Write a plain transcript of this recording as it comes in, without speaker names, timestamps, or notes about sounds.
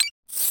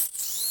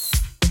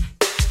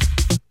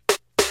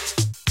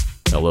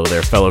Hello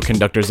there, fellow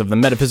conductors of the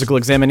metaphysical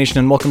examination,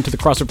 and welcome to the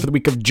crossword for the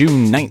week of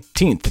June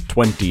 19th,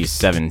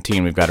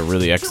 2017. We've got a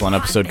really excellent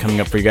episode coming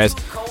up for you guys.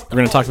 We're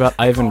going to talk about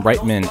Ivan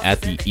Reitman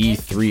at the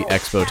E3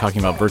 Expo, talking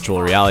about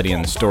virtual reality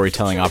and the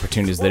storytelling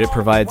opportunities that it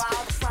provides.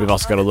 We've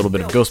also got a little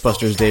bit of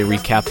Ghostbusters Day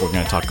recap. We're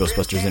going to talk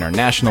Ghostbusters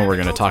International. We're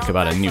going to talk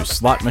about a new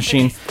slot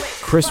machine.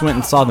 Chris went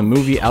and saw the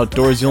movie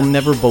Outdoors. You'll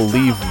never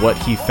believe what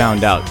he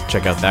found out.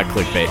 Check out that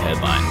clickbait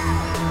headline.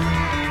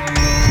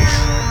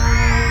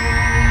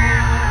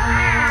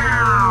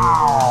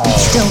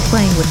 Still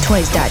Playing with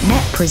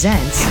Toys.net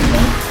presents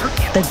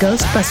the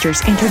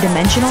Ghostbusters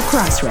Interdimensional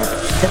Crossroad,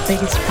 the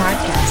biggest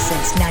podcast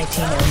since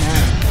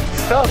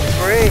 1909. So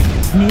great.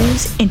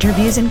 News,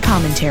 interviews, and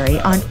commentary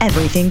on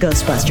everything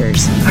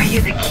Ghostbusters. Are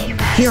you the key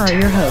master? Here are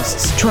your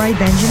hosts, Troy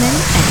Benjamin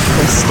and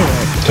Chris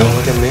Stewart. Don't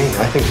look at me.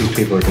 I think these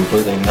people are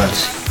completely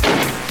nuts.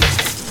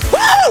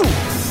 Woo!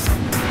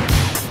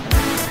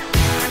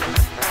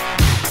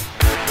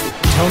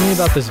 Tell me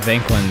about this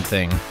Vanklin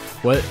thing.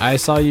 What I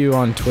saw you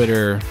on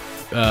Twitter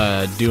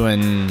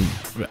doing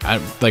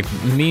like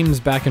memes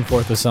back and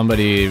forth with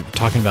somebody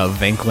talking about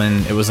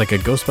Vanklin. It was like a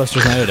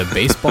Ghostbusters night at a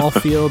baseball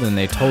field, and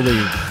they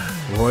totally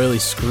royally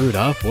screwed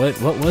up.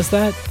 What was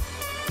that?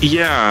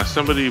 Yeah,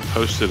 somebody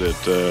posted it.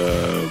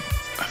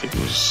 I think it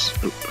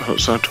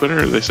was on Twitter,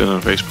 or they said it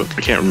on Facebook.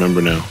 I can't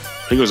remember now.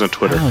 I think it was on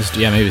Twitter. Maybe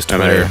it was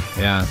Twitter.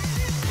 Yeah.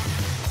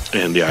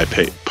 And yeah, I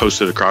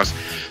posted across.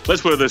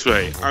 Let's put it this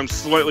way: I'm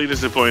slightly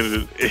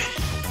disappointed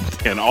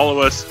in all of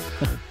us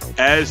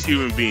as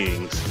human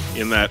beings,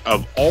 in that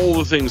of all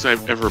the things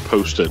I've ever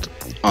posted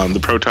on the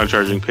Proton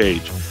Charging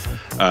page,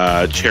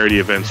 charity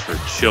events for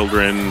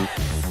children,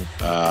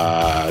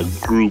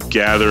 group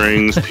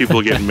gatherings,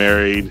 people getting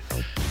married,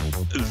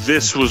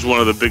 this was one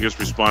of the biggest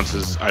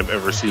responses I've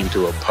ever seen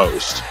to a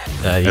post.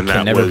 And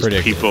that was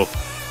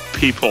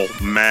people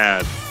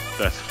mad.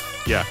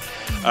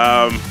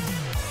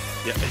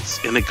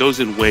 And it goes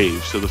in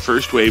waves. So the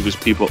first wave is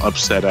people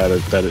upset at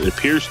it, that it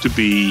appears to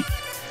be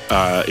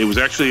it was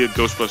actually a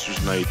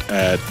Ghostbusters night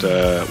at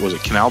was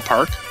it Canal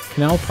Park?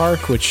 Canal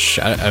Park, which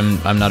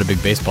I'm not a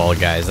big baseball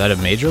guy. Is that a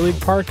major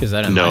league park? Is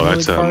that a minor league park? No,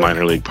 that's a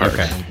minor league park.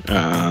 Okay.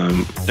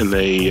 And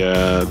they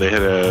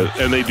had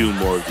and they do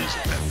more of these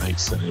event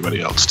nights than anybody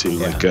else too.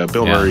 Yeah. Like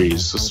Bill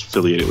Murray's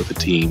affiliated with the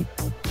team,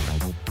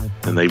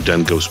 and they've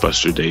done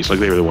Ghostbuster days. Like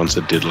they were the ones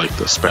that did like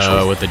the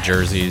special with the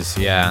jerseys,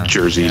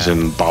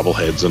 and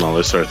bobbleheads and all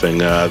this sort of thing.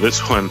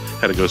 This one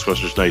had a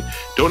Ghostbusters night.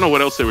 Don't know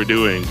what else they were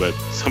doing, but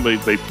somebody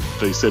they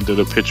sent in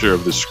a picture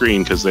of the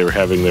screen because they were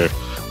having the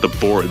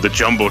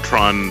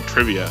Jumbotron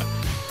trivia,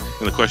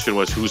 and the question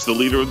was, who's the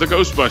leader of the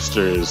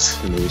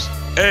Ghostbusters? And it was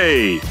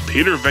A.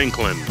 Peter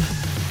Vanklin.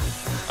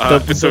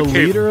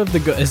 Leader of the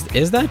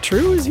is that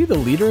true? Is he the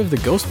leader of the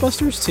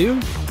Ghostbusters too?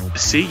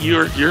 See,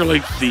 you're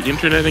like the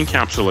internet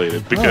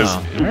encapsulated, because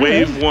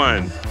Wave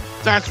 1,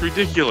 that's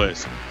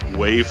ridiculous.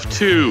 Wave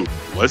 2,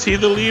 was he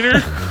the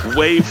leader?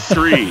 Wave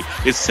 3,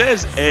 it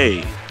says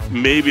A.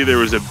 Maybe there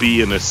was a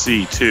B and a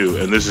C too,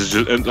 and this is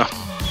just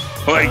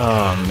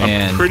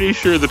I'm pretty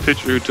sure the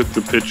pitcher who took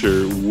the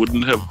picture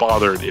wouldn't have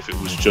bothered if it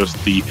was just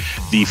the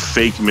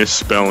fake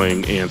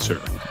misspelling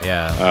answer.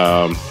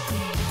 Yeah.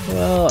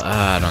 Well,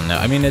 I don't know.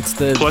 I mean, it's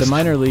the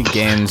minor league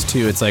games,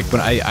 too. It's like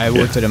when I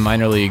worked at a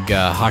minor league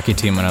hockey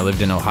team when I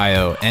lived in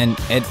Ohio. And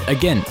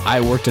again,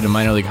 I worked at a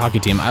minor league hockey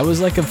team. I was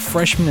like a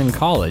freshman in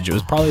college. It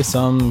was probably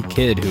some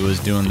kid who was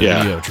doing the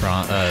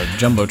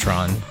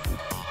Jumbotron.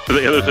 But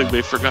the other thing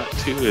they forgot,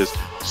 too, is,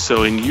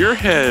 so in your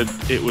head,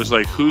 it was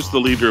like, who's the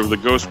leader of the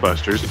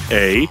Ghostbusters?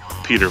 A.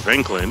 Peter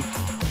Vanklin.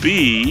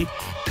 B.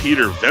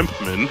 Peter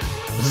Vempman.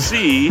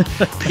 C.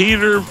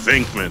 Peter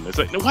Venkman. It's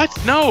like, what?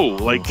 No.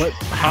 Like, what?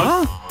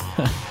 Huh?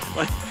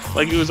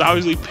 like it was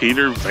obviously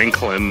Peter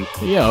Vanklin.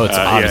 Yeah, it's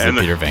obviously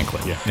Peter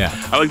Vanklin. Yeah.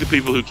 I like the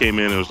people who came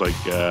in. It was like,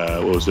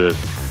 what was it?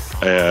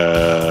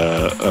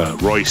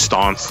 Roy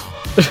Stonth.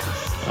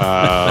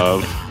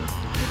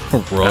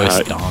 Roy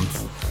Stonth.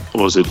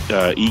 What was it?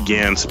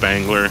 Egan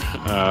Spangler.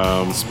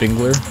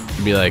 Spingler?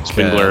 It'd be like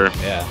Spingler.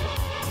 Yeah.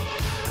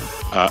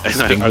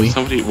 And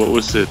somebody, what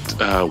was it?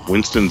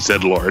 Winston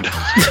Zedlord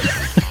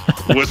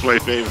was my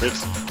favorite.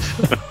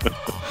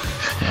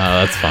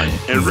 That's funny.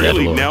 And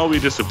really, now I'll be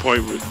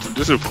disappointed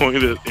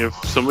if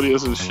somebody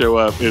doesn't show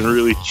up in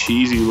really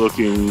cheesy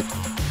looking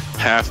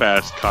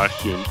half-assed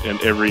costume,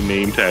 and every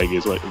name tag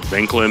is like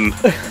Vanklin,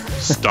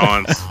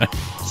 Stauntz,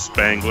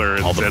 Spangler,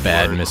 and all the Zedlord.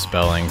 Bad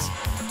misspellings.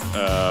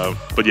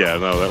 But yeah,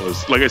 no, that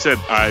was, like I said,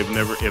 I've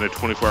never, in a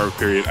 24-hour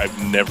period,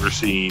 I've never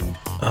seen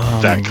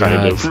that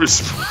kind of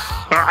response.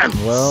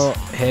 Well,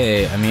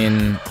 hey, I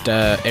mean,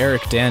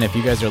 Eric, Dan, if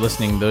you guys are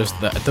listening, those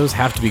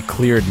have to be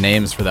cleared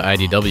names for the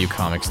IDW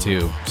comics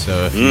too.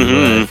 So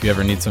if you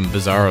ever need some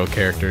Bizarro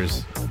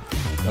characters,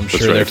 I'm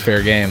sure they're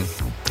fair game.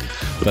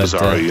 The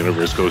Bizarro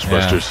Universe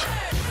Ghostbusters.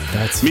 Yeah,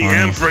 that's Me funny.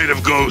 am afraid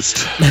of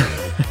Ghost.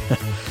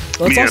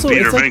 Well, Me and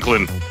Peter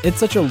Vanklin. It's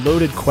such a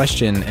loaded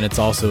question, and it's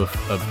also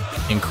an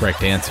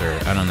incorrect answer.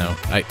 I don't know.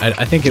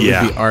 I think it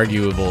would be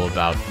arguable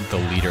about the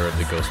leader of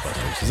the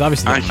Ghostbusters. He's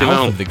obviously the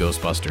mouth of the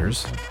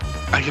Ghostbusters.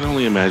 I can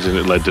only imagine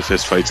it led to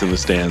fistfights in the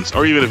stands.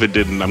 Or even if it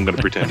didn't, I'm going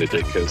to pretend it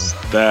did, because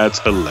that's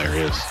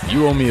hilarious.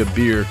 You owe me a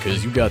beer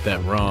because you got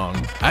that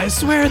wrong. I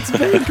swear it's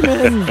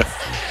Venkman!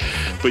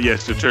 But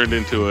yes, it turned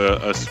into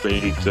a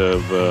spate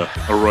of, a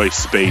Roy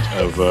Spate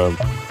of,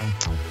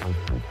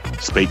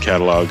 Spate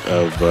catalog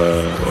of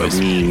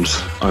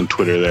memes on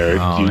Twitter there.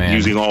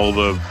 Using all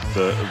the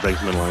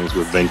Venkman lines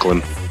with Venklin.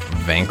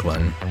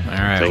 Venklin. All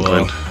right, Venklin.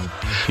 Well,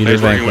 Peter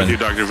nice working Venklin. with you,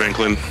 Dr.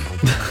 Venklin.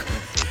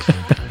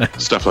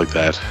 Stuff like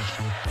that.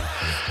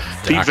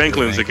 Pete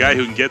Venklin's the guy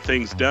who can get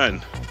things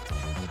done.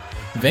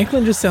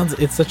 Venklin just sounds,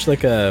 it's such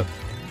like a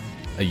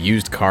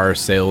used car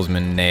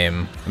salesman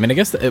name. I mean, I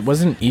guess it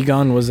wasn't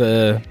Egon was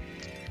a...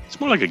 It's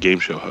more like a game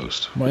show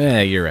host. Well,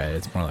 yeah, you're right.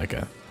 It's more like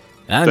a...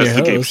 I'm That's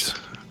your the host.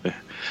 game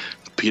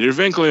Peter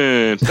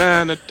Venklin.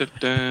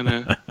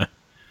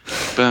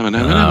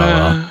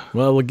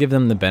 Well, we'll give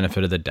them the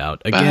benefit of the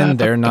doubt. Again,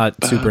 they're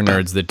not super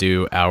nerds that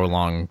do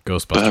hour-long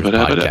Ghostbusters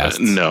podcasts.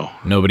 No.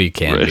 Nobody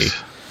can be.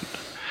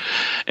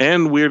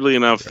 And weirdly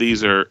enough,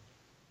 these are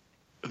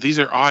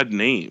odd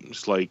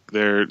names. Like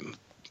they're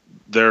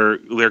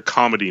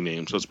comedy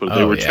names. Let's put it.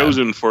 They were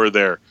chosen for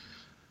their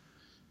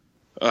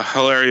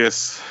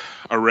hilarious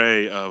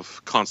array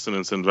of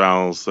consonants and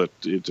vowels that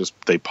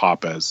they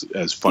pop as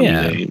funny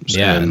names.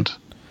 Yeah. And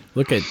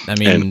look at,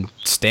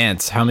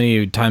 Stance. How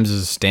many times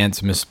is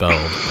Stance misspelled?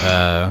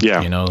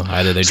 Yeah. You know,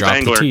 either they drop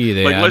the Spangler. T,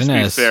 they add let's an be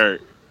S. fair.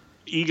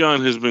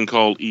 Egon has been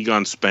called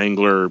Egon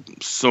Spangler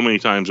so many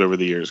times over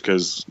the years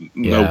because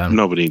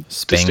nobody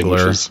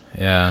distinguishes.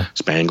 Yeah.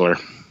 Spangler.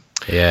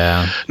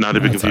 Yeah. Not to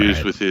be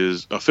confused with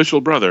his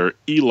official brother,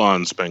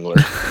 Elon Spangler.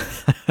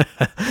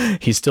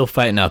 He's still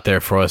fighting out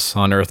there for us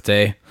on Earth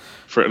Day.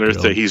 For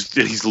Earth Day,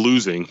 he's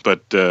losing,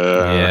 but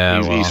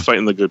he's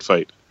fighting the good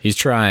fight. He's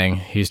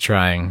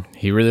trying.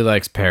 He really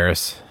likes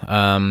Paris.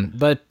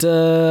 But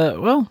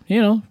we'll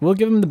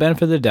give him the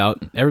benefit of the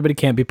doubt. Everybody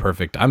can't be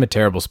perfect. I'm a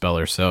terrible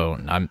speller, so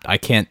I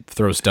can't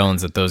throw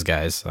stones at those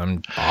guys.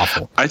 I'm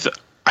awful. I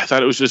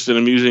thought it was just an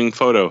amusing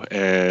photo,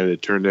 and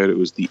it turned out it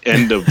was the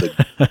end of the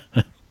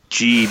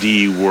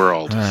GD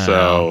world.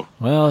 So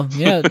well,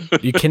 yeah,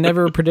 you can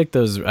never predict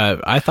those.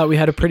 I thought we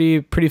had a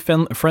pretty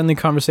friendly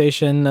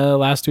conversation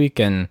last week,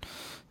 and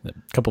a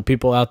couple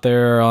people out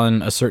there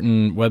on a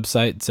certain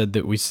website said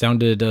that we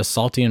sounded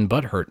salty and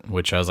butthurt,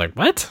 which I was like,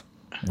 what?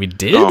 We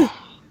did? Oh,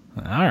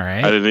 all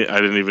right. I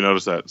didn't even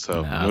notice that.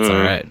 So that's all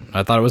right.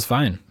 I thought it was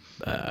fine.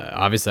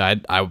 Obviously,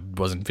 I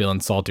wasn't feeling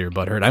salty or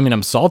butthurt. I mean,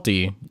 I'm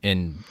salty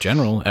in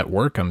general. At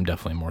work, I'm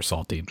definitely more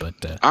salty.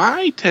 But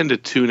I tend to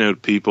tune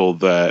out people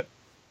that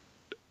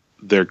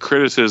their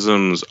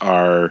criticisms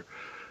are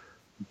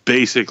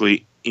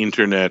basically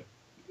internet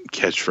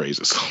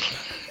catchphrases.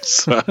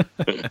 So,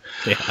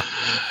 yeah,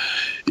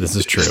 this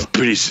is true.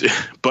 Pretty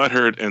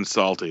butthurt and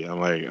salty. I'm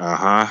like,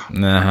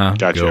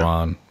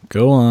 gotcha.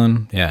 Go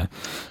on. Yeah.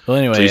 Well,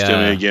 anyway, please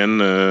tell me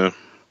again.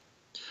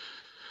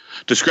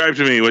 Describe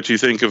to me what you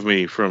think of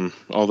me from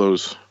all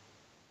those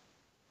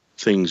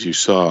things you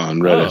saw on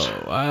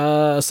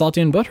Reddit.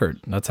 Salty and butthurt.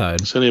 That's how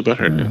I'd... Salty and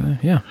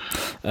butthurt. Yeah.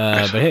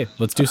 But hey,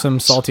 let's do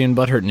some salty and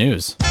butthurt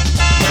news.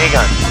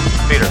 Egon,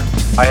 Peter,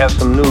 I have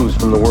some news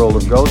from the world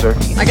of Gozer.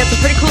 I got some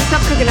pretty cool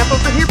stuff cooking up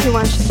over here if you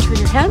want to turn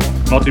your head.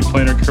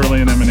 Multiplanar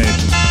Kirlian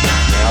emanation.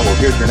 Yeah, well,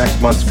 here's your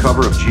next month's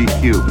cover of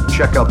GQ.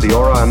 Check out the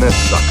aura on this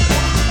sucker.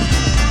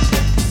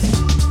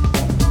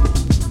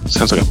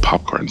 Sounds like a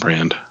popcorn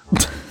brand.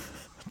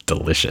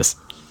 Delicious.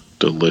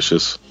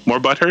 More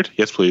butthurt?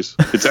 Yes, please.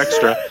 It's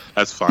extra.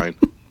 That's fine.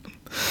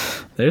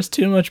 There's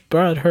too much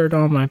butthurt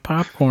on my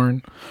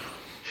popcorn.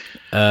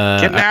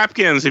 Get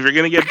napkins if you're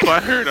going to get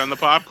butthurt on the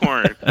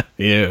popcorn.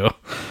 Ew.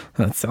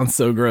 That sounds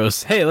so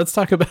gross. Hey, let's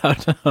talk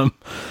about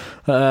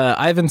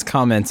Ivan's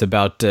comments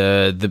about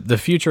the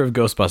future of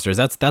Ghostbusters.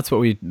 That's what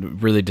we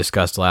really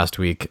discussed last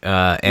week.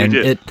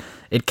 And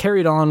it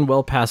carried on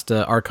well past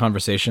our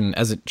conversation,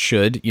 as it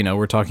should. You know,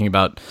 we're talking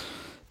about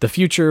the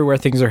future, where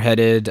things are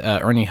headed.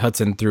 Ernie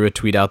Hudson threw a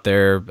tweet out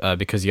there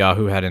because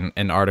Yahoo had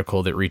an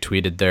article that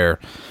retweeted their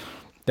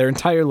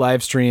entire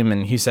live stream,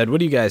 and he said, what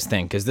do you guys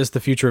think? Is this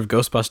the future of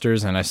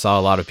Ghostbusters? And I saw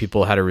a lot of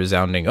people had a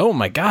resounding, oh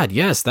my god,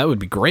 yes, that would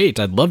be great.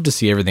 I'd love to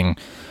see everything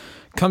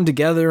come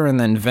together and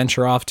then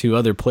venture off to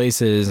other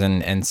places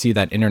and see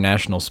that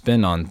international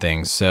spin on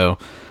things. So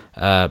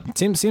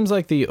seems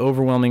like the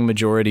overwhelming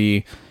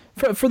majority,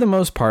 for the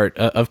most part,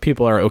 of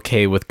people are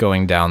okay with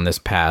going down this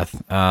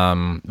path.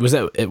 Was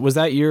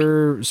that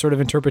your sort of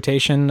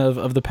interpretation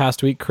of the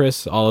past week,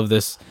 Chris? All of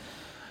this,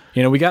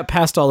 you know, we got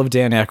past all of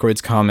Dan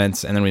Aykroyd's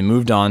comments, and then we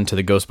moved on to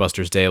the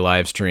Ghostbusters Day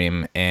live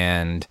stream,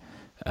 and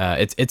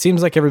it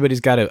seems like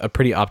everybody's got a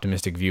pretty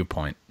optimistic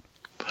viewpoint.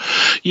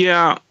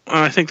 Yeah,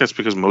 I think that's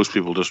because most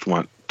people just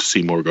want to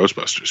see more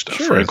Ghostbusters stuff,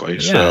 frankly.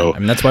 Yeah. So, I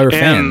mean, that's why we're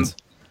fans.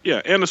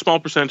 Yeah, and a small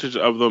percentage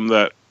of them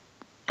that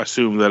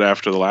assume that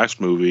after the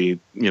last movie,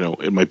 you know,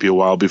 it might be a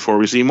while before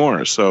we see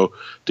more. So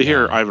to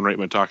hear Ivan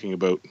Reitman talking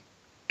about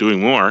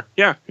doing more,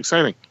 yeah,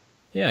 exciting.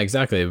 Yeah,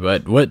 exactly.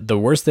 But what the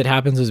worst that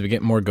happens is we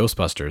get more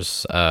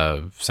Ghostbusters.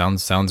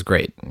 Sounds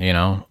great, you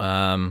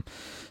know.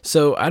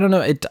 So I don't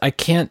know. I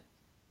can't.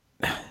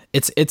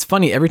 It's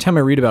funny every time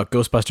I read about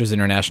Ghostbusters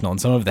International,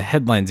 and some of the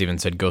headlines even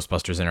said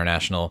Ghostbusters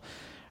International.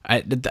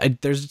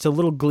 There's just a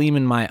little gleam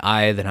in my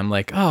eye that I'm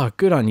like, oh,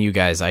 good on you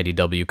guys,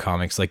 IDW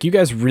Comics. Like, you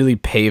guys really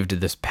paved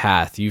this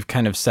path. You've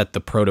kind of set the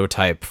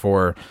prototype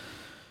for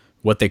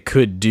what they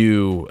could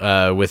do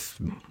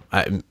with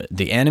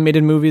the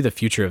animated movie, the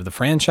future of the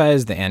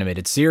franchise, the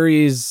animated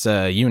series,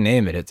 you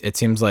name it. It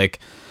seems like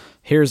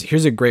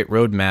here's a great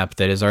roadmap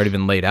that has already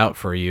been laid out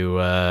for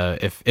you.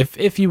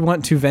 If you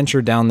want to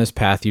venture down this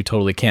path, you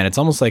totally can. It's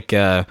almost like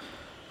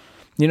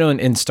you know,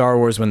 in Star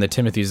Wars, when the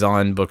Timothy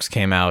Zahn books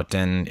came out,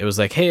 and it was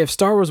like, hey, if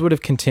Star Wars would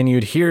have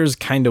continued, here's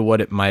kind of what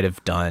it might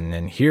have done,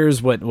 and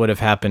here's what would have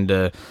happened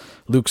to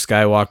Luke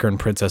Skywalker and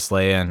Princess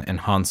Leia and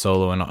Han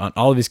Solo and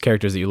all of these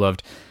characters that you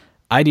loved.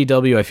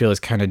 IDW, I feel, is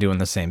kind of doing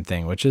the same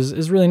thing, which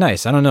is really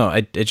nice. I don't know.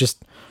 It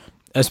just,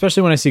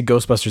 especially when I see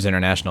Ghostbusters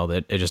International,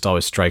 that it just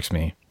always strikes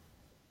me.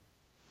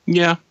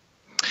 Yeah.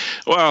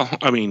 Well,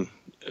 I mean,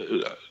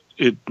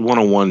 it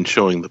 101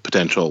 showing the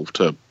potential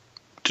to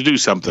do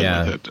something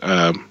with it.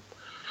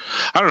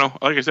 I don't know.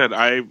 Like I said,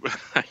 I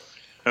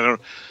don't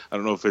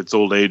know if it's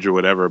old age or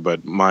whatever,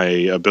 but my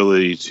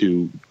ability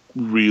to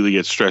really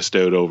get stressed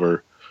out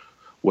over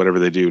whatever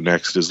they do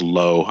next is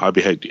low. I'll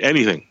be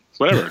anything,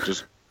 whatever,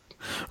 just.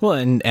 Well,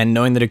 and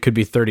knowing that it could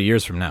be 30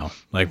 years from now,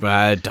 like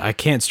I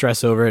can't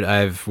stress over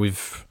it.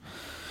 We've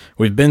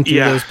been through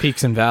those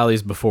peaks and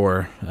valleys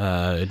before.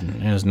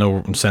 There's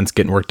no sense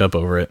getting worked up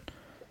over it.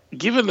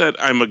 Given that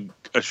I'm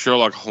a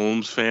Sherlock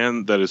Holmes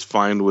fan that is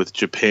fine with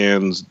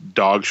Japan's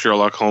Dog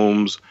Sherlock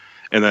Holmes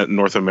and that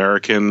North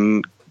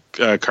American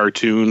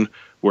cartoon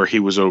where he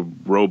was a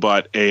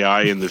robot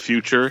AI in the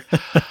future.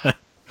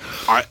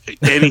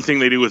 Anything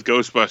they do with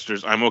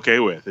Ghostbusters, I'm okay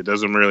with. It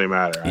doesn't really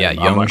matter. Yeah,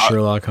 young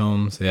Sherlock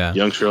Holmes. Yeah,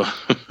 young Sherlock.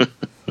 Oh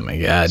my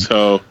God.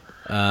 So,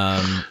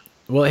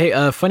 well,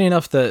 hey, funny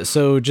enough,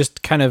 so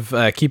just kind of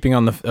keeping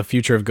on the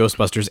future of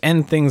Ghostbusters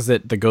and things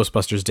that the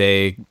Ghostbusters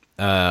Day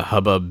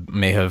hubbub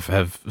may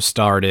have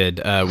started.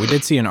 We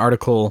did see an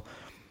article.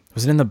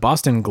 Was it in the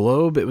Boston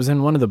Globe? It was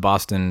in one of the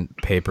Boston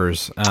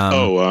papers.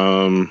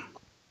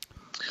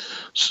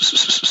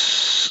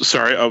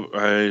 Sorry,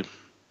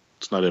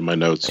 it's not in my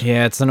notes.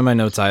 Yeah, it's none of my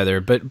notes either.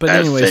 But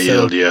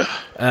anyway,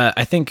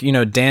 I think, you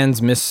know, Dan's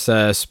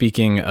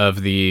speaking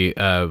of the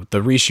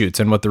reshoots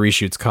and what the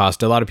reshoots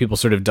cost. A lot of people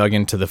sort of dug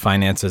into the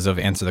finances of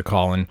Answer the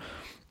Call, and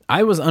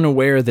I was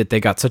unaware that they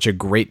got such a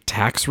great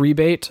tax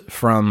rebate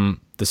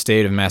from the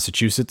state of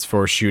Massachusetts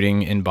for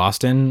shooting in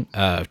Boston.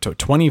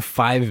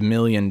 $25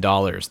 million,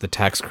 the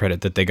tax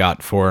credit that they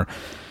got for,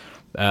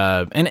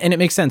 and it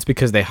makes sense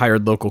because they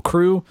hired local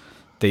crew.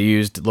 They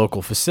used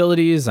local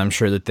facilities. I'm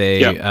sure that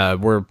they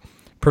were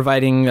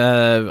providing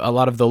a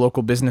lot of the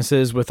local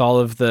businesses with all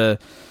of the,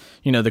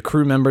 you know, the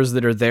crew members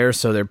that are there.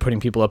 So they're putting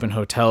people up in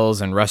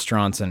hotels and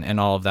restaurants and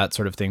all of that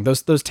sort of thing.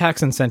 Those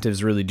tax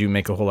incentives really do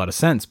make a whole lot of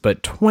sense.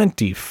 But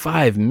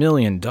 $25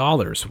 million,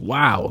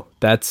 wow,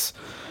 that's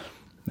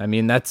an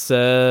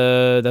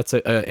Answer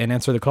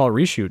the Call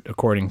reshoot,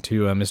 according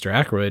to Mr.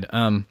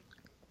 Aykroyd.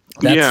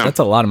 That's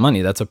a lot of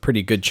money. That's a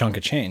pretty good chunk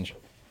of change.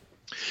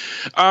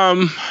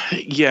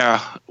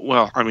 Yeah.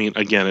 Well, I mean,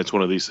 again, it's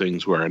one of these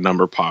things where a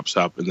number pops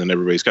up and then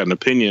everybody's got an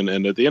opinion.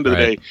 And at the end of the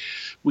day,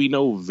 we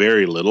know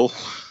very little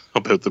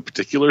about the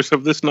particulars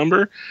of this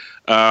number.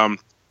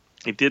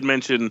 It did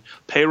mention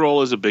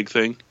payroll is a big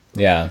thing.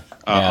 Yeah.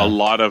 A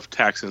lot of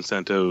tax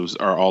incentives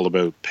are all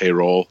about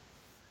payroll.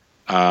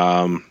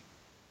 I'm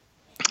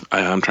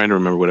trying to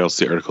remember what else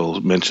the article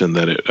mentioned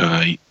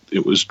that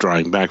it was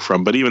drawing back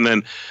from. But even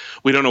then,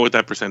 we don't know what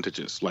that percentage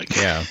is. Like,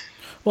 yeah.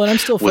 Well, and I'm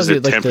still fuzzy.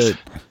 Like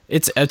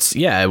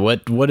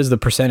what is the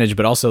percentage?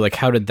 But also, like,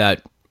 how did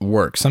that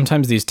work?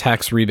 Sometimes these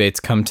tax rebates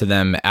come to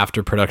them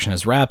after production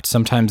is wrapped.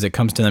 Sometimes it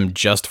comes to them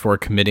just for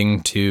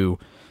committing to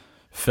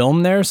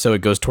film there, so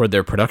it goes toward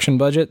their production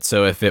budget.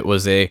 So if it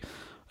was a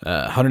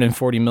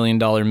 $140 million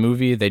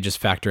movie, they just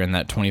factor in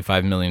that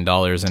 $25 million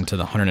into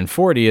the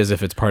 140 as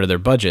if it's part of their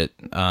budget.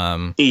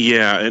 In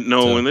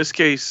this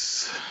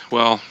case,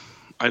 well,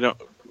 I don't.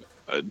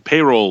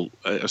 Payroll,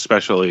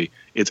 especially,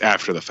 it's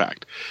after the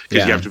fact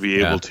because you have to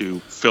be able to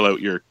fill out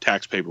your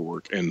tax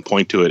paperwork and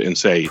point to it and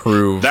say,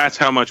 prove that's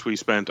how much we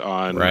spent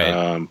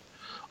on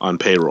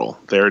payroll.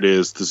 There it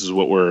is. This is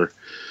what we're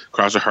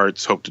cross our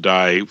hearts, hope to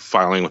die,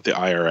 filing with the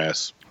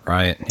IRS.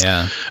 Right.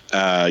 Yeah.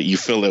 You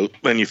fill out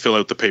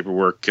the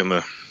paperwork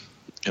and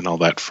all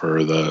that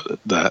for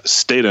the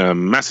state of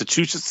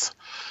Massachusetts,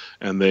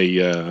 and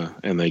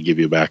they give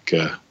you back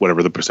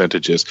whatever the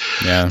percentage is.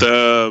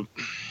 Yeah.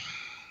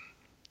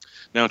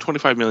 Now,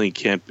 25 million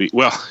can't be,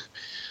 well,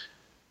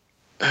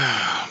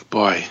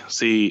 boy,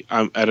 see,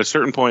 at a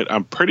certain point,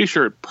 I'm pretty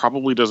sure it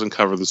probably doesn't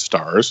cover the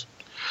stars.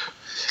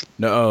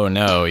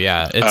 No,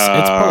 yeah. It's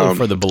probably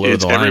for the below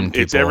the line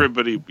people. It's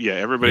everybody,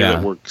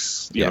 that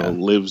works,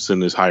 lives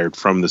and is hired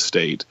from the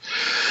state.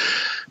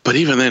 But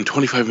even then,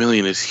 25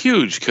 million is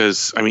huge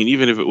because, I mean,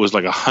 even if it was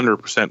like 100%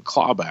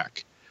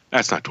 clawback,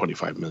 That's not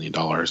 $25 million.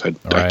 I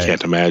Right.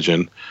 can't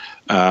imagine.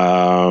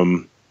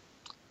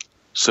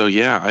 So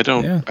yeah, I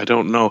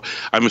don't know.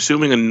 I'm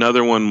assuming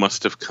another one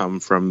must have come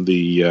from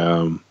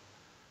the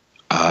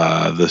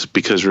this,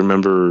 because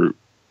remember,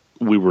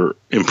 we were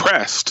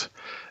impressed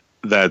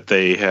that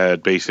they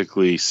had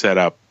basically set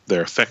up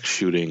their effects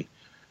shooting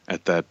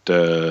at that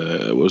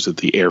what was it,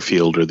 the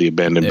airfield or the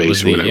abandoned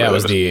base? It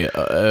was the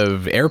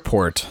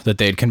airport that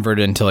they had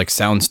converted into like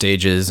sound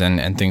stages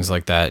and things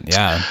like that.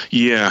 Yeah.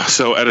 Yeah.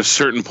 So at a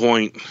certain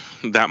point,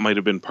 that might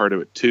have been part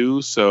of it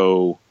too.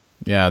 So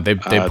yeah, they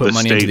put the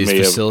money into state these may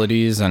have-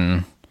 facilities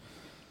and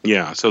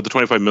yeah. So the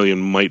 $25 million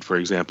might, for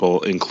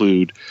example,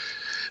 include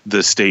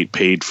the state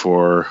paid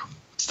for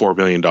 $4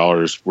 million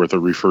worth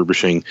of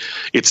refurbishing.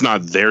 It's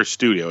not their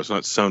studio. It's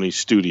not Sony's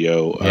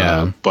studio.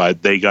 Yeah.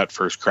 But they got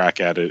first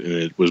crack at it, and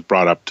it was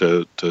brought up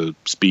to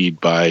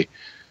speed by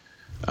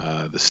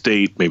the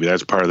state. Maybe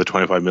that's part of the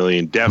 $25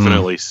 million.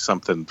 Definitely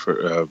something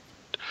for.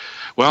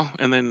 Well,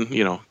 and then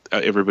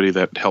everybody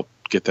that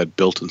helped get that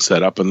built and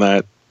set up, and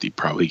that you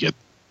probably get.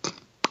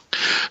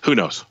 Who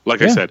knows?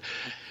 Like I said.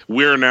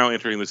 We're now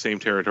entering the same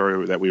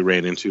territory that we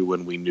ran into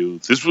when we knew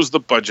this was the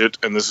budget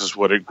and this is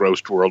what it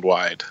grossed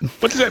worldwide.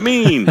 What does that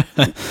mean?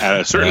 At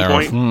a certain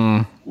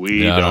point,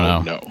 we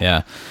don't know.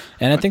 Yeah.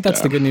 And I think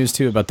that's the good news,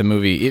 too, about the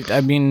movie.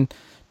 I mean,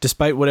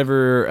 despite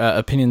whatever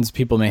opinions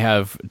people may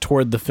have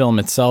toward the film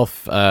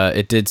itself,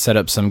 it did set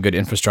up some good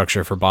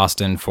infrastructure for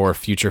Boston for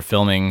future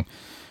filming.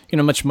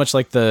 Much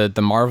like the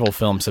Marvel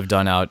films have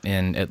done out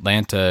in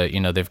Atlanta.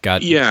 They've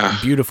got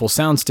beautiful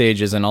sound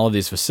stages and all of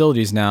these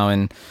facilities now,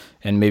 and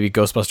maybe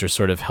Ghostbusters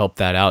sort of helped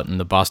that out, and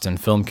the Boston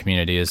film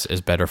community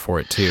is better for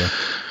it too.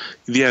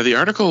 Yeah, the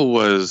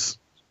article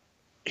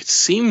it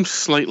seemed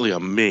slightly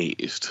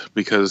amazed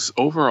because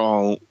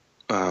overall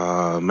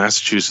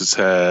Massachusetts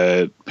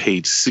had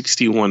paid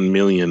 $61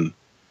 million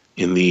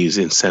in these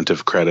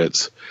incentive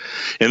credits.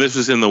 And this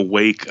was in the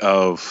wake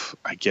of,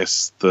 I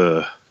guess,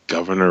 the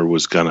governor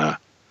was gonna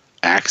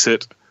axe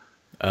it.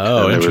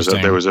 Oh,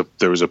 interesting. There was a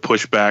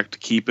pushback to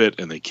keep it,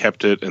 and they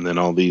kept it, and then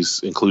all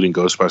these, including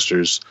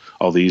Ghostbusters,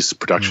 all these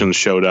productions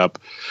showed up,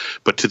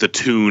 but to the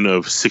tune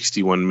of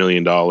 $61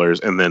 million,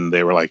 and then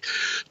they were like,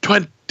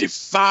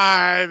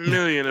 $25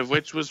 million of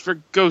which was for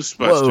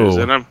Ghostbusters.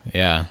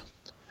 Whoa.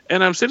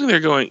 And I'm sitting there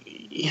going,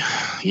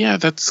 yeah,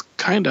 that's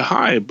kind of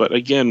high, but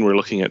again, we're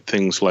looking at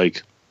things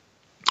like,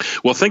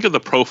 well, think of the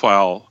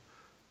profile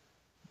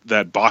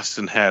that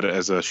Boston had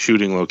as a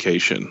shooting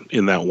location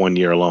in that 1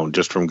 year alone,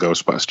 just from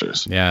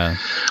Ghostbusters. Yeah.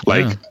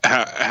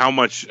 How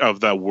much of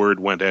that word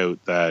went out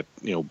that,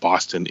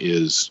 Boston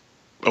is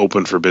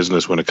open for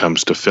business when it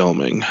comes to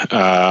filming.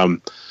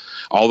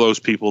 All those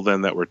people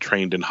then that were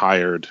trained and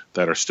hired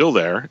that are still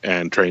there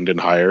and trained and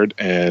hired,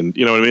 and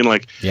you know what I mean?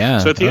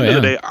 So at the end of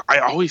the day, I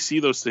always see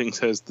those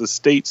things as the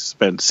state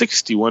spent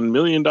 $61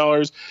 million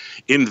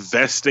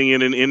investing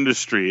in an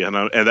industry. And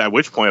at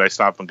which point I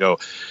stop and go,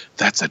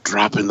 that's a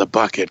drop in the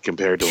bucket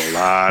compared to a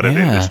lot of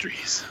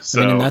industries.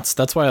 So and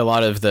that's why a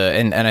lot of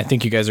and I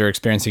think you guys are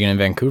experiencing it in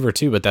Vancouver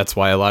too, but that's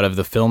why a lot of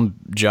the film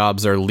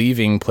jobs are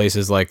leaving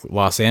places like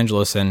Los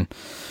Angeles and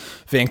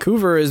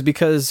Vancouver is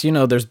because,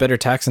 there's better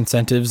tax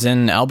incentives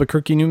in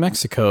Albuquerque, New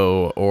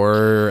Mexico,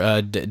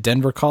 or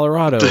Denver,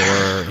 Colorado,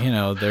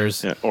 or,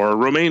 there's... Yeah, or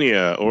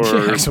Romania, or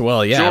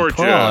Georgia,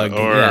 Prague,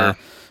 or...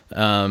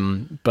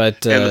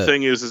 But and the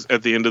thing is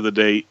at the end of the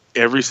day,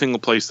 every single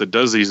place that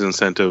does these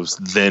incentives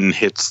then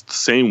hits the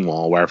same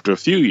wall where after a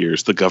few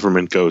years, the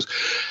government goes,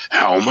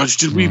 how much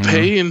did we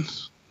pay in,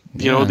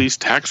 these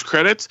tax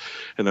credits?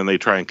 And then they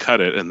try and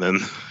cut it, and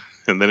then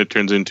it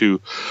turns into,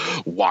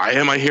 why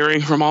am I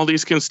hearing from all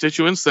these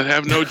constituents that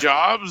have no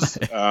jobs?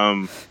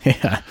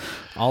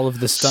 All of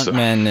the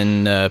stuntmen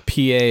and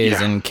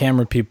PAs and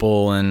camera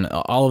people and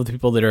all of the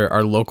people that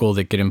are local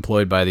that get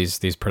employed by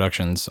these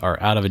productions are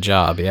out of a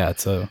job. Yeah,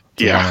 it's a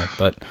bummer,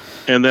 but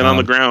and then on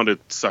the ground it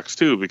sucks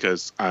too,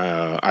 because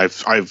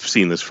I've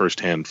seen this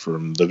firsthand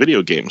from the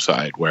video game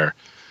side where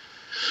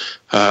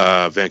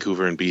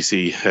Vancouver and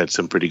BC had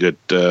some pretty good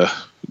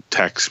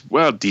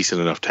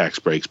decent enough tax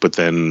breaks, but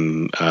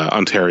then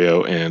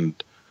Ontario and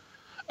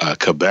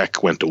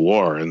Quebec went to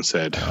war and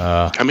said,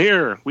 come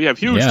here, we have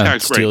huge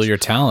tax breaks. Steal your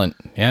talent.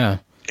 Yeah.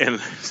 And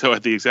so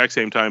at the exact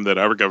same time that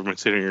our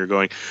government's sitting here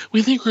going,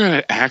 we think we're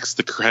going to axe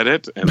the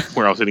credit, and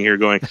we're all sitting here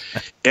going,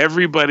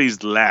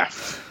 everybody's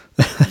left.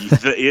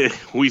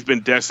 We've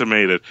been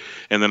decimated.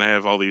 And then I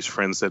have all these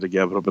friends that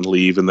give up and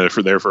leave, and they're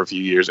there for a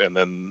few years, and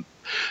then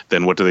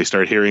what do they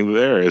start hearing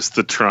there is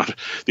the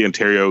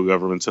Ontario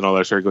governments and all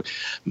that start going,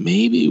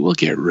 maybe we'll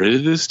get rid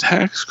of this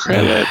tax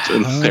credit.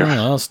 And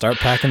I'll start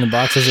packing the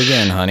boxes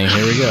again, honey.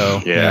 Here we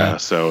go. Yeah.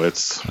 So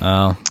it's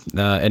at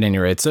any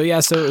rate. So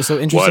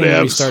interesting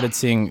that we started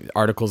seeing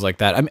articles like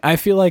that. I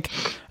feel like,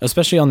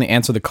 especially on the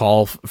Answer the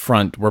Call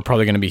front, we're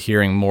probably going to be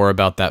hearing more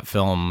about that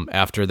film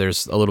after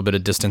there's a little bit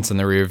of distance in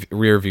the rear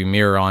rear view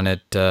mirror on it,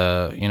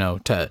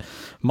 to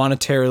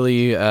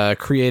monetarily,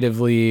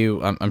 creatively.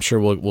 I'm sure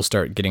we'll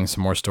start getting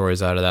some more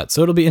stories out of that.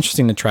 So it'll be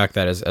interesting to track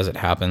that as it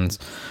happens.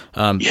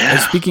 And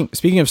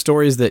speaking of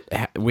stories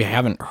that we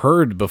haven't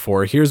heard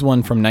before, here's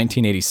one from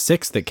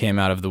 1986 that came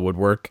out of the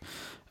woodwork.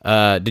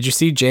 Did you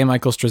see J.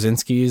 Michael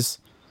Straczynski's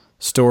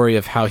story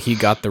of how he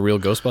got the real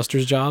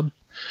Ghostbusters job?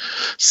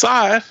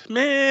 Saw it,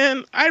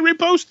 man. I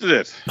reposted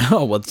it.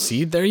 Oh, well,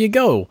 see, there you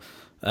go.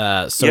 You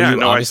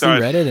obviously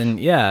read it, and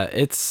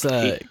it's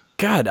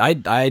God,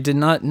 I did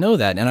not know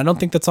that, and I don't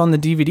think that's on the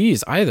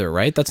DVDs either,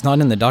 right? That's not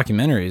in the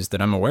documentaries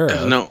that I'm aware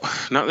of. No,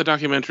 not the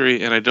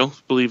documentary, and I don't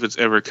believe it's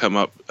ever come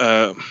up.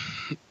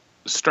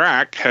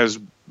 Strack has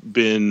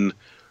been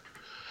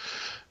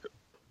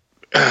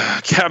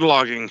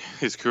cataloging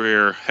his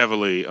career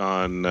heavily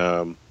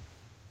on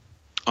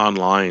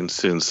online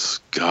since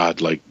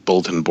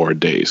bulletin board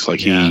days.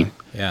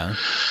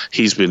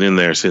 He's been in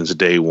there since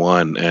day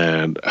one,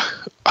 and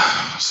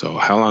so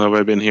how long have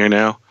I been here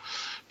now?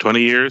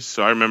 20 years.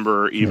 So I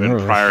remember even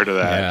prior to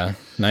that,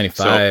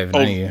 95,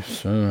 90,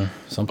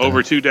 something.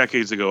 Over 2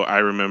 decades ago, I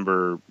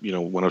remember,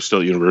 when I was still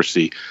at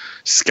university,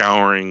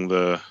 scouring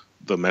the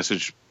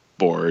message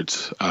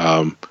boards,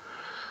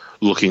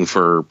 looking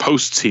for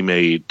posts he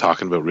made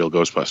talking about real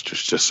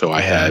Ghostbusters, just so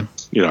I had,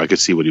 I could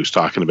see what he was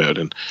talking about.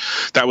 And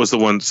that was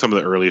some of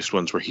the earliest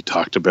ones where he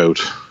talked about,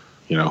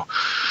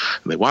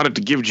 they wanted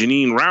to give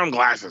Janine round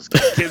glasses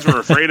because kids were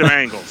afraid of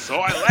angles. So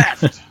I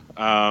left.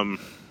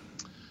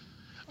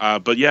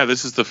 But yeah,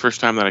 this is the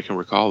first time that I can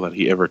recall that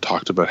he ever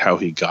talked about how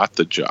he got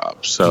the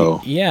job.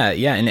 So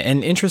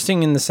and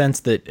interesting in the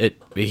sense that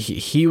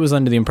he was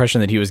under the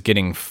impression that he was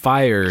getting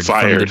fired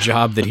from the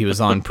job that he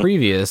was on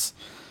previous.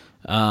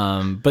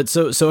 But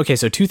so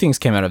 2 things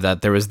came out of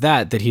that. There was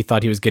that he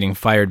thought he was getting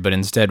fired, but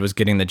instead was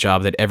getting the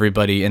job that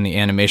everybody in the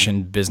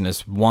animation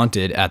business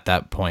wanted at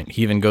that point.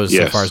 He even goes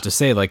so far as to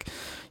say,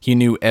 he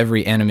knew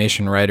every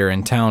animation writer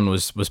in town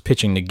was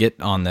pitching to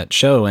get on that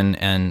show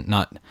and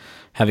not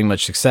having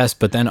much success.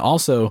 But then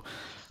also,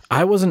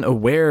 I wasn't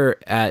aware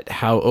at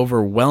how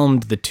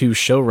overwhelmed the 2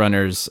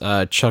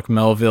 showrunners, Chuck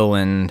Melville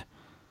and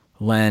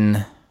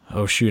Len.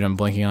 Oh shoot, I'm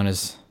blanking on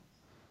his.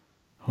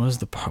 What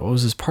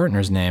was his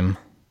partner's name?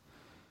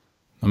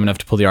 I'm gonna have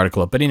to pull the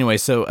article up. But anyway,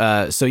 so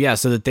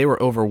that they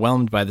were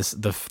overwhelmed by this,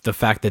 the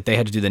fact that they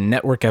had to do the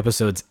network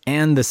episodes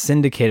and the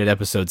syndicated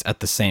episodes at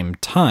the same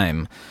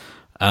time.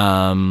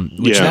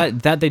 Which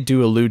that they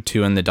do allude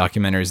to in the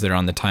documentaries that are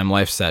on the Time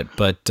Life set.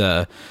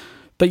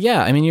 But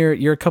yeah, I mean,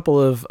 you're a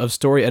couple of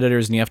story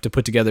editors, and you have to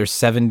put together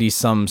 70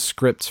 some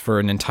scripts for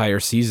an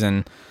entire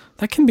season.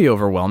 That can be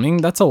overwhelming.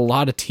 That's a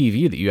lot of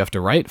TV that you have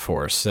to write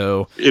for.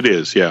 So it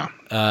is, yeah.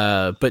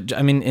 But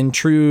I mean, in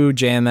true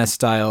JMS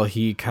style,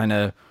 he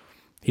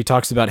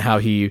talks about how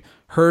he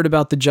heard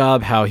about the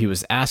job, how he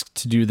was asked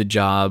to do the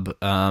job,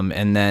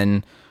 and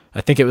then I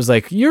think it was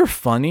like, you're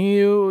funny.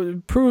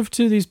 You prove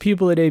to these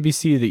people at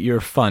ABC that you're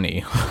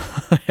funny.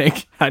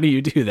 How do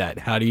you do that?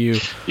 How do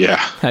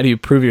you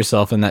prove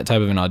yourself in that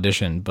type of an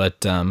audition?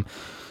 But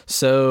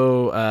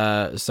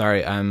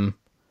sorry, I'm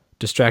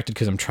distracted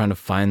because I'm trying to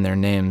find their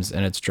names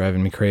and it's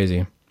driving me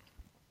crazy.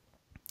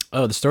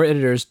 Oh, the story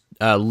editors,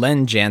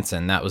 Len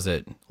Jansen, that was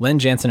it. Len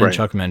Jansen and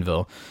Chuck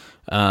Menville.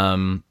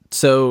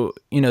 So,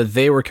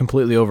 they were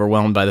completely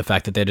overwhelmed by the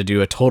fact that they had to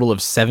do a total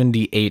of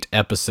 78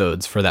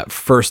 episodes for that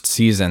first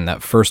season,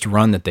 that first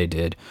run that they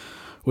did,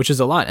 which is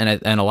a lot.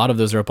 And a lot of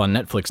those are up on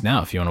Netflix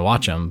now if you want to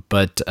watch them.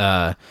 But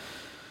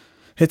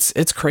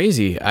it's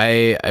crazy.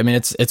 I mean,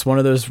 it's one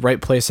of those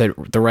right place at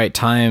the right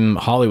time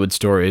Hollywood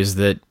stories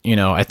that,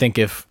 I think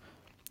if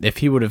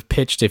he would have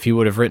pitched, if he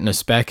would have written a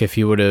spec, if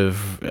he would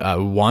have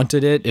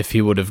wanted it, if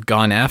he would have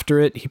gone after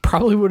it, he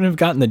probably wouldn't have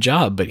gotten the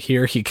job. But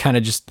here he kind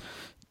of just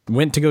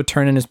went to go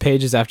turn in his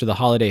pages after the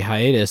holiday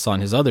hiatus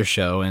on his other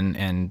show,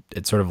 and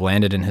it sort of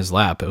landed in his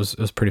lap. It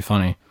was pretty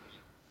funny.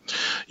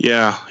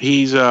 Yeah,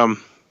 he's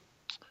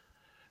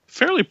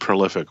fairly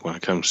prolific when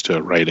it comes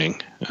to writing.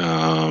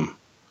 I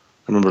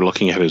remember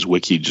looking at his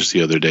wiki just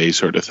the other day,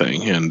 sort of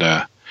thing, and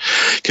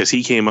because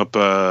he came up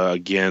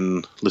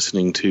again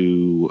listening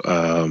to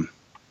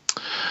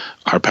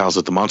our pals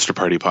at the Monster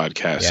Party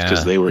podcast,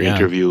 because they were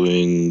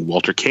interviewing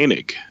Walter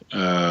Koenig.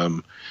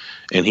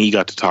 And he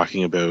got to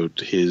talking about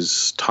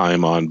his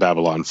time on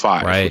Babylon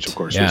 5, which, of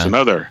course, was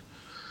another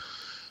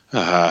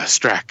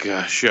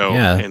Strack show.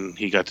 Yeah. And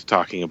he got to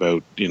talking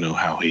about,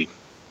 how he...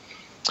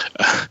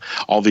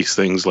 all these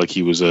things, like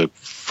he was a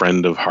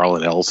friend of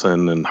Harlan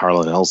Ellison, and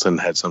Harlan Ellison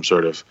had some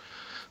sort of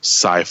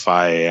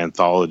sci-fi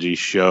anthology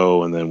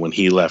show. And then when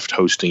he left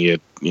hosting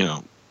it, J.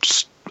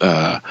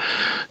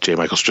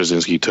 Michael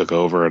Straczynski took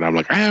over. And I'm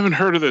like, I haven't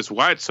heard of this.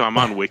 What? So I'm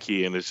on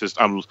Wiki, and it's just...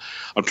 I'm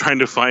trying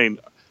to find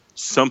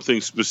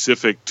something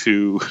specific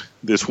to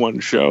this one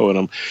show,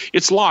 and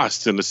it's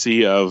lost in the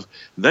sea of.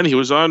 Then he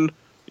was on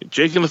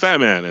Jake and the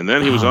Fat Man, and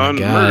then he was on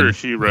Murder,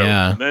 She Wrote,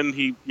 and then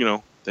he,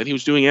 then he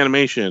was doing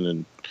animation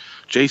and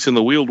Jason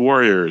the Wheeled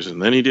Warriors,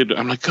 and then he did.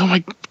 I'm like, oh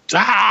my,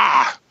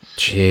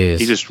 jeez,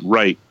 he just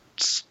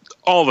writes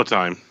all the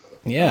time.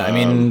 Yeah, I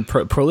mean,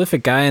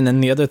 prolific guy. And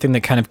then the other thing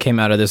that kind of came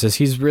out of this is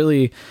he's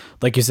really,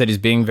 like you said, he's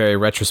being very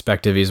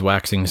retrospective. He's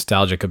waxing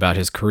nostalgic about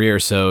his career.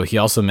 So he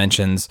also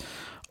mentions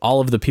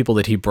all of the people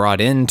that he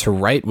brought in to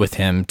write with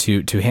him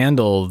to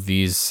handle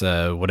these,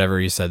 whatever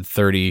he said,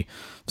 30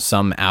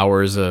 some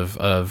hours of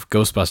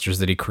Ghostbusters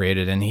that he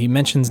created. And he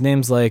mentions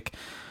names like,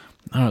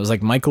 I don't know, it was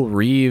like Michael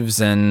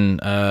Reeves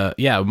and,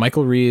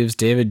 Michael Reeves,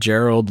 David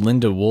Gerald,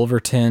 Linda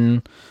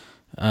Wolverton,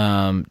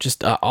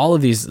 just all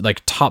of these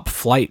like top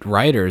flight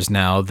writers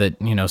now that,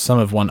 you know, some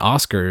have won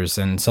Oscars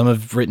and some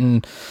have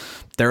written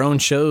their own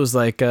shows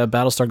like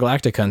Battlestar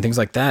Galactica and things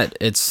like that.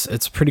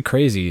 It's pretty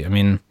crazy. I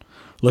mean,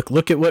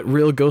 look at what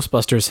Real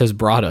Ghostbusters has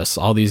brought us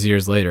all these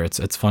years later.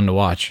 It's fun to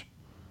watch.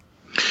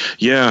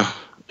 Yeah.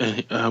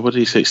 What did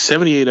he say?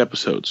 78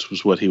 episodes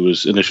was what he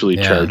was initially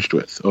charged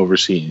with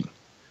overseeing.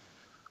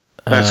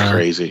 That's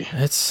crazy.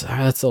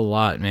 That's a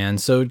lot, man.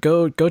 So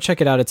go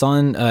check it out. It's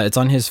on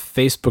his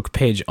Facebook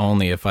page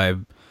only. I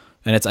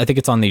think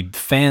it's on the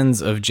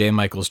Fans of J.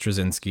 Michael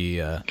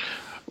Straczynski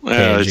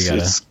page.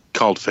 It's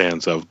called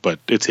Fans of, but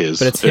it's his.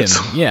 But it's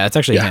him. Yeah, it's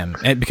actually him.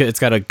 And because it's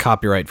got a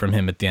copyright from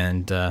him at the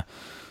end.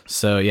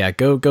 So yeah,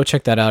 go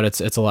check that out.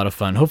 It's a lot of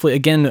fun. Hopefully,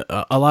 again,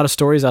 a lot of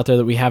stories out there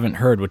that we haven't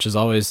heard, which is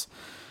always,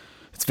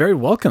 it's very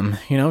welcome.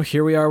 You know,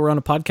 here we are, we're on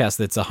a podcast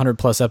that's 100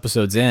 plus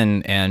episodes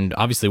in, and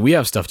obviously we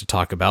have stuff to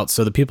talk about.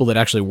 So the people that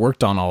actually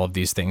worked on all of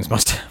these things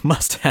must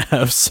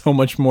have so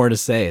much more to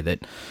say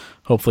that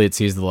hopefully it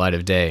sees the light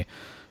of day.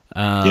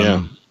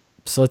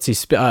 So let's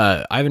see.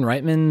 Ivan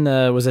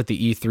Reitman was at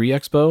the E3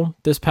 Expo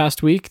this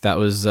past week. That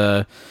was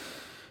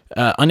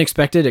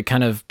unexpected. It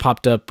kind of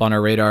popped up on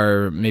our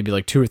radar maybe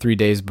like 2 or 3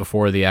 days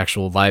before the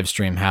actual live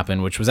stream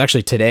happened, which was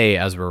actually today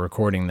as we're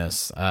recording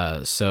this.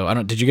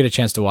 So did you get a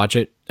chance to watch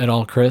it at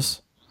all,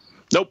 Chris?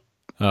 Nope.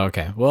 Oh,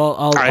 okay.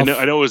 Well, I know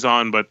it was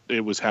on, but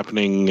it was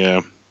happening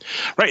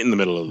right in the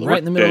middle of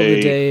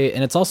the day.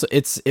 And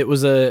it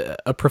was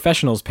a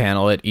professionals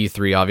panel at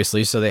E3,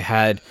 obviously. So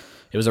it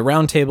was a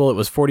round table. It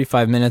was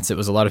 45 minutes. It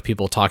was a lot of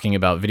people talking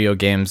about video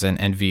games and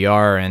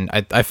VR. And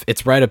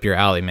it's right up your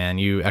alley, man.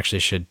 You actually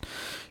should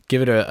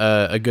give it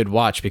a good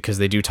watch because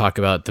they do talk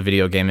about the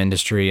video game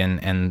industry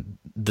and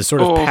the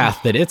sort of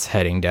path that it's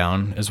heading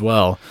down as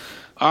well.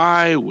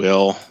 I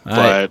will,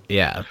 but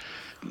yeah,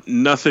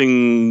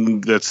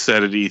 nothing that's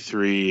said at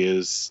E3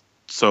 is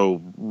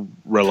so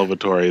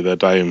revelatory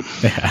that I am.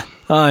 Yeah,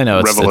 I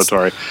know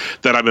revelatory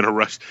that I'm in a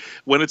rush.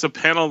 When it's a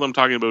panel, them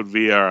talking about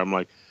VR, I'm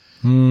like,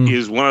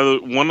 is one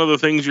of the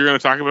things you're going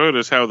to talk about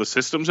is how the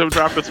systems have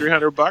dropped to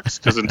 $300?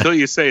 Because until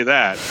you say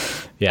that,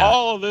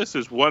 all of this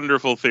is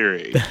wonderful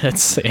theory.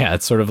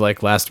 It's sort of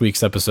like last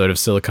week's episode of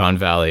Silicon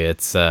Valley.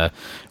 It's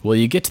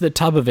you get to the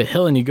top of a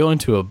hill and you go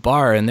into a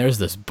bar and there's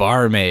this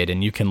barmaid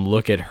and you can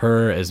look at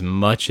her as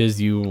much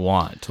as you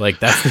want. Like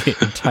that's the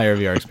entire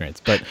VR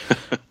experience. But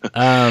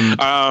I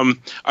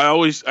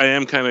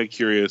am kind of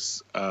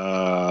curious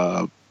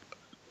to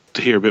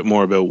hear a bit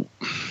more about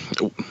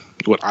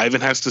what Ivan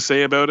has to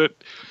say about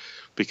it,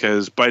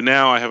 because by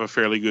now I have a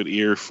fairly good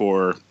ear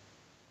for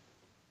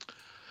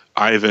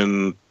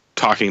Ivan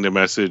talking to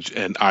Message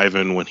and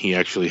Ivan when he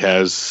actually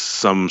has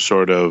some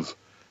sort of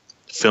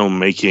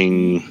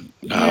filmmaking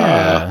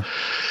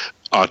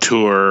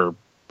auteur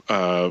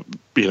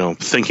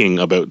thinking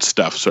about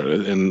stuff sort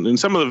of, and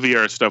some of the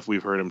VR stuff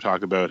we've heard him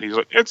talk about, he's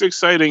like, it's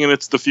exciting and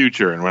it's the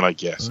future, and we're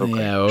like, yes,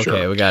 okay,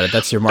 sure. We got it.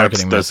 That's your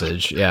marketing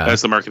message. Yeah,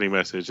 that's the marketing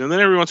message. And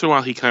then every once in a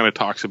while he kind of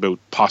talks about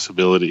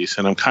possibilities,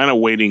 and I'm kind of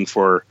waiting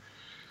to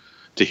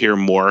hear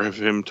more of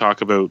him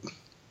talk about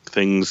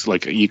things.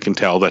 Like you can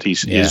tell that he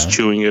is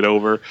chewing it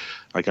over.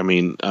 Like, I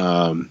mean,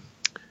 I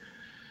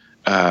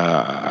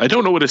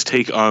don't know what his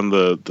take on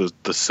the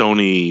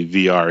Sony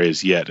VR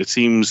is yet. It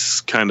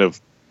seems kind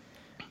of,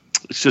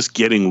 it's just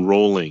getting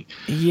rolling.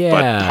 Yeah.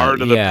 But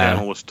part of the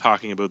panel was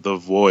talking about the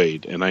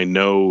Void, and I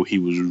know he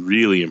was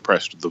really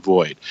impressed with the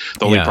Void.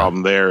 The only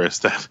problem there is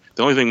that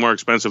the only thing more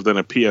expensive than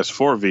a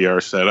PS4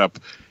 VR setup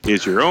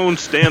is your own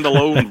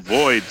standalone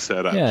Void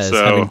setup. Yeah, it's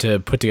having to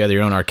put together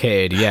your own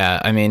arcade.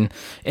 Yeah, I mean,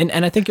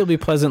 and I think you'll be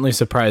pleasantly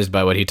surprised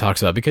by what he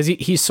talks about, because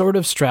he sort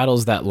of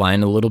straddles that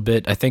line a little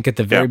bit. I think at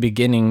the very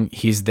beginning,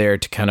 he's there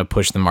to kind of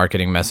push the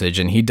marketing message,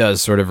 and he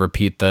does sort of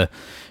repeat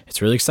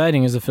it's really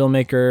exciting as a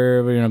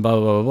filmmaker, blah, blah,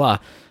 blah, blah,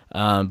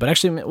 blah. But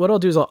actually, what I'll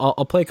do is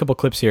I'll play a couple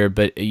clips here,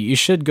 but you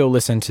should go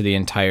listen to the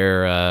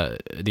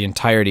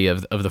entirety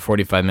of the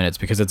 45 minutes,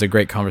 because it's a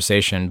great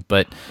conversation.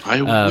 But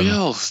I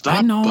will.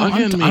 Stop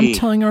bugging me. I'm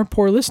telling our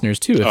poor listeners,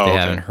 too, if they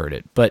haven't heard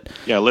it. But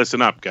yeah,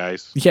 listen up,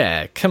 guys.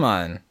 Yeah, come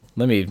on.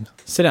 Let me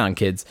sit down,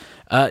 kids.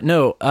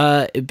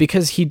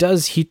 Because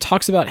he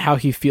talks about how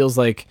he feels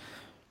like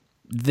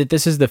that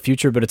this is the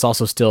future, but it's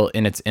also still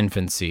in its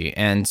infancy.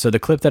 And so the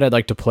clip that I'd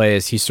like to play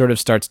is he sort of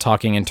starts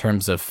talking in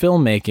terms of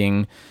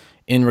filmmaking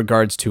in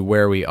regards to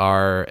where we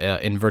are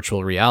in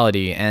virtual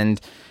reality. And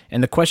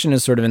the question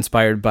is sort of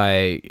inspired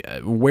by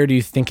where do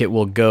you think it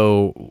will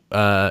go?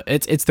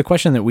 It's the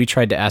question that we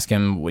tried to ask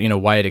him,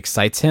 why it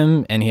excites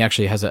him. And he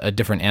actually has a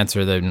different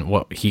answer than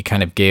what he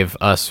kind of gave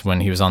us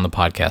when he was on the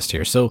podcast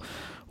here. So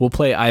We'll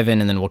play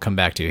Ivan, and then we'll come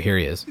back to you. Here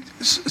he is.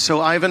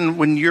 So, Ivan,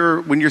 when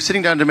you're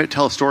sitting down to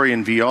tell a story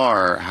in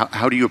VR,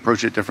 how do you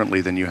approach it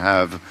differently than you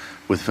have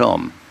with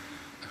film?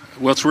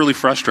 Well, it's really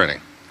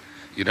frustrating,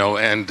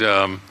 and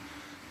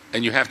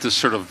you have to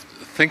sort of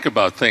think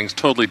about things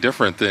totally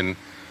different than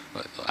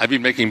I've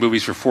been making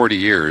movies for 40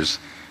 years,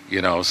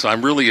 so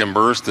I'm really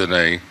immersed in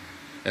a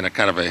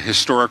kind of a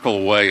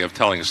historical way of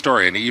telling a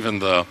story, and even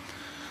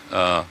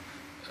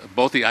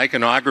both the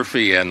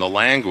iconography and the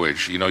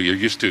language, you're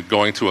used to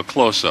going to a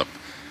close-up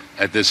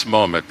at this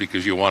moment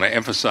because you want to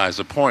emphasize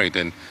a point,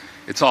 and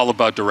it's all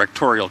about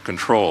directorial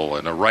control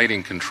and a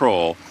writing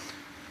control.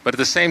 But at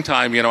the same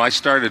time, I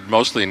started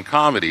mostly in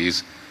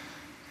comedies,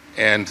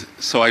 and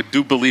so I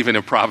do believe in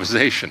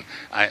improvisation.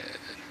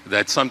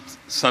 That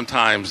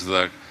sometimes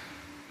the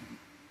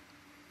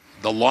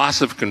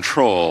loss of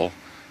control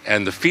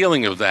and the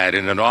feeling of that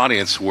in an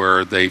audience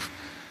where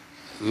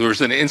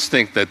there's an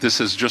instinct that this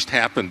has just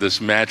happened,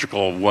 this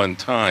magical one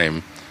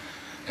time,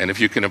 and if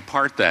you can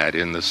impart that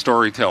in the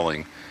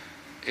storytelling.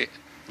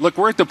 Look,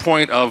 we're at the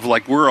point of,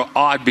 we're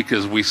odd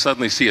because we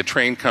suddenly see a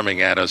train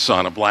coming at us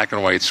on a black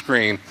and white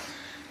screen,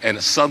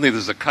 and suddenly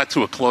there's a cut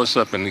to a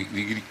close-up, and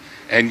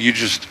you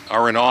just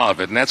are in awe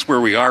of it, and that's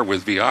where we are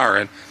with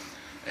VR,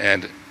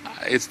 and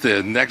it's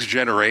the next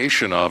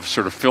generation of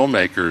sort of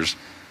filmmakers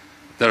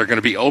that are going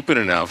to be open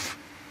enough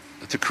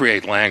to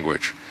create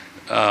language.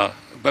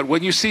 But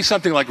when you see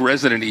something like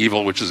Resident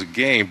Evil, which is a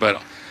game,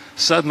 but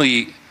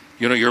suddenly,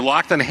 you're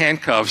locked in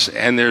handcuffs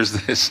and there's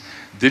this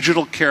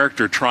digital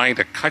character trying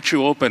to cut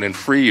you open and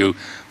free you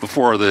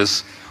before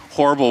this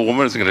horrible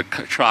woman is going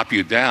to chop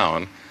you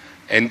down,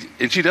 and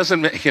she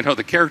doesn't,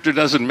 the character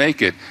doesn't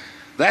make it.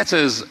 That's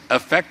as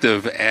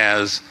effective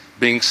as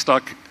being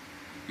stuck,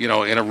 in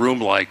a room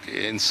like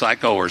in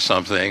Psycho or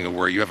something,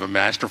 where you have a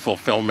masterful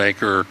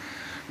filmmaker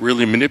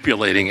really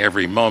manipulating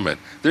every moment.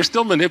 There's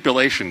still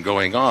manipulation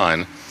going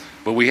on,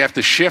 but we have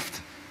to shift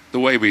the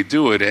way we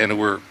do it, and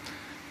we're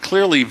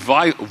clearly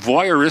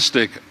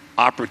voyeuristic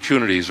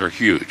opportunities are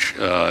huge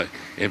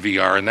in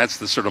VR, and that's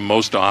the sort of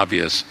most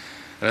obvious.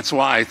 And that's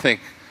why I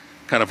think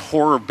kind of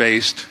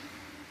horror-based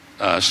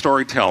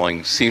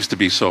storytelling seems to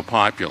be so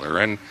popular.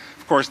 And,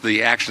 of course,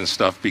 the action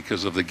stuff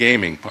because of the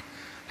gaming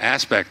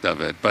aspect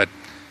of it. But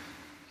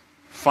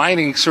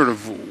finding sort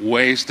of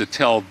ways to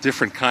tell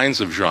different kinds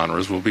of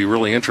genres will be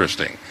really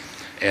interesting.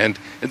 And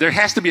there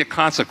has to be a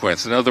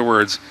consequence. In other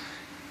words,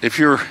 if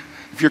you're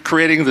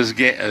creating this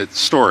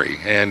story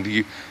and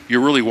you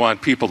really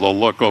want people to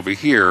look over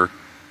here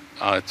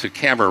to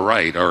camera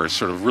right or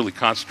sort of really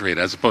concentrate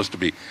as opposed to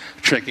be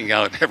checking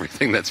out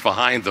everything that's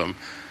behind them,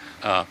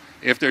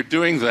 if they're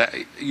doing that,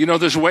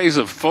 there's ways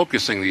of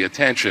focusing the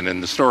attention in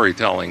the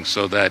storytelling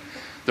so that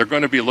they're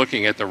going to be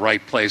looking at the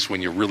right place when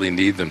you really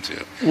need them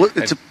to. Well,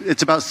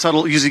 it's about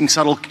using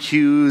subtle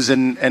cues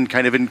and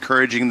kind of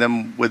encouraging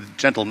them with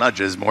gentle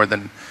nudges more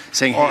than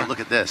saying, hey, look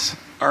at this.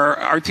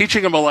 Or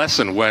teaching them a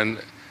lesson when,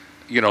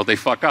 they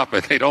fuck up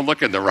and they don't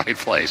look in the right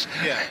place.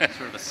 Yeah,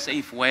 sort of a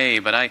safe way.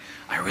 But I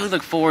really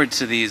look forward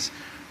to these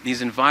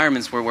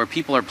environments where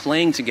people are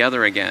playing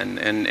together again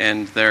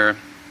and they're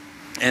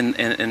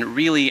and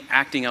really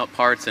acting out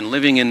parts and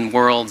living in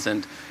worlds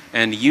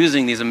and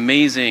using these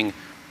amazing,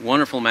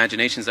 wonderful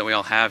imaginations that we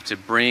all have to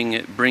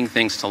bring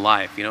things to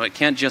life. It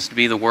can't just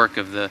be the work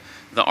of the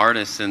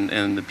artists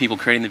and the people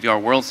creating the VR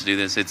worlds to do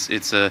this.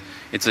 It's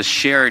a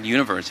shared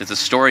universe. It's a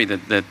story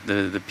that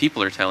the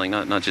people are telling,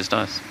 not just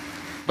us.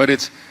 But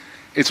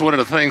it's one of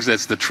the things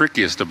that's the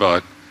trickiest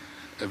about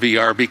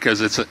VR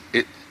because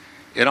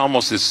it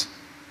almost is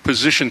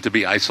positioned to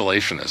be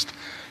isolationist.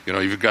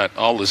 You've got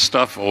all this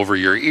stuff over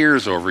your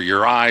ears, over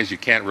your eyes. You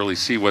can't really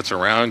see what's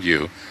around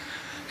you.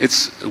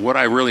 It's what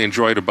I really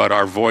enjoyed about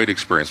our Void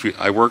experience.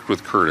 I worked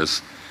with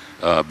Curtis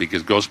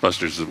because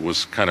Ghostbusters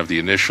was kind of the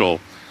initial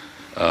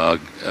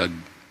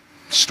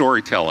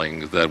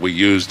storytelling that we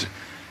used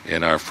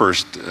in our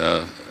first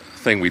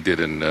thing we did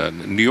in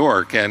New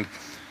York. And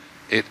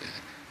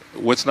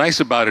what's nice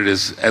about it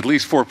is at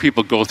least 4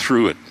 people go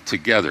through it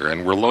together,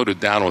 and we're loaded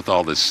down with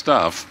all this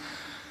stuff,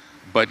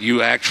 but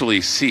you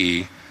actually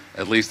see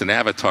at least an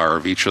avatar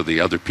of each of the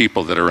other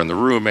people that are in the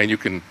room, and you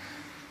can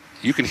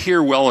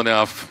hear well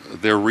enough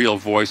their real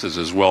voices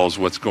as well as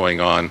what's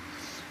going on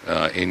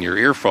in your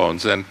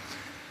earphones. And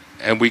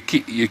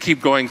you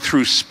keep going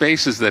through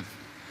spaces that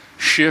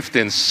shift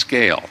in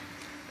scale,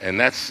 and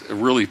that's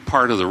really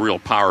part of the real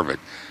power of it.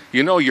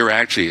 You're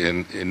actually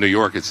in New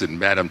York. It's in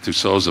Madame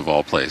Tussauds of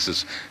all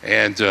places,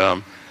 and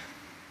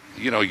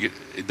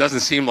it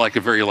doesn't seem like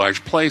a very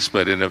large place,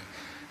 but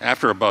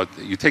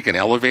you take an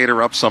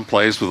elevator up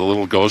someplace with a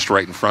little ghost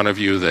right in front of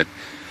you that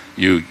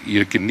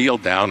you can kneel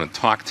down and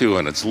talk to,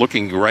 and it's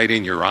looking right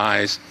in your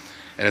eyes,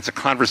 and it's a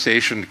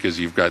conversation because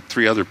you've got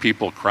 3 other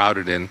people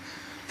crowded in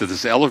to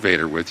this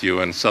elevator with you,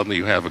 and suddenly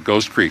you have a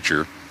ghost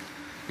creature,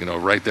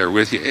 right there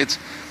with you.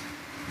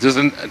 There's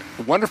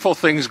wonderful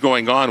things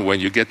going on when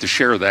you get to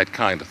share that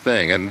kind of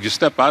thing, and you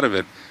step out of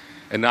it,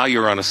 and now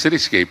you're on a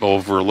cityscape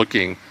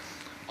overlooking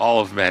all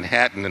of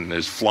Manhattan, and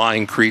there's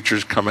flying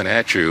creatures coming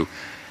at you,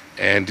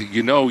 and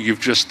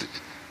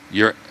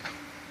you're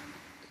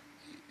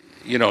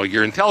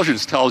your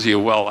intelligence tells you,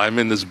 well, I'm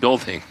in this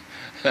building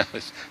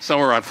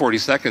somewhere on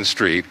 42nd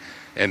Street,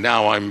 and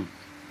now I'm,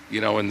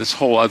 in this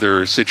whole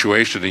other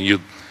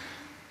situation,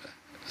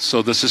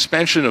 so the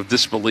suspension of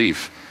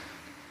disbelief,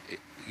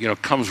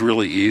 comes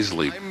really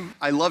easily.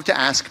 I love to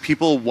ask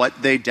people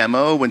what they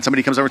demo when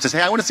somebody comes over and says,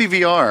 "Hey, I want to see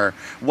VR."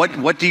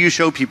 What do you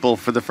show people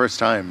for the first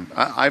time?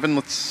 Ivan,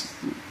 let's.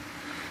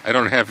 I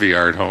don't have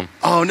VR at home.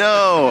 Oh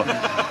no!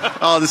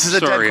 Oh, this is a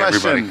Sorry, dead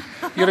question.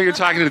 Everybody. You're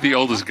talking to the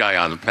oldest guy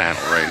on the panel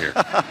right here.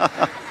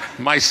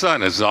 My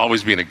son has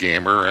always been a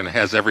gamer and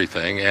has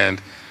everything,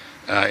 and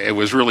it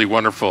was really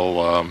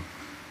wonderful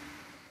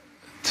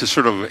to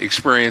sort of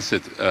experience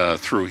it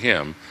through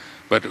him.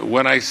 But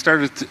when I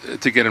started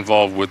to get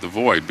involved with The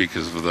Void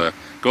because of the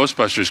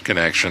Ghostbusters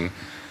connection,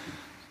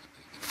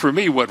 for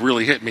me, what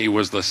really hit me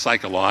was the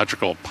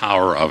psychological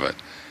power of it.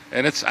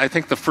 And I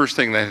think the first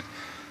thing that,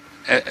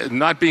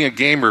 not being a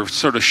gamer,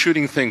 sort of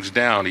shooting things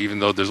down, even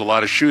though there's a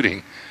lot of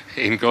shooting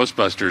in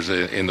Ghostbusters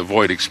in the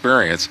Void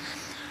experience,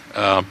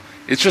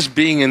 it's just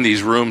being in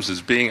these rooms,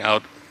 is being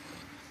out,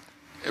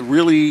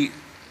 really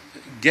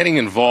getting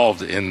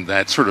involved in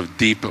that sort of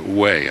deep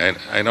way.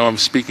 I know I'm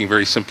speaking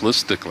very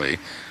simplistically,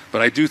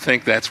 but I do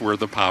think that's where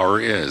the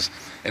power is.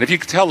 And if you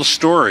could tell a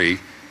story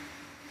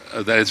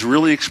that is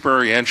really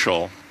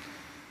experiential,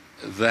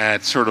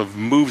 that sort of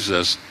moves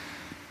us,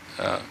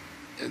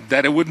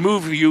 that it would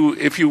move you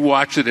if you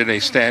watch it in a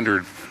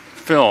standard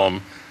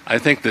film, I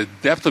think the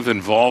depth of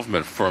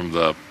involvement from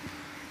the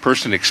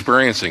person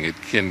experiencing it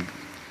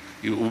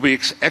will be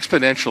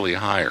exponentially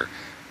higher.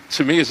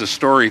 To me, as a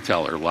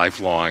storyteller,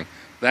 lifelong,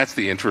 that's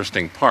the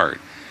interesting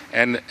part.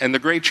 And the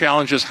great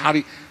challenge is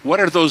what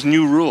are those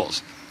new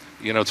rules?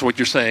 It's what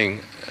you're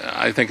saying,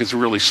 I think is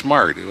really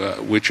smart,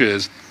 which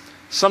is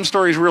some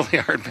stories really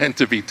aren't meant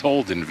to be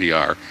told in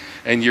VR,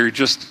 and you're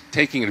just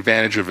taking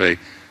advantage of a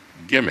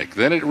gimmick.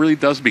 Then it really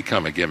does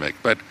become a gimmick.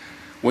 But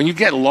when you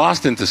get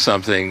lost into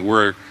something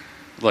where,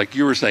 like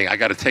you were saying, I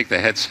got to take the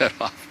headset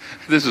off,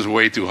 this is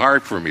way too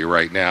hard for me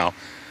right now,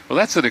 well,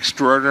 that's an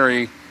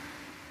extraordinary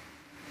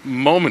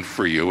moment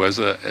for you as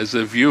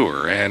a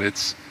viewer, and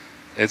it's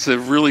a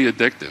really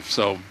addictive.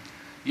 So,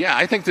 yeah,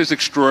 I think there's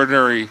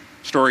extraordinary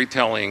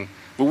storytelling,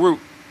 but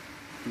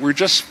we're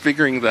just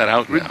figuring that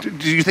out now.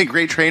 Do you think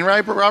Great Train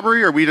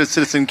Robbery, or are we to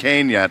Citizen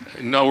Kane yet?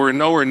 No, we're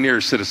nowhere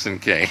near Citizen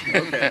Kane.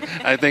 Okay.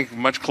 I think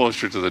much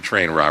closer to the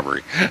train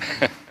robbery.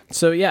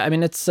 So yeah, I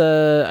mean, it's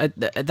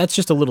that's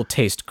just a little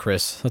taste,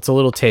 Chris. That's a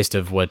little taste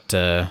of what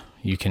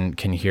you can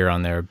hear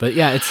on there. But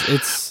yeah,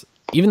 it's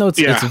even though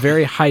it's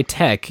very high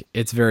tech,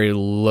 it's very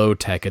low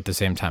tech at the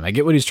same time. I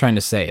get what he's trying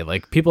to say.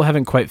 Like, people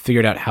haven't quite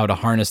figured out how to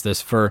harness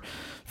this for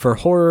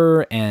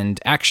horror and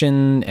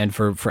action, and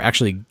for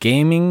actually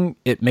gaming,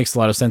 it makes a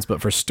lot of sense.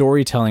 But for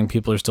storytelling,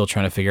 people are still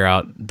trying to figure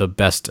out the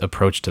best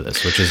approach to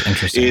this, which is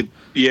interesting.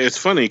 It's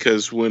funny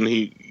because when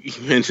he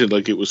mentioned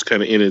like it was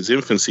kind of in its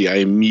infancy, I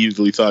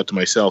immediately thought to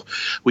myself,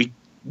 we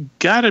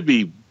got to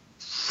be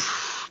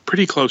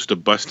pretty close to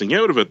busting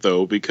out of it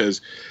though,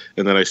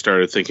 and then I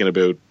started thinking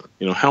about,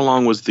 how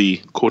long was the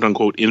quote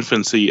unquote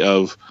infancy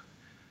of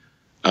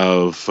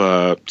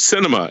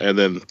cinema, and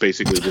then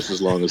basically just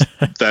as long as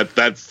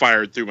that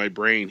fired through my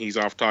brain, he's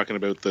off talking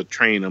about the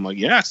train. I'm like,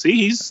 yeah, see,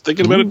 he's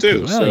thinking about it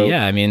too. Well, so.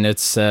 Yeah, I mean,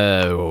 it's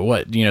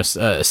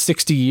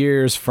 60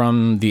 years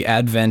from the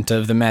advent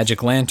of the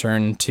Magic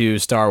Lantern to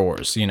Star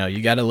Wars.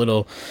 You got a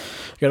little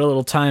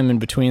time in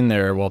between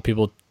there while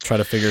people try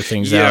to figure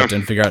things out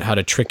and figure out how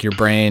to trick your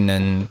brain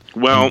and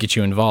get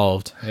you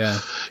involved. Yeah.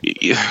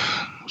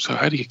 So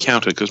how do you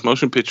count it? Because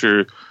motion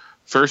picture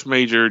first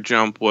major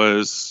jump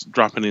was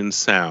dropping in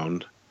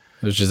sound,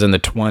 which is in the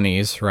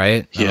 20s,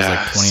 right?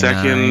 That was like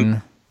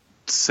 29.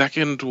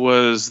 Second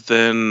was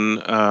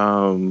then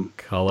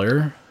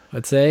color,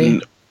 I'd say.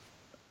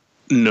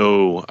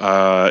 No,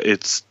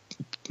 it's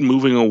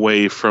moving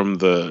away from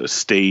the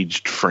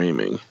staged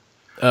framing.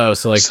 Oh,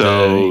 so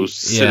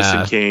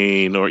Citizen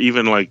Kane, or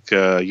even like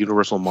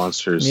Universal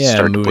Monsters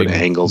start to put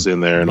angles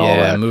in there and all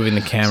that. Moving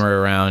the camera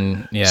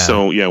around. Yeah.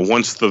 So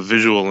once the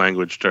visual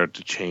language started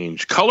to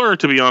change, color,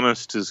 to be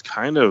honest, is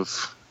kind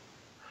of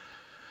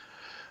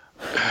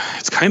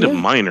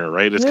minor,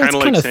 right? It's kind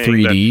of like saying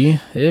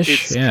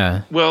 3D-ish.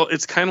 Yeah. Well,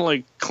 it's kind of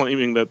like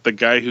claiming that the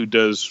guy who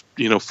does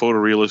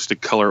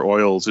photorealistic color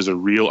oils is a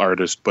real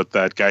artist, but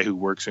that guy who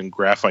works in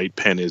graphite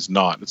pen is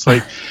not. It's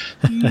like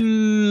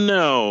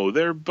no,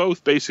 they're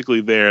both basically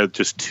there,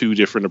 just two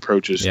different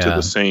approaches to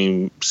the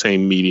same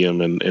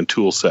medium and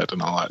tool set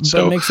and all that.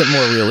 So it makes it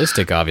more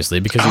realistic, obviously,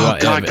 because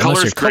unless you're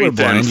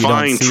colorblind, you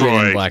don't see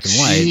it in black and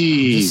white.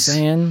 Jeez. Just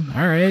saying.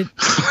 All right.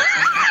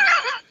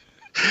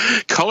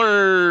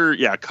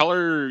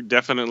 Color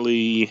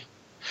definitely.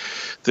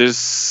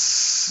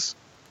 There's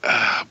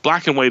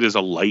black and white is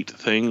a light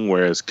thing,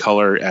 whereas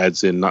color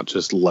adds in not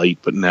just light,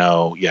 but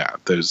now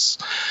there's.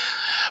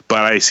 But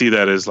I see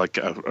that as like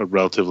a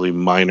relatively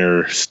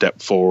minor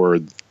step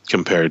forward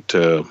compared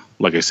to,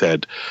 like I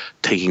said,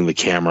 taking the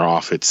camera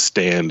off its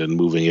stand and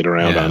moving it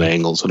around on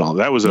angles and all.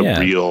 That was a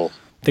real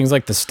things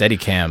like the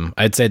Steadicam.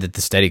 I'd say that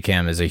the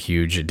Steadicam is a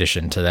huge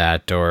addition to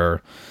that,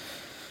 or.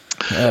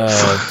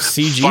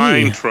 CG.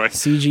 Fine, Troy.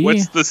 CG.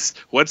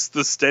 What's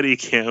the steady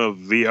cam of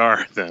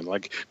VR then?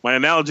 Like, my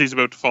analogy is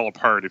about to fall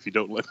apart if you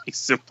don't let me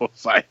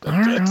simplify it a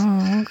bit.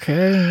 Oh,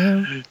 okay.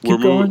 Yeah. We're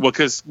moving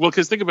because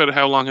think about it.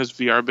 How long has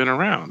VR been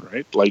around,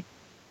 right? Like,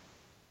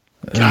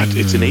 God,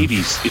 it's an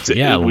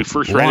 80s. We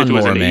first ran into it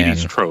as an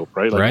 80s trope,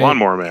 right? Like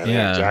Lawnmower Man.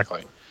 Yeah,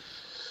 exactly.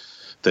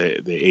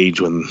 The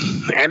age when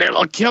and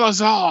it'll kill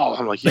us all.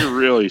 I'm like, you're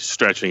really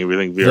stretching if you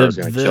think VR is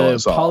going to kill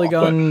us all. The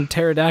polygon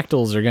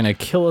pterodactyls are going to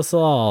kill us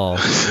all.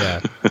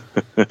 Yeah.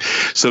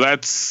 So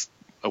that's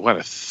a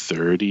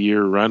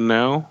 30-year run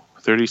now,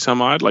 30 some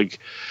odd. Like,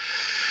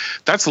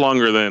 that's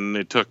longer than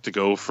it took to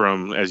go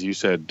from, as you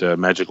said,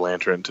 Magic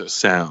Lantern to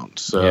sound.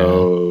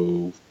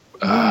 So,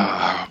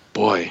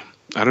 boy,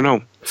 I don't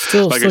know.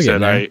 Still I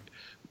said,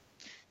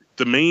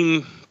 the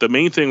main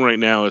thing right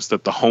now is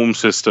that the home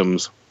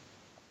systems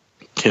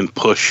can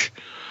push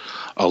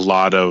a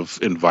lot of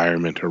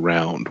environment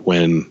around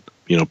when,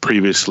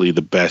 previously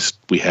the best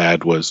we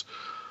had was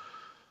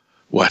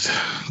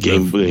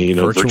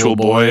Virtual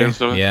Boy and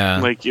stuff. Yeah.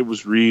 Like, it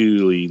was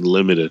really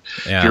limited.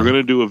 Yeah. If you're going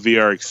to do a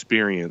VR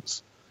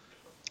experience,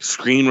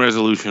 screen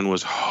resolution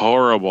was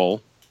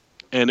horrible,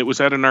 and it was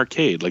at an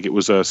arcade. Like, it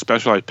was a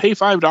special. I pay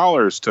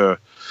 $5 to,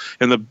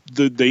 and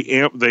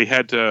they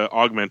had to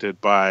augment it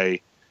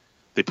by,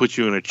 they put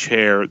you in a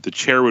chair. The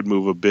chair would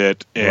move a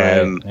bit,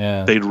 and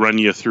they'd run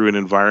you through an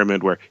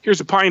environment where, here's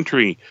a pine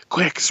tree.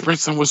 Quick,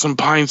 spritz them with some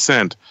pine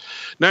scent.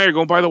 Now you're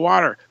going by the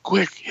water.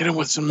 Quick, hit them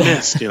with some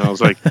mist. I was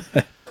like,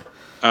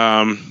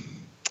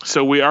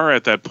 so we are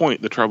at that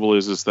point. The trouble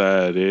is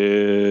that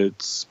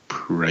it's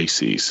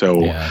pricey.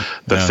 So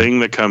the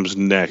thing that comes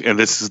next, and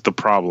this is the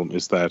problem,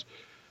 is that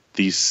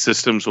these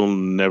systems will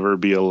never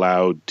be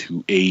allowed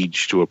to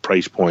age to a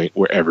price point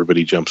where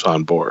everybody jumps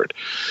on board.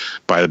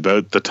 By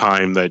about the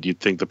time that you'd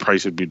think the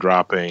price would be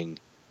dropping,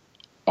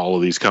 all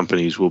of these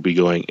companies will be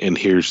going, and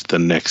here's the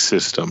next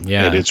system.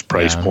 Yeah, and its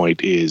price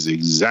point is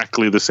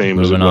exactly the same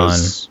as it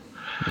was.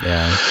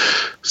 Yeah.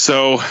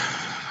 So,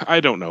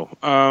 I don't know.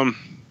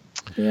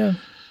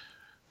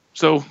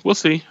 So, we'll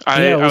see.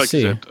 We'll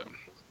see.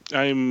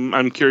 I'm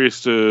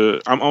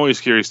always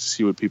curious to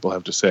see what people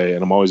have to say,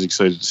 and I'm always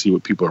excited to see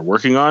what people are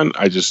working on.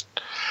 I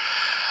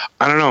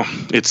don't know.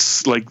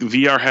 It's like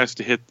VR has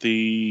to hit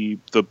the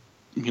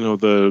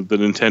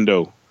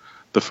Nintendo,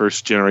 the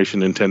first generation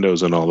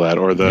Nintendos and all that,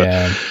 or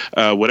the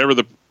whatever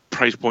the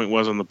price point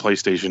was on the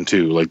PlayStation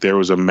 2. Like, there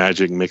was a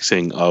magic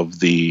mixing of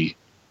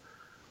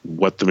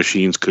what the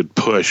machines could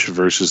push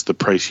versus the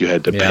price you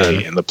had to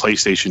pay. And the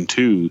PlayStation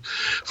 2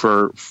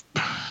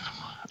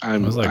 it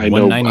was like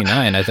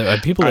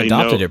 $199. People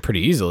adopted it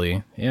pretty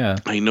easily. Yeah,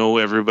 I know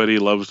everybody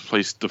loves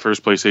the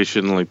first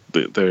PlayStation, like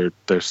their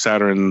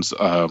Saturns,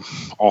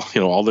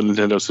 all the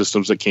Nintendo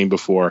systems that came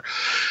before,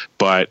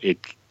 but it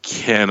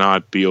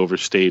cannot be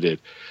overstated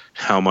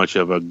how much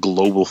of a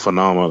global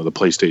phenomenon the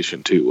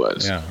PlayStation 2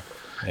 was. Yeah.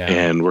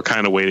 And we're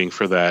kind of waiting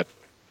for that,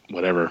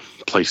 whatever,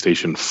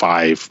 PlayStation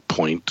 5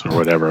 point or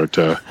whatever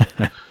to.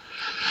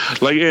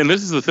 Like, and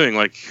this is the thing,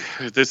 like,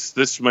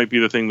 this might be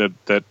the thing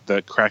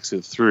that cracks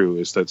it through,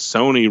 is that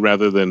Sony,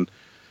 rather than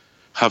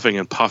huffing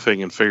and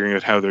puffing and figuring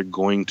out how they're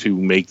going to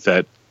make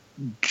that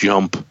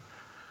jump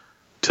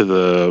to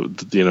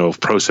the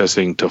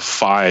processing to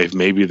 5,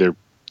 maybe their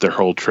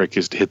whole trick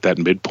is to hit that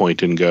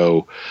midpoint and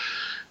go,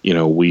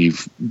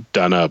 we've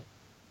done a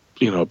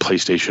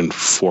PlayStation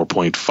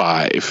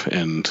 4.5,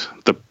 and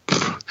the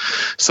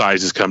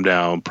size has come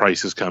down,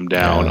 price has come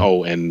down.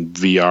 And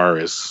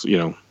VR is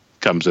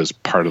comes as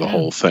part of the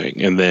whole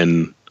thing, and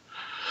then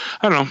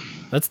I don't know.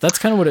 That's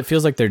kind of what it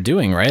feels like they're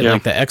doing, right?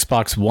 Like the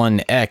Xbox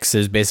One X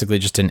is basically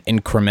just an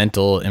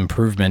incremental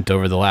improvement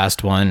over the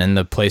last one, and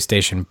the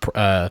PlayStation,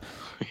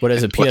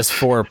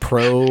 PS4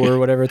 Pro or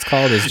whatever it's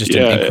called, is just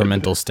an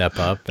incremental step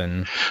up.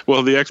 And the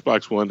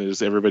Xbox One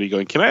is everybody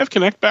going, can I have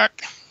Kinect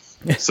back?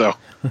 So,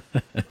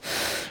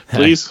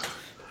 please.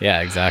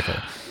 Yeah, exactly.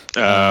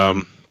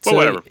 But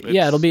whatever.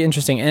 It'll be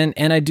interesting.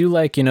 And I do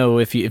like,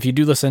 if you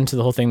do listen to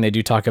the whole thing, they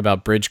do talk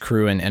about Bridge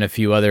Crew and a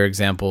few other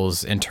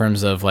examples in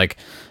terms of, like,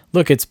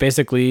 look, it's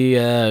basically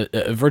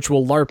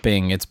virtual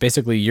LARPing. It's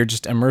basically you're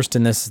just immersed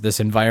in this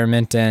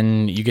environment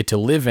and you get to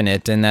live in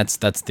it. And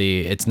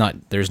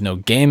there's no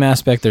game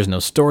aspect. There's no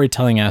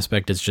storytelling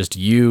aspect. It's just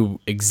you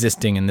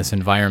existing in this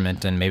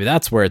environment. And maybe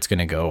that's where it's going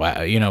to go.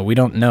 We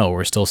don't know.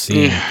 We're still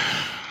seeing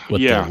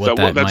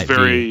that's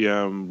very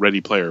Ready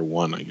Player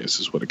One, I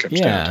guess, is what it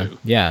comes down to.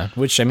 Yeah,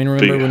 which, I mean,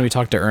 remember when we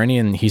talked to Ernie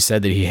and he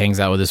said that he hangs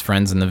out with his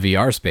friends in the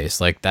VR space,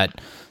 like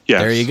that.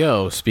 Yes. There you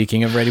go.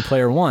 Speaking of Ready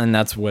Player One,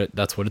 that's what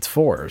it's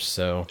for.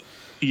 So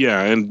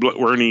and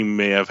Ernie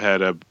may have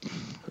had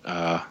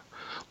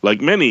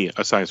like many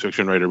a science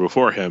fiction writer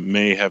before him,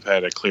 may have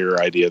had a clearer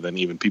idea than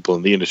even people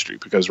in the industry,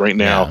 because right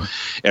now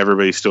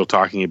everybody's still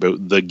talking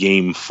about the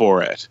game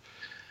for it.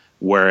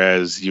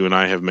 Whereas you and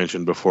I have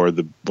mentioned before,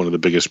 one of the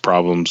biggest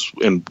problems,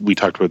 and we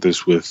talked about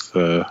this with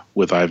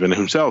Ivan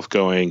himself,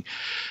 going,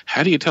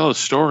 how do you tell a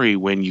story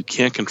when you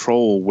can't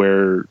control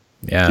where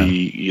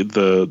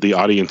the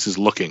audience is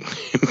looking?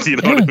 Do you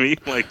know what I mean?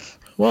 Like,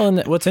 Well,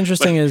 and what's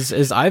interesting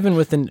is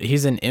Ivan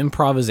he's an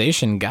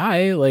improvisation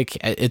guy. Like,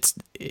 it's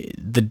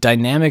the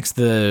dynamics,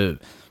 the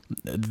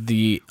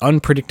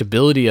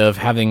unpredictability of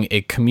having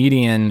a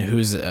comedian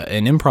who's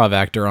an improv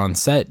actor on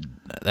set,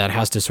 that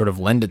has to sort of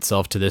lend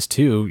itself to this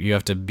too. You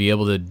have to be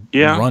able to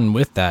run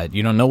with that.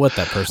 You don't know what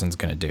that person's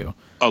going to do.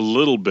 A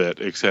little bit,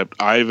 except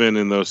Ivan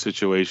in those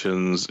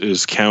situations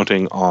is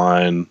counting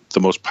on the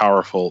most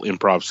powerful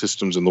improv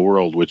systems in the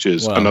world, which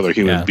is another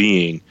human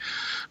being.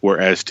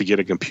 Whereas to get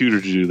a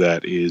computer to do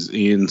that is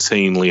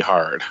insanely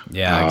hard.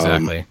 Yeah,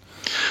 exactly.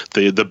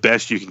 The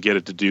best you can get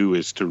it to do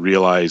is to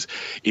realize,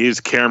 is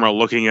camera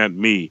looking at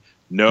me?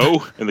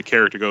 No. And the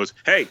character goes,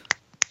 hey,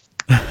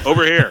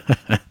 over here.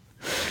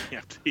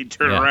 He'd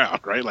turn around,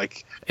 right?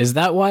 Like, is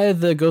that why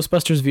the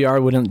Ghostbusters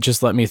VR wouldn't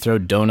just let me throw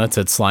donuts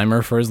at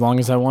Slimer for as long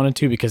as I wanted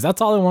to? Because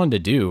that's all I wanted to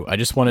do. I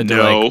just wanted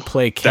to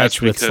play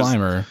catch with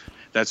Slimer.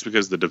 That's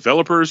because the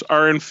developers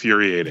are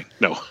infuriating.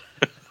 No.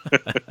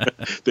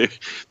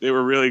 they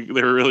were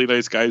really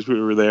nice guys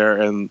who were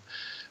there, and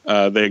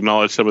they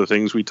acknowledged some of the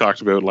things we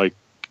talked about, like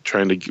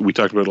we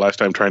talked about last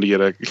time, trying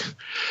to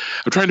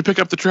pick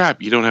up the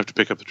trap. You don't have to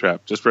pick up the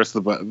trap, just press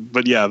the button.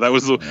 But yeah, that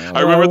was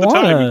I remember at the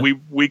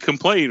time we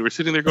complained. We're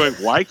sitting there going,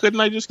 why couldn't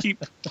I just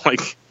keep,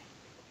 like,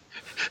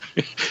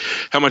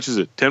 how much is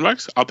it?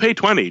 $10? I'll pay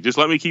 $20. Just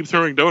let me keep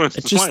throwing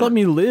donuts. Just let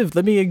me live.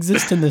 Let me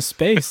exist in this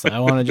space. I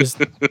want to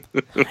just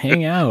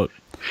hang out.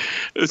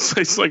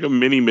 It's like a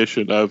mini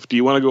mission of, do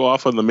you want to go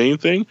off on the main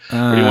thing,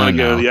 or do you want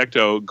to go to the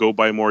Ecto, go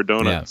buy more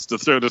donuts to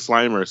throw to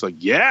Slimer? It's like,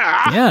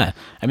 yeah.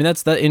 I mean,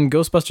 that's in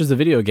Ghostbusters, the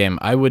video game.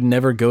 I would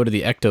never go to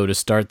the Ecto to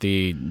start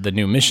the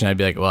new mission. I'd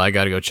be like, well, I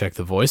got to go check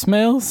the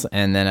voicemails,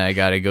 and then I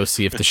got to go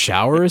see if the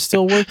shower is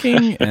still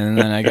working, and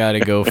then I got to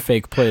go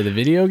fake play the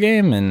video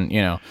game, and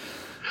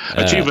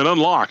achievement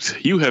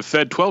unlocked. You have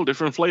fed 12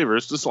 different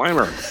flavors to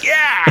Slimer.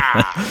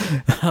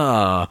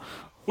 Yeah.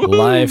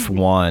 Life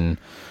won.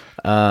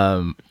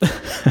 Anyway.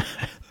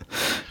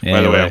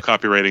 By the way, I'm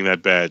copywriting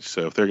that badge,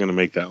 so if they're going to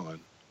make that one,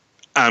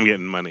 I'm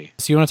getting money.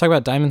 So you want to talk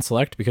about Diamond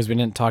Select, because we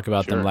didn't talk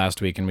about them last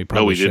week, and we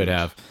probably should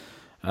have.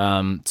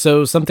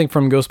 So something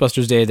from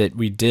Ghostbusters Day that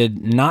we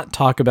did not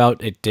talk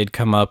about, it did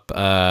come up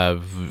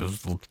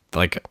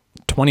like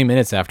 20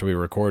 minutes after we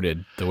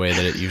recorded, the way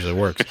that it usually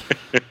works.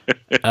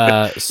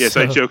 Yes,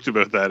 I joked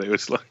about that.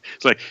 It's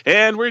like,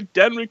 and we're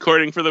done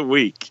recording for the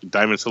week.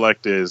 Diamond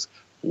Select is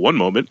 1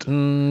 moment.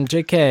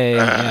 JK,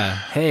 yeah.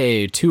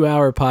 Hey,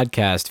 2-hour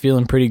podcast.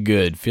 Feeling pretty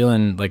good.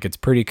 Feeling like it's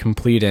pretty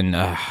complete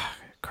and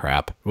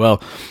crap.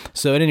 Well,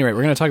 so at any rate,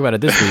 we're going to talk about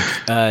it this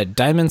week.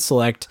 Diamond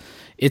Select.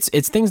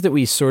 It's things that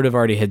we sort of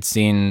already had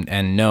seen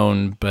and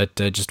known, but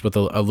just with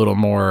a little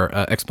more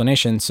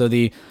explanation. So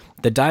the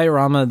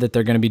diorama that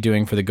they're going to be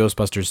doing for the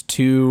Ghostbusters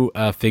 2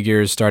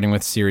 figures, starting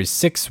with Series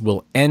 6,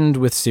 will end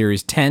with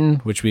Series 10,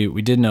 which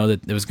we did know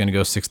that it was going to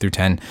go 6 through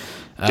 10.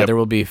 There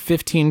will be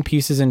 15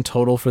 pieces in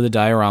total for the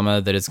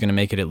diorama that is going to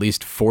make it at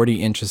least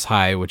 40 inches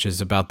high, which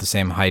is about the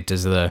same height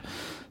as the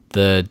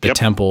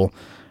temple.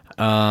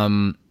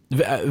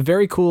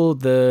 Very cool.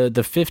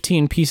 The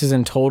 15 pieces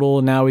in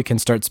total, now we can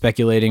start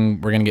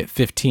speculating. We're going to get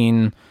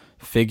 15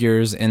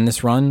 figures in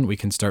this run. We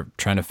can start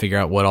trying to figure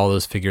out what all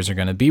those figures are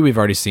going to be. We've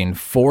already seen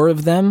 4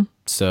 of them,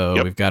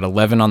 so we've got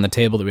 11 on the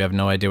table that we have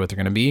no idea what they're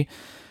going to be.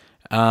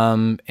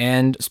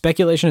 And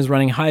speculation is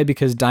running high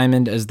because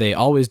Diamond, as they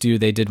always do,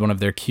 they did one of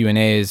their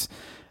Q&As,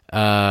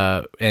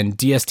 and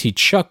DST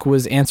Chuck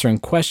was answering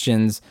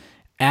questions.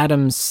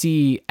 Adam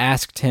C.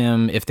 asked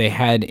him if they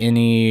had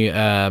any,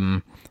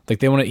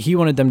 he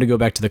wanted them to go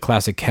back to the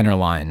classic Kenner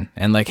line,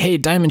 and like, hey,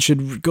 Diamond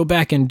should go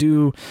back and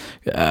do,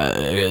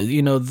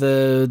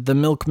 the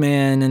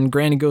Milkman and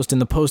Granny Ghost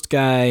and the Post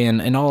Guy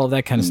and all of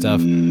that kind of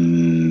stuff.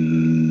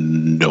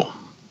 No.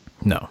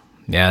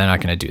 Yeah, they're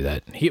not going to do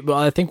that.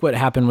 I think what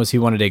happened was he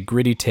wanted a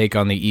gritty take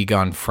on the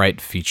Egon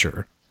Fright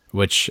feature,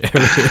 which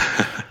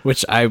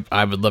I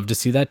would love to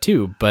see that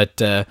too. But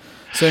so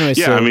anyway,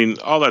 I mean,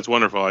 all that's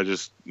wonderful.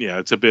 It's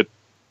a bit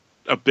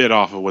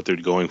off of what they're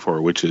going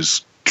for, which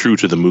is true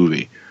to the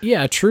movie.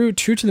 Yeah, true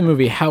to the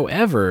movie.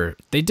 However,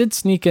 they did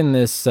sneak in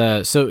this.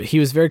 So he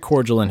was very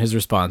cordial in his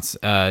response.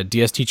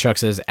 DST Chuck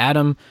says,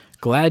 Adam,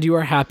 glad you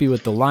are happy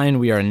with the line.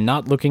 We are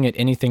not looking at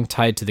anything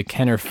tied to the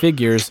Kenner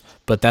figures,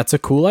 but that's a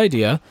cool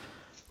idea.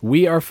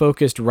 We are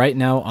focused right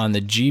now on the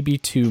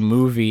GB2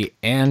 movie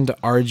and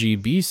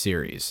RGB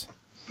series.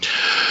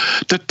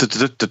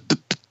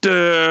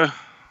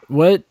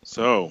 What?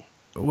 So...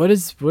 What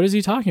is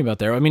he talking about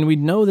there? I mean, we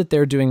know that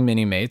they're doing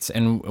Mini-Mates,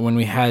 and when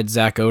we had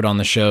Zach Ode on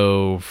the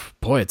show,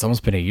 boy, it's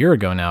almost been a year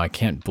ago now. I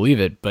can't believe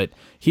it, but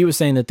he was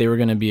saying that they were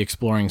going to be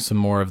exploring some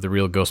more of the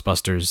real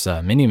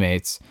Ghostbusters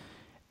Mini-Mates.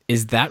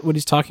 Is that what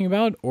he's talking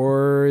about,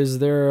 or is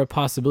there a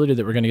possibility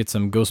that we're going to get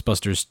some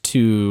Ghostbusters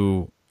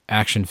 2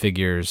 action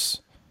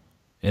figures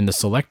in the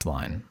Select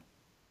line?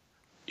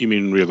 You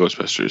mean real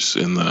Ghostbusters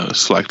in the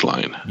Select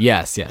line?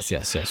 Yes. What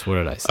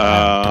did I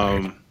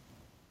say?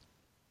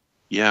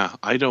 Yeah,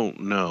 I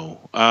don't know.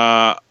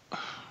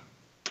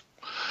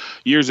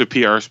 Years of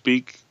PR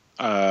speak.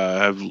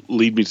 have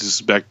lead me to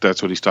suspect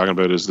that's what he's talking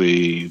about is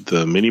the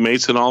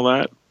mini-mates and all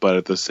that. But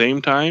at the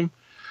same time,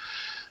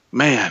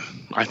 man,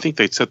 I think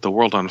they'd set the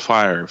world on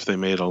fire if they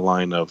made a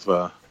line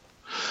of,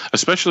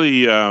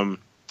 especially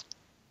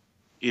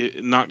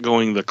not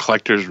going the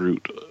collector's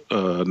route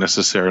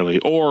necessarily,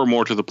 or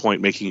more to the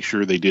point, making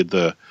sure they did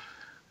the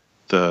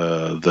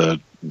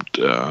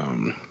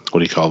what do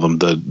you call them?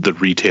 The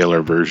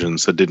retailer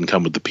versions that didn't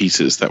come with the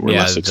pieces that were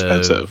less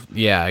expensive.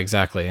 Yeah,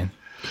 exactly.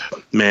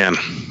 Man,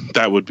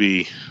 that would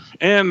be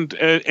and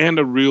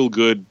a real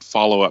good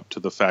follow up to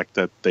the fact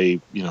that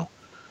they,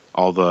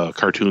 all the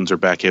cartoons are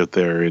back out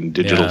there in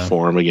digital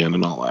form again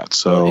and all that.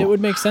 So it would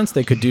make sense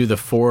they could do the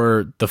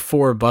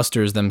four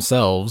Busters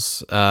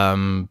themselves,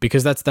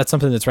 because that's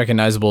something that's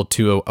recognizable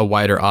to a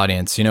wider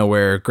audience.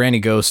 Where Granny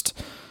Ghost,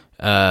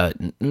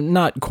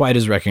 not quite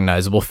as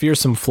recognizable,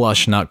 Fearsome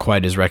Flush not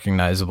quite as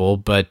recognizable,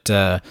 but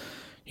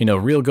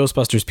real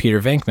Ghostbusters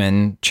Peter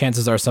Venkman,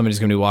 chances are somebody's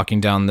going to be walking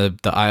down the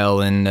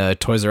aisle in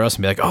Toys R Us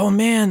and be like, "Oh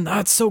man,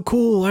 that's so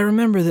cool! I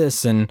remember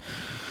this." And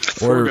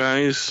Four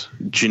Guys,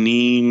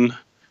 Janine,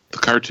 the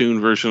cartoon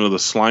version of the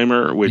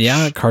Slimer, which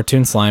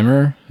cartoon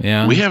Slimer.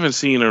 Yeah, we haven't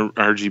seen a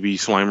RGB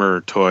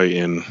Slimer toy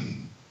in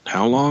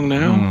how long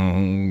now?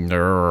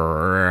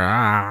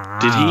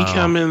 Did he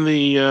come in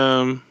the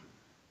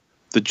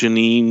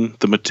Janine,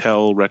 the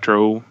Mattel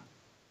retro?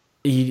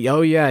 He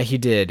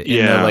did.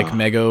 In the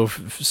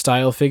Mego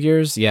style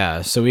figures.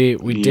 Yeah, so we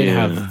did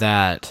have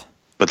that.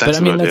 But that's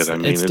about it.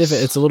 It's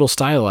different. It's a little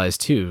stylized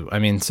too.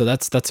 So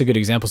that's a good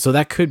example. So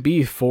that could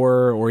be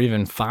 4 or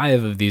even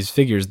 5 of these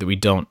figures that we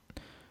don't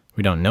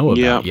know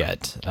about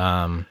yet.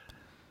 I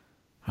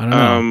don't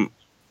know.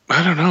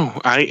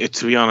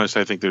 To be honest,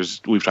 I think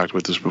we've talked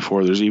about this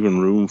before. There's even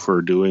room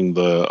for doing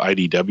the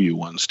IDW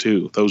ones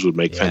too. Those would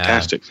make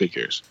fantastic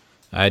figures.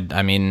 I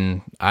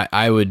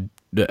would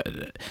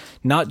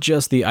not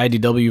just the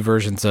IDW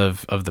versions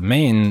of the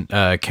main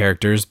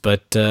characters,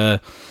 but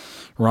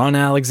Ron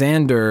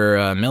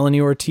Alexander,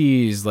 Melanie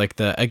Ortiz.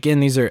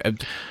 These are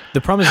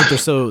the problem is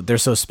that they're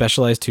so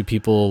specialized to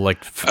people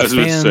like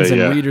fans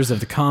and readers of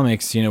the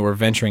comics. We're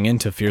venturing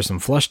into Fearsome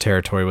Flush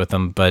territory with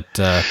them, but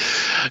but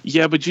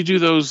you do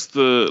those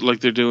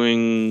they're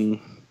doing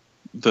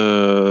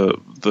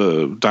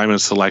the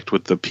Diamond Select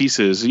with the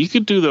pieces. You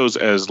could do those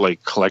as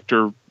like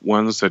collector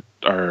ones that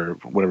are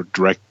whatever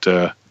direct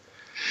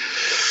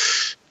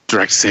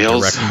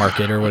sales, direct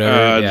market or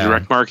whatever,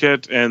 direct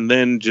market, and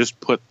then just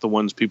put the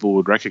ones people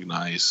would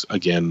recognize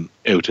again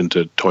out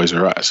into Toys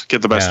R Us.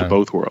 Get the best of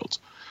both worlds,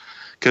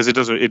 because it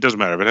doesn't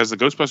matter if it has the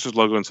Ghostbusters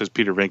logo and says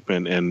Peter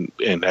Venkman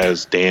and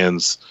has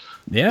Dan's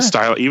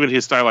style, even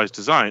his stylized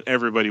design.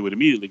 Everybody would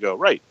immediately go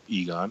right,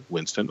 Egon,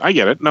 Winston. I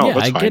get it. No,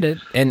 that's fine. I get it,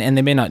 and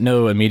they may not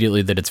know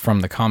immediately that it's from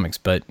the comics,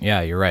 but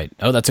yeah, you're right.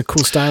 Oh, that's a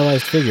cool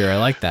stylized figure. I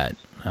like that.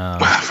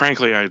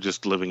 Frankly, I'm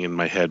just living in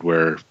my head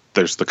where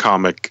there's the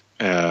comic,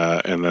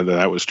 and then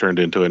that was turned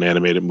into an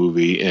animated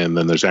movie, and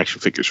then there's action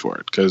figures for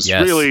it. Because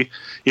really,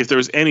 if there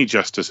was any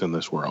justice in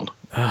this world,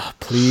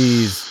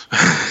 please,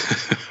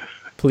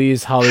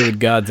 please,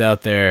 Hollywood gods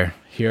out there,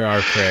 hear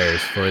our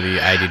prayers for the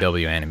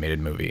IDW animated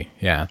movie.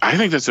 Yeah, I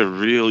think that's a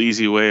real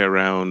easy way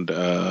around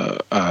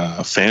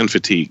fan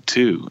fatigue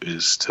too.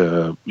 Is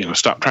to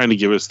stop trying to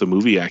give us the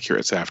movie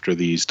accurates after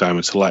these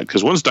Diamond Select,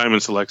 because once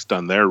Diamond Select's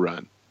done their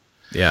run.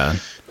 Yeah,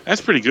 that's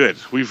pretty good.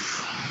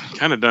 We've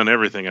kind of done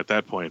everything at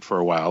that point for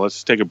a while.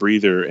 Let's take a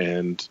breather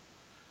and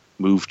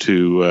move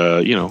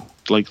to,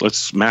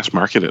 let's mass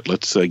market it.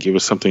 Let's give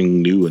us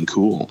something new and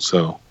cool.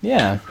 So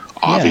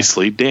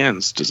obviously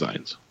Dan's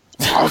designs.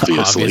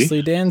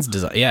 Obviously Dan's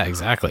design. Yeah,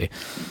 exactly.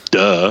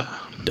 Duh.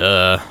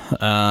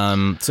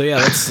 So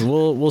yeah,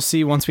 we'll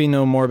see once we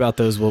know more about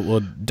those. We'll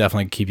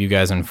definitely keep you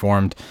guys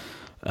informed.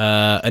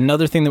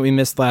 Another thing that we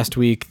missed last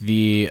week,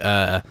 the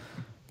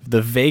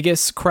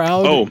Vegas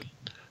crowd. Oh.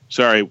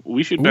 Sorry,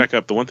 we should back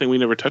up. The one thing we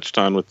never touched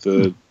on with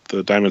the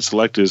Diamond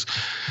Select is,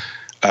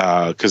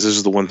 because this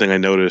is the one thing I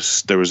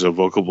noticed, there was a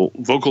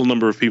vocal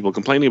number of people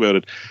complaining about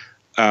it.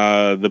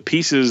 The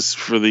pieces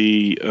for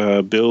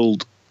the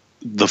build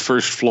the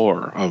first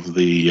floor of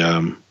the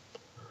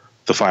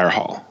fire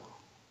hall,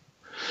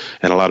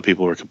 and a lot of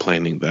people were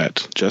complaining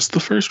that just the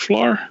first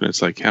floor. And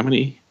it's like, how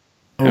big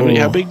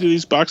do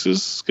these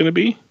boxes going to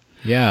be?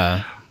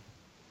 Yeah.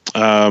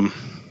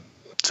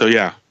 So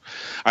yeah.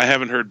 I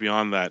haven't heard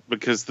beyond that,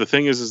 because the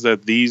thing is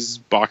that these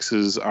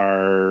boxes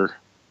are,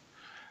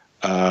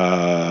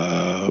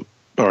 or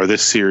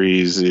this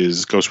series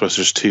is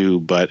Ghostbusters 2,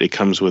 but it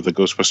comes with a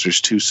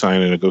Ghostbusters 2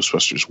 sign and a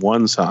Ghostbusters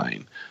 1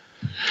 sign.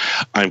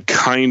 I'm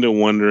kind of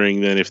wondering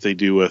then if they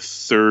do a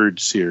third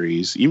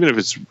series, even if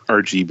it's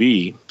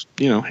RGB,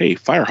 hey,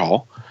 Fire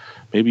Hall,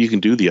 maybe you can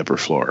do the upper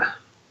floor.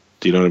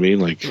 Do you know what I mean?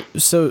 Like,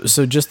 so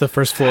just the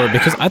first floor,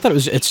 because I thought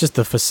it's just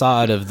the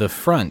facade of the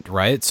front,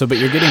 right? So, but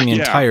you're getting the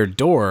entire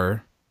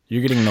door.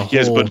 You're getting the whole.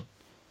 Yes,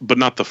 but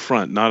not the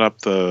front, not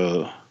up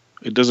the.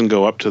 It doesn't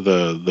go up to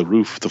the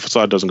roof. The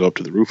facade doesn't go up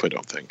to the roof, I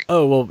don't think.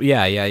 Oh well,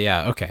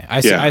 yeah. Okay,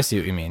 I see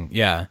what you mean.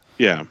 Yeah.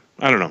 Yeah,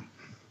 I don't know.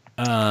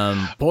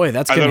 Boy,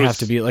 that's gonna have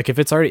to be like if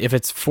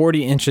it's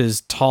 40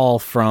 inches tall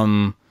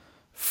from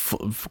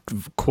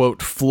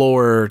quote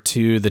floor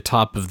to the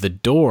top of the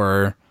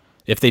door.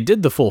 If they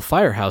did the full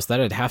firehouse,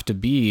 that'd have to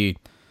be.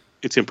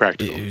 It's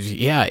impractical.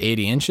 Yeah,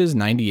 80 inches,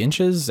 90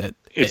 inches,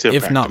 It's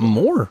if not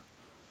more.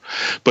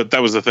 But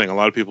that was the thing. A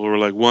lot of people were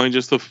like, "Why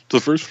just the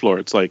first floor?"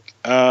 It's like,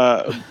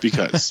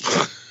 because,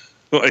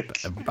 like,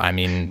 I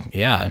mean,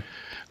 yeah.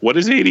 What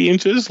is 80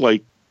 inches?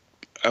 Like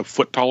a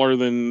foot taller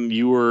than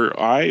you or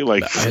I?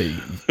 Like,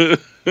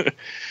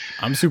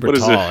 I'm super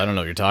tall. I don't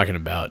know what you're talking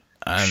about.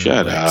 I'm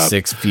Shut like up.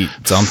 6 feet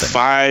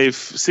something.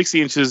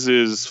 60 inches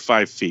is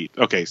 5 feet.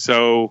 Okay,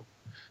 so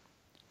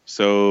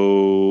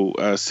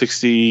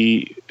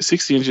 60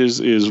 inches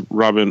is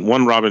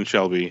one Robin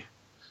Shelby.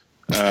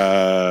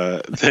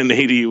 Then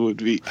 80 would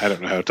be. I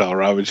don't know how tall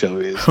Robin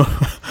Shelby is.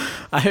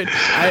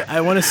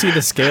 I want to see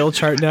the scale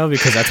chart now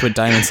because that's what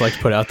Diamond Select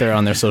put out there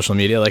on their social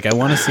media. Like, I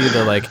want to see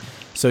the like.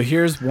 So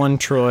here's one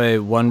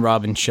Troy, one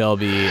Robin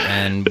Shelby,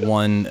 and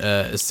one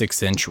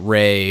 6-inch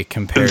Ray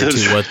compared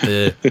to what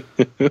the.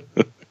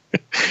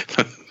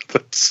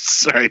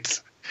 That's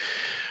right.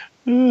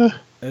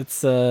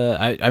 It's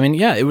I mean,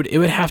 yeah, it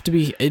would have to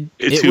be it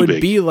would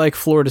big. be like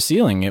floor to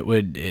ceiling.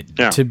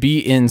 To be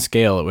in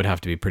scale, it would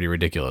have to be pretty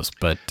ridiculous.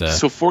 But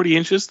so 40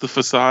 inches, the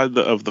facade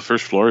of the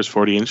first floor is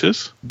 40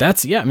 inches.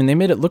 That's I mean, they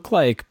made it look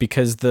like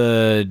because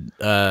the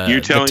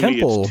you're telling the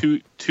temple, me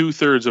it's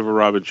two-thirds of a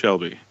Robin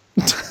Shelby.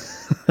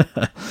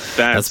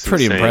 That's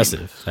pretty insane.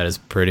 impressive. That is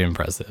pretty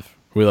impressive.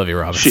 We love you,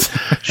 Robin.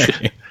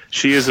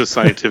 She is a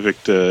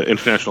scientific,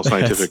 international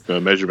scientific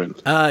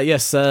measurement.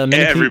 Yes,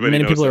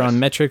 many people are that. on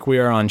metric. We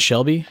are on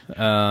Shelby.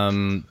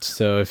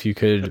 So if you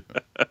could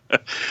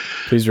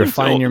please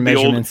refine your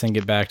measurements and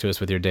get back to us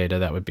with your data,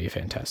 that would be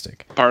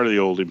fantastic. Part of the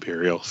old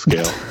imperial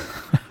scale.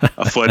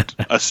 A foot,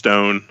 a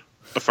stone,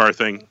 a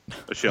farthing,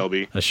 a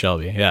Shelby. A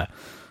Shelby, yeah.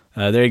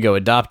 There you go.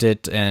 Adopt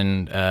it.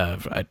 And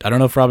I don't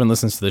know if Robin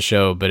listens to the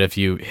show, but if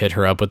you hit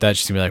her up with that,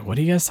 she's going to be like, what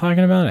are you guys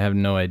talking about? I have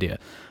no idea.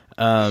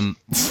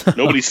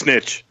 Nobody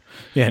snitch.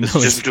 Yeah, it's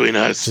just between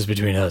us. Just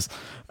between us.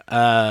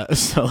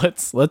 So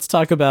let's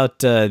talk about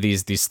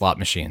these slot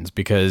machines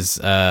because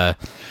I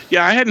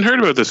hadn't heard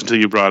about this until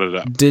you brought it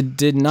up.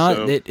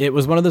 It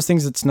was one of those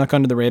things that snuck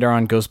under the radar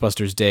on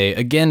Ghostbusters Day.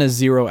 Again, a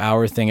 0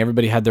 hour thing.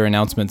 Everybody had their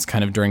announcements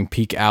kind of during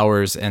peak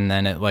hours, and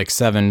then at like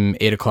 7,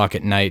 8 o'clock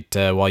at night,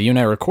 while you and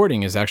I are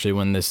recording, is actually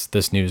when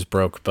this news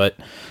broke. But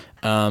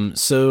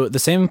so the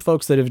same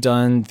folks that have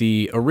done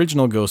the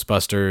original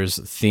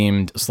Ghostbusters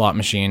themed slot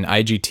machine,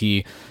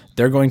 IGT,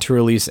 they're going to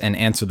release an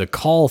Answer the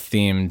Call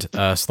themed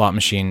slot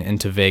machine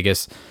into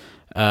Vegas.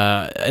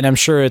 And I'm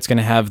sure it's going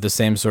to have the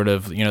same sort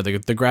of,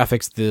 the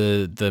graphics,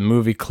 the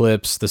movie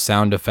clips, the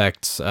sound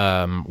effects.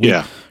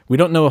 We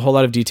don't know a whole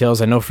lot of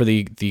details. I know for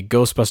the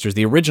Ghostbusters,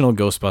 the original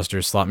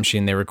Ghostbusters slot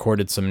machine, they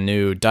recorded some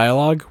new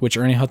dialogue, which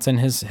Ernie Hudson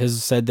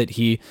has said that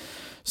he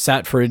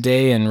sat for a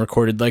day and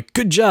recorded like,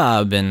 good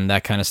job, and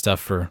that kind of stuff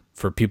for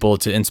people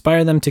to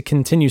inspire them to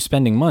continue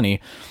spending money.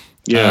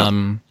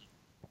 Yeah.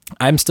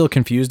 I'm still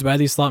confused by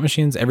these slot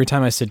machines. Every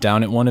time I sit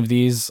down at one of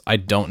these, I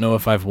don't know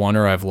if I've won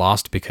or I've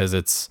lost because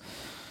it's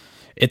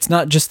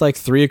not just like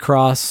 3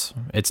 across.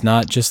 It's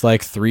not just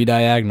like 3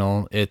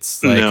 diagonal.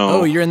 It's like,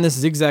 oh, you're in this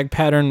zigzag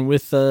pattern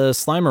with a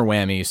Slimer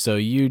whammy. So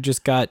you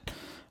just got,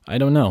 I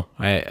don't know.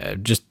 I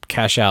just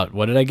cash out.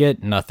 What did I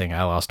get? Nothing.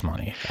 I lost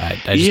money. I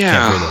just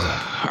can't figure those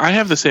out. I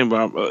have the same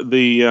problem.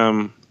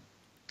 A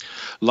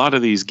lot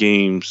of these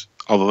games,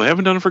 although they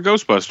haven't done it for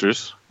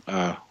Ghostbusters,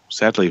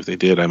 sadly, if they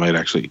did, I might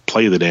actually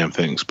play the damn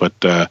things. But,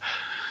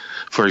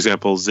 for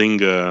example,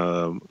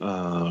 Zynga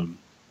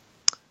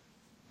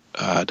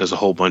does a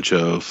whole bunch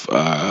of,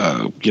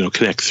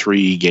 Connect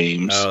 3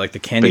 games. Oh, like the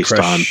Candy based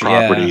Crush. on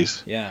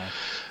properties. Yeah.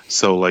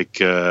 So, like,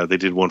 they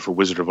did one for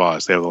Wizard of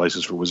Oz. They have the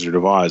license for Wizard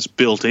of Oz.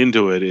 Built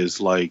into it is,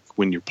 like,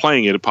 when you're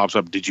playing it, it pops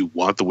up, did you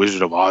want the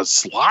Wizard of Oz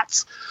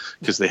slots?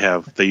 Because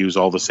they use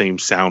all the same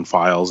sound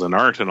files and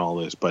art and all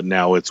this. But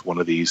now it's one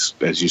of these,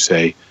 as you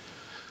say,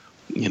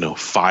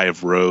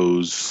 5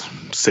 rows,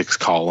 6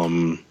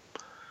 column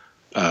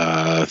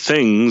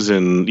things,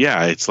 and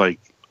it's like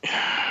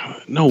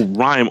no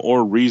rhyme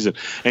or reason,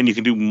 and you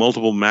can do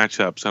multiple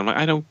matchups. I'm like,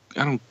 I don't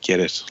get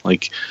it.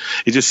 Like,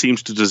 it just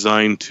seems to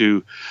design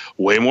to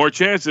way more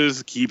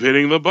chances. Keep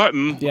hitting the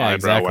button. Yeah,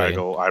 eyebrow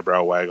exactly.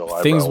 eyebrow waggle.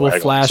 Things will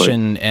waggle. flash, Like,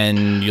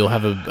 and you'll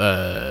have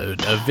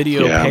a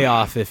video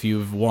payoff if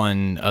you've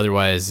won.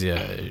 Otherwise,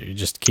 you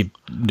just keep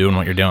doing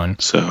what you're doing.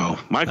 So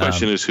my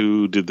question is,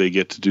 who did they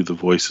get to do the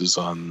voices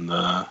on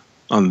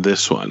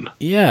this one?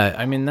 Yeah,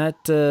 I mean that.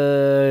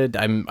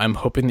 I'm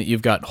hoping that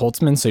you've got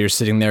Holtzman, so you're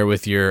sitting there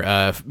with your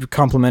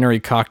complimentary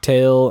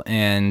cocktail,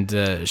 and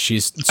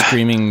she's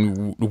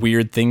screaming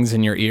weird things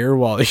in your ear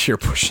while you're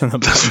pushing the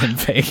button in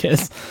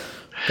Vegas.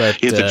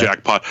 But hit the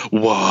jackpot.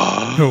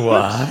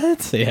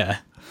 What? Yeah.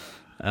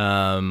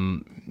 I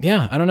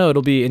don't know.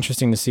 It'll be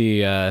interesting to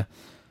see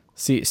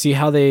See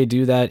how they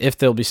do that, if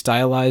they'll be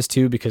stylized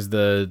too, because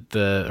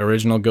the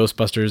original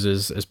Ghostbusters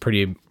is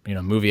pretty,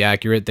 movie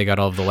accurate. They got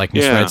all of the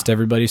likeness rights to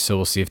everybody, so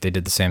we'll see if they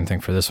did the same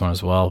thing for this one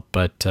as well.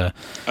 But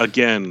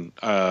again,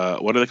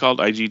 what are they called?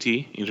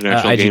 IGT,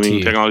 International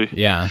Gaming Technology.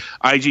 Yeah,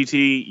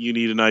 IGT. You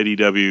need an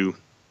IDW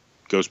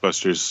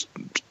Ghostbusters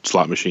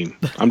slot machine.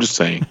 I'm just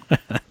saying.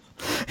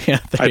 Yeah,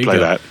 I'd play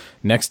that.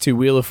 Next to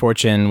Wheel of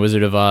Fortune,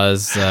 Wizard of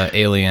Oz,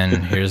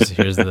 Alien. Here's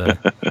the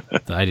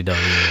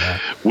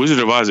IDW. Wizard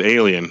of Oz,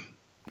 Alien.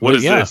 What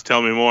is this?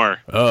 Tell me more.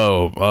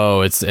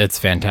 Oh, it's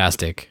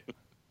fantastic.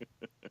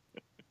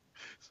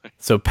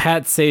 So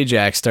Pat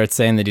Sajak starts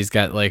saying that he's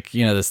got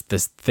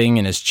this thing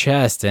in his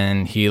chest,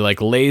 and he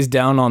lays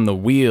down on the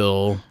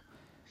wheel.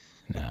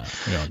 No,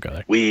 we don't go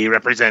there. We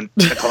represent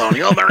the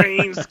Colonial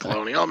Marines, the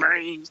Colonial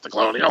Marines, the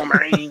Colonial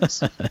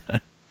Marines.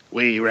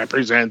 We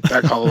represent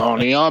the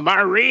Colonial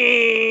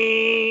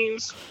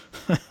Marines.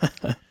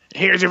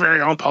 Here's your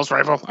very own pulse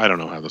rifle. I don't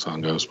know how the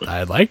song goes, but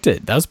I liked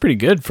it. That was pretty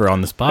good for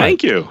on the spot.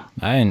 Thank you.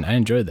 I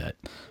enjoyed that.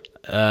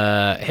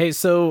 Hey,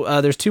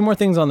 so there's two more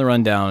things on the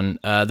rundown.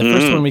 The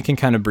first one we can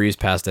kind of breeze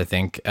past, I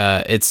think.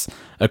 It's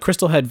a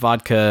Crystal Head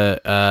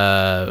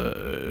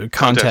Vodka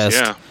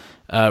contest.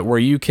 Where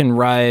you can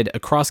ride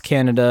across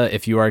Canada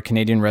if you are a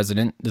Canadian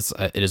resident.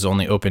 It is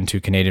only open to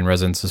Canadian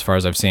residents as far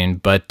as I've seen,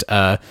 but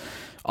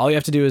all you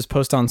have to do is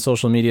post on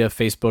social media,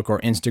 Facebook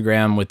or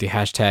Instagram, with the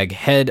hashtag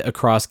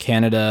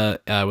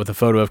 #HeadAcrossCanada with a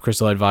photo of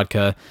Crystal Head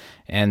Vodka,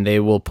 and they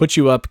will put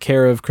you up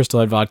care of Crystal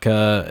Head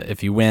Vodka.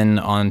 If you win,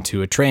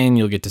 onto a train,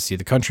 you'll get to see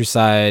the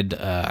countryside.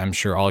 I'm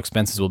sure all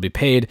expenses will be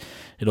paid.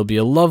 It'll be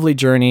a lovely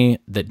journey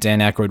that Dan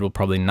Aykroyd will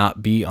probably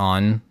not be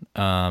on,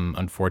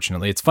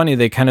 unfortunately. It's funny,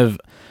 they kind of...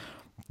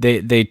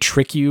 They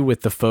trick you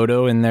with the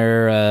photo in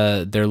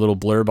their little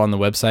blurb on the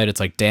website. It's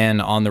like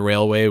Dan on the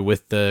railway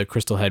with the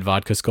Crystal Head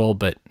Vodka skull,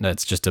 but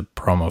that's just a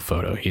promo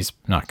photo. He's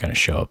not going to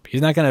show up.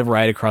 He's not going to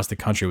ride across the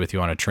country with you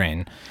on a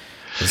train.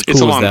 As cool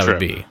it's a long as that trip.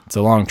 would be. It's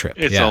a long trip.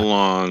 It's a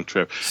long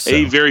trip. So.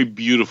 A very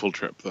beautiful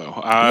trip,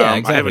 though. Yeah,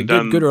 exactly. I haven't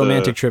done good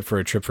romantic trip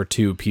for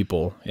two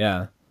people.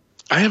 Yeah.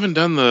 I haven't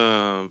done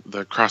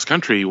the cross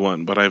country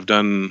one, but I've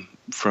done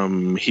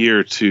from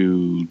here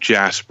to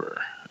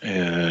Jasper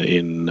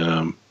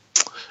in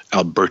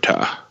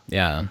Alberta.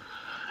 Yeah.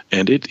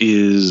 And it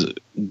is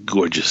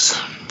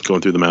gorgeous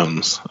going through the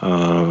mountains.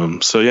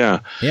 So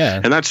yeah.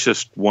 And that's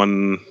just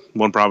one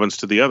province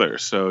to the other.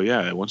 So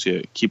yeah, once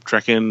you keep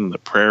trekking the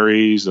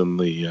prairies and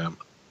the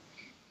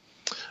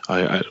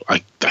I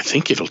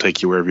think it'll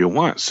take you wherever you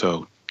want.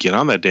 So get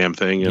on that damn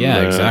thing.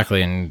 And,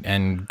 exactly.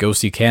 And go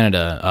see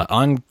Canada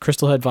on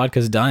Crystal Head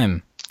Vodka's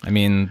dime. I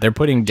mean, they're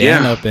putting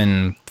Dan up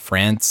in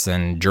France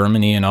and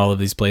Germany and all of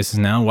these places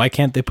now. Why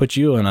can't they put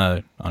you on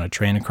a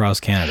train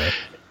across Canada?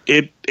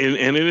 It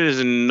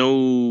is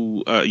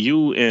no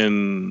you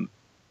and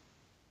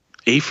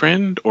a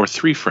friend or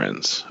three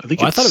friends. I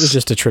think. I thought it was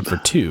just a trip for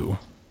two.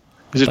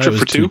 Is it a trip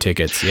for two? 2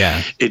 tickets?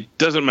 Yeah. It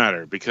doesn't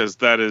matter because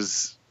that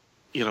is,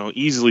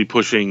 easily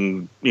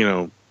pushing.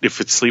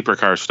 If it's sleeper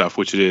car stuff,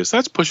 which it is,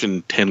 that's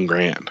pushing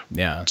 $10,000.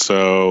 Yeah.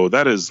 So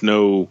that is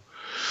no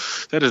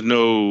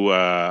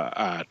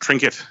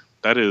trinket.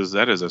 That is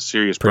a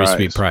serious pretty prize.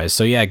 Sweet prize.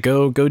 So yeah,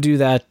 go do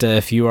that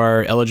if you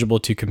are eligible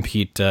to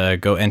compete.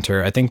 Go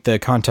enter. I think the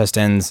contest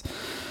ends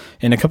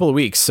in a couple of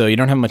weeks, so you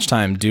don't have much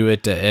time. Do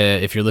it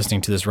if you're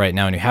listening to this right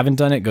now and you haven't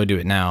done it. Go do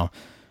it now.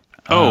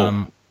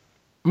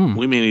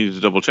 We may need to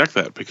double check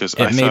that because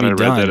I thought I read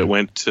that it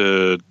went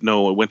to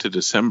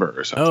December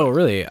or something. Oh,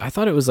 really? I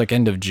thought it was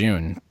end of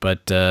June,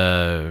 but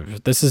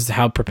this is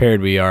how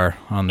prepared we are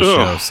on the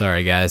show.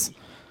 Sorry, guys.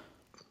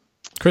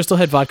 Crystal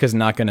Head Vodka is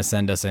not going to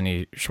send us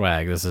any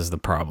swag. This is the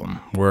problem.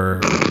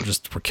 We're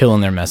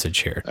killing their message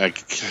here. I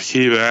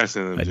keep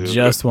asking them. I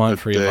just want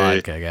free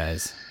vodka,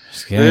 guys.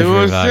 Just give they me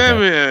won't free vodka. send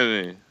me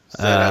any.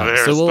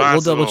 So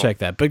we'll double check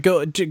that. But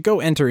go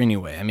enter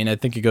anyway. I mean, I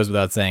think it goes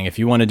without saying. If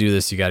you want to do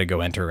this, you got to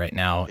go enter right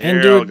now. And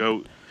I'll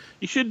go.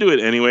 You should do it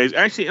anyways.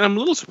 Actually, and I'm a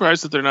little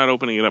surprised that they're not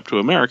opening it up to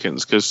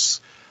Americans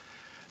because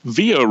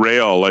via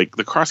rail,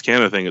 the Cross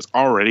Canada thing is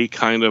already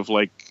kind of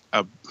like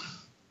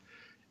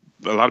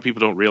a lot of people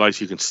don't realize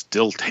you can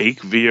still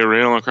take via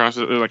rail across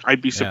it.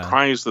 I'd be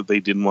surprised that they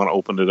didn't want to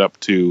open it up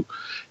to,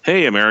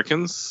 hey,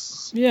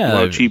 Americans,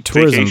 cheap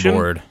tourism vacation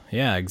board.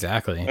 Yeah,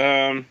 exactly.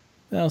 And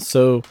I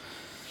also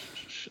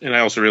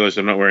realized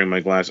I'm not wearing my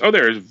glass. Oh,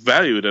 there is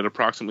valued at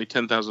approximately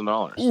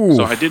 $10,000.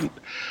 So I didn't.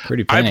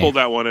 Pretty penny. I pulled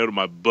that one out of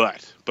my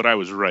butt, but I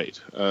was right.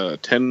 2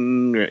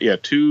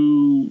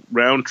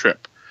 round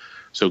trip.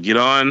 So get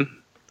on.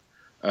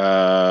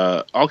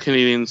 All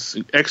Canadians,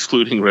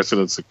 excluding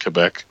residents of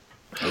Quebec.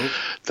 Oh.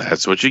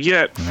 That's what you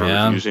get for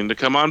refusing to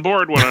come on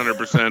board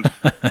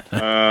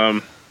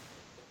 100%.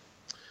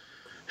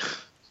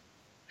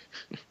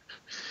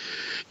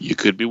 You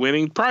could be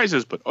winning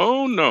prizes, but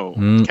oh no,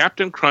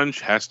 Captain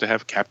Crunch has to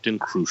have Captain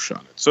Crush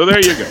on it. So there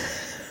you go.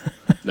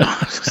 No,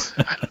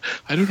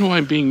 I I don't know why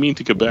I'm being mean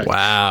to Quebec.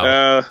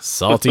 Wow.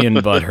 Salty and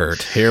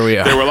butthurt. Here we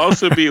are. There will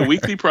also be a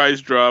weekly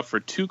prize draw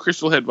for 2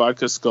 Crystal Head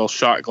Vodka Skull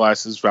shot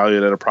glasses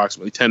valued at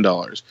approximately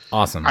 $10.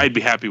 Awesome. I'd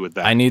be happy with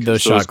that. I need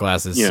those shot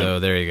glasses, so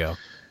there you go.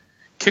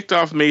 Kicked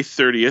off May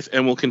 30th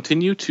and will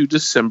continue to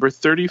December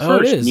 31st, Oh,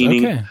 it is.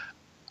 meaning Okay.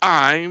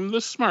 I'm the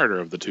smarter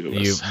of the two of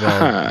us.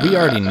 Well, we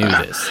already knew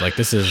this. Like,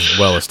 this is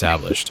well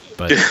established.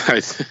 But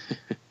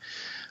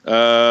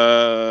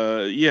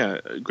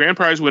grand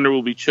prize winner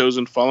will be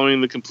chosen following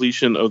the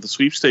completion of the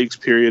sweepstakes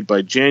period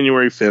by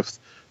January 5th,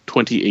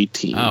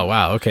 2018. oh,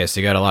 wow. Okay, so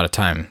you got a lot of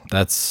time.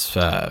 That's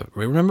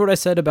remember what I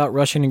said about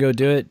rushing to go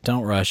do it?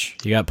 Don't rush.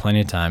 You got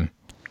plenty of time.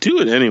 Do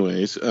it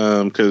anyways,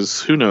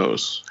 because who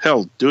knows?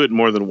 Hell, do it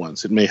more than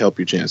once. It may help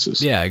your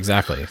chances. Yeah,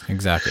 exactly.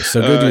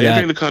 So go do that.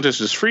 Entering the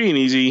contest is free and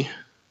easy.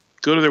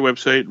 Go to their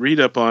website, read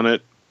up on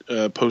it,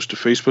 post to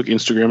Facebook,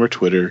 Instagram, or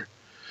Twitter.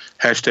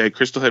 Hashtag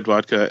Crystal Head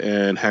Vodka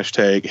and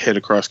hashtag Head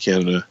Across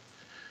Canada.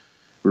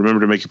 Remember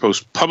to make your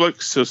post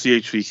public so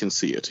CHV can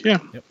see it. Yeah.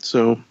 Yep.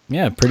 So.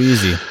 Yeah, pretty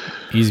easy.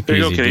 Easy peasy. There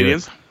you go,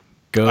 Canadians.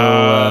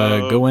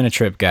 Go win a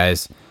trip,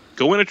 guys.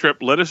 Go win a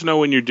trip. Let us know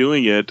when you're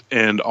doing it,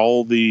 and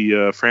all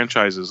the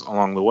franchises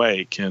along the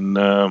way can,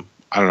 I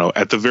don't know,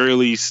 at the very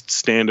least,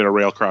 stand at a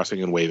rail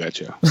crossing and wave at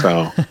you.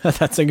 So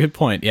that's a good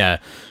point. Yeah,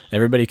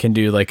 everybody can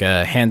do like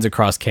a hands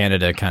across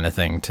Canada kind of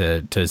thing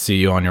to see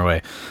you on your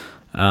way.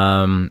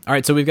 All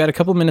right, so we've got a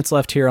couple minutes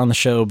left here on the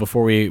show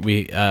before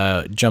we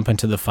jump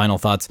into the final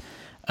thoughts.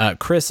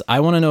 Chris, I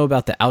want to know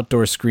about the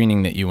outdoor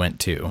screening that you went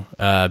to,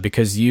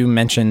 because you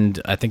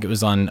mentioned, I think it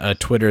was on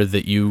Twitter,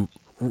 that you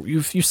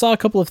saw a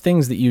couple of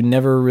things that you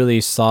never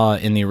really saw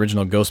in the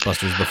original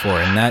Ghostbusters before,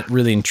 and that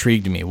really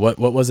intrigued me. What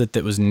was it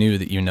that was new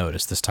that you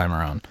noticed this time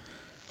around?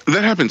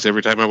 That happens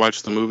every time I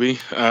watch the movie.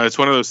 It's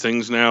one of those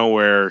things now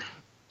where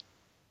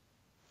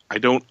I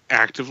don't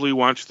actively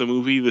watch the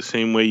movie the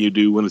same way you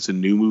do when it's a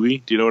new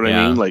movie. Do you know what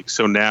I mean? Like,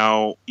 so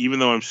now, even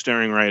though I'm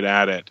staring right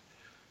at it,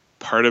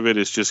 part of it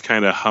is just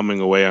kind of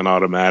humming away on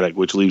automatic,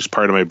 which leaves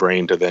part of my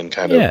brain to then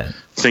kind of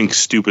think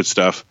stupid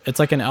stuff. It's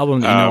like an album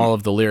that you know all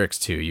of the lyrics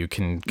to. You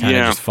can kind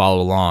of just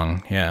follow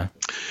along. Yeah.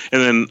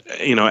 And then,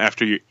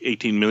 after your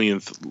 18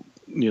 millionth,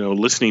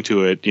 listening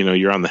to it,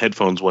 you're on the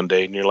headphones one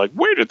day and you're like,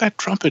 where did that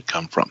trumpet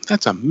come from?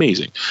 That's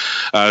amazing.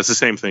 It's the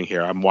same thing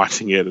here. I'm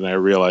watching it and I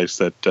realized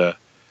that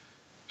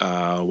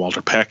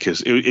Walter Peck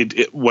is,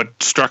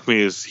 what struck me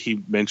is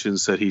he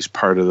mentions that he's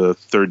part of the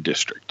 3rd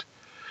District.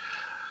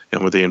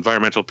 And with the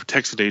Environmental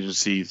Protection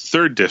Agency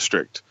 3rd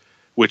District,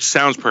 which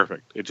sounds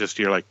perfect. It just,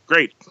 you're like,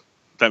 great,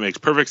 that makes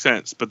perfect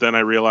sense. But then I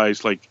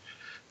realized, like,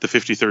 the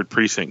 53rd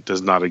Precinct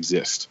does not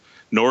exist.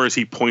 Nor is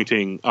he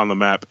pointing on the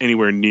map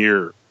anywhere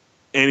near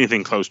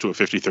anything close to a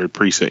 53rd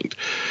Precinct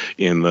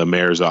in the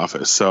mayor's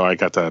office. So I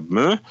got that,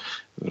 and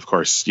of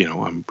course,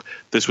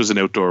 this was an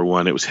outdoor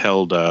one. It was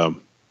held, it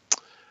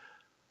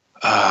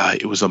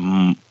was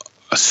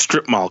a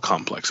strip mall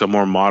complex, a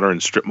more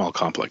modern strip mall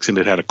complex, and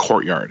it had a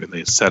courtyard, and they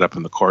had set up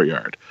in the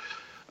courtyard,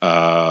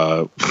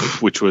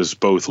 which was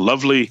both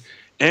lovely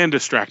and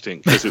distracting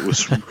because it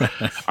was.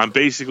 I'm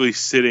basically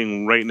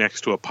sitting right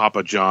next to a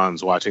Papa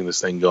John's watching this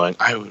thing, going,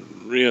 "I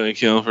would really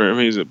kill for a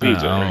piece of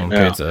pizza right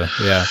now." Pizza,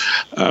 yeah.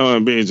 I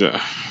want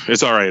pizza.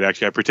 It's all right,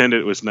 actually. I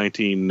pretended it was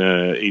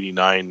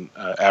 1989.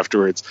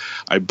 Afterwards,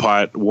 I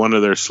bought one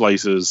of their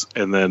slices,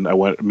 and then I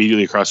went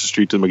immediately across the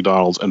street to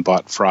McDonald's and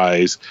bought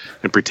fries,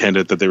 and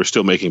pretended that they were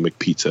still making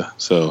McPizza.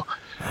 So,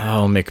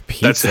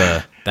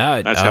 McPizza.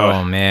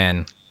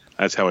 Man.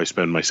 That's how I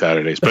spend my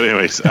Saturdays. But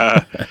anyways,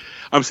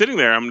 I'm sitting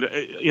there.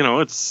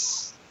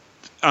 It's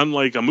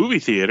unlike a movie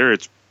theater.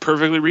 It's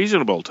perfectly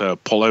reasonable to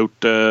pull out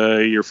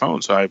your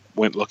phone. So I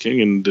went looking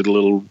and did a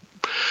little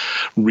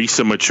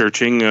research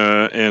searching,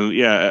 and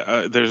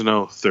there's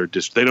no 3rd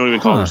district. They don't even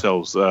call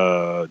themselves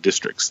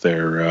districts.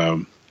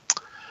 There's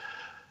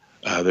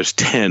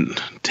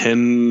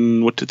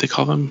 10. What did they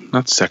call them?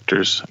 Not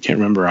sectors. I can't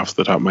remember off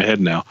the top of my head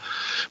now.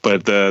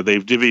 But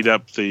they've divvied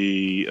up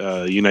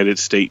the United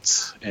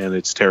States and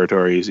its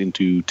territories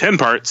into 10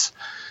 parts,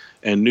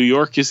 and New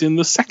York is in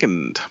the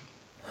 2nd.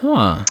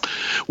 Huh.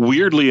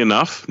 Weirdly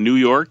enough, New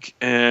York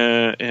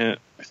and I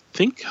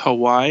think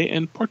Hawaii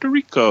and Puerto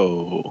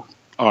Rico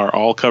are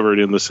all covered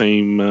in the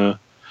same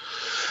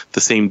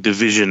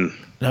division.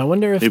 Now, I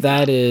wonder if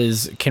that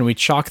is, can we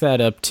chalk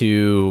that up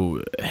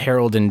to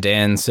Harold and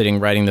Dan sitting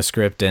writing the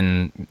script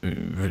and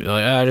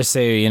just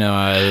say,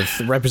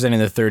 representing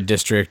the 3rd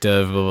District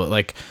of,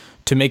 like,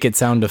 to make it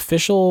sound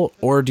official?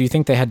 Or do you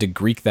think they had to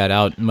Greek that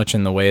out much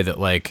in the way that,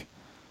 like,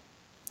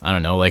 I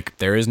don't know, like,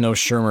 there is no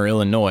Shermer,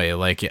 Illinois.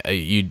 Like,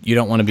 you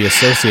don't want to be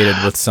associated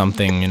with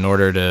something in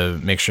order to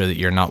make sure that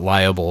you're not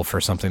liable for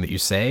something that you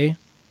say?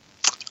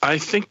 I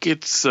think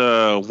it's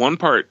one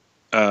part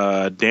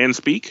Dan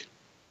speak.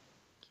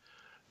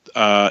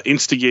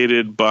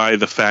 Instigated by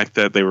the fact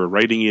that they were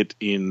writing it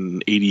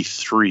in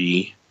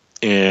 83,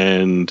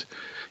 and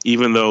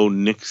even though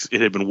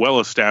it had been well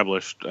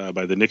established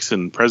by the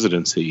Nixon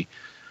presidency,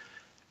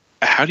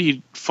 how do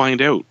you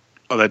find out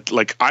that,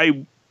 like,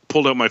 I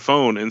pulled out my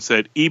phone and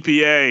said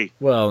EPA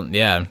Well,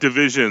 yeah.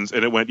 divisions,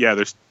 and it went,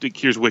 yeah,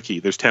 here's Wiki.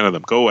 There's 10 of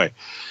them. Go away.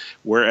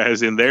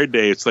 Whereas in their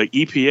day, it's like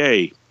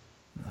EPA.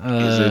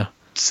 Is it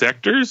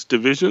sectors,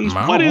 divisions?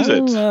 What is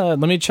it? Let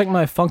me check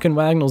my Funkin'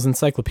 Wagnalls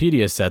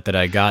encyclopedia set that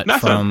I got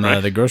from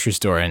right? the grocery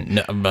store, and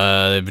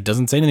it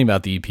doesn't say anything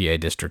about the EPA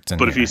districts.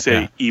 But if you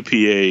say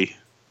EPA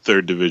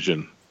 3rd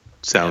Division,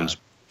 sounds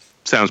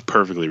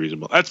perfectly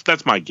reasonable.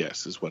 That's my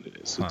guess is what it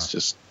is.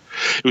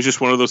 It was just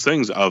one of those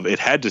things of it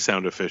had to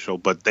sound official,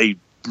 but they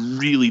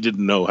really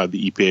didn't know how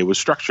the EPA was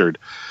structured,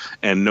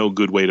 and no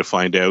good way to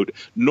find out.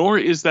 Nor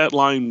is that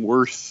line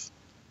worth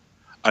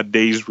a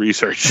day's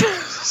research.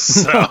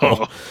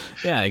 So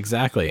yeah,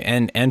 exactly.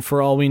 And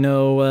for all we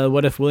know,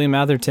 what if William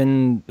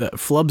Atherton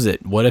flubs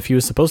it? What if he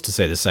was supposed to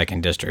say the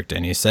 2nd district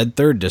and he said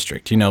 3rd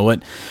district? You know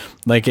what?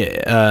 Like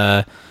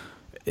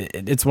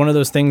it's one of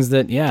those things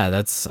that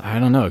I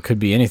don't know. It could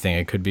be anything.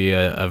 It could be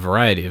a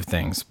variety of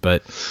things.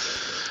 But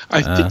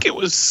I think it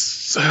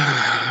was. Was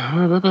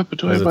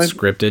it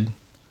scripted?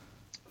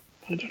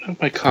 I don't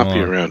have my copy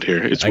around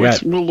here. We'll check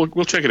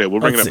it out. We'll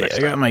bring it up next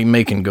time. I got my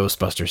Making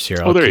Ghostbusters here.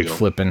 There you go.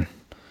 Flipping.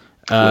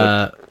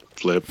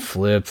 Flip.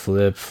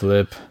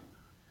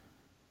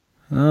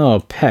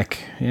 Oh, Peck.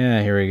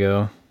 Yeah, here we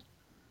go.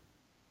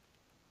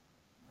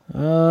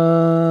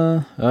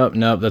 Oh,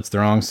 nope, that's the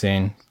wrong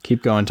scene.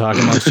 Keep going. Talk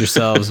amongst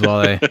yourselves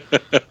while I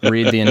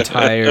read the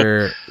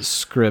entire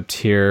script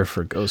here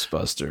for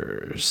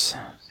Ghostbusters.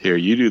 Here,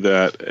 you do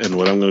that, and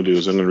what I'm going to do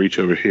is I'm going to reach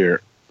over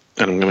here,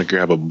 and I'm going to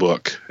grab a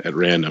book at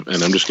random,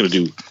 and I'm just going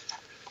to do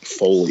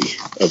Foley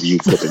of you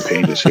flipping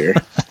pages here.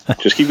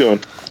 Just keep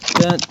going.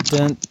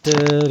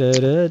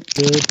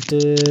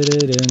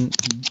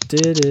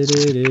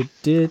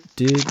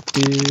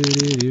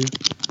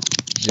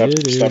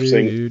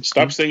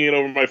 Stop singing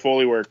over my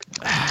Foley work.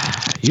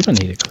 You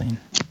don't need it clean.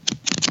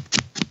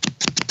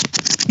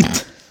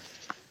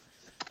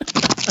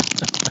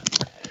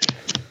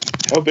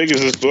 How big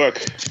is this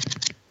book?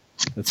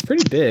 It's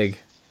pretty big.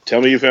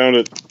 Tell me you found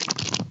it.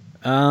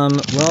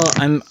 Well,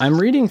 I'm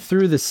reading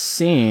through the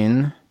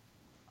scene,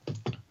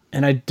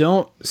 and I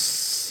don't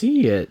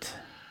see it.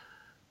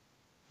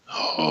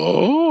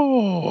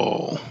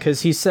 Oh,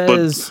 because he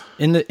says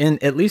in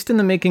at least in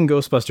the Making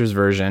Ghostbusters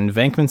version,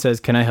 Venkman says,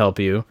 "Can I help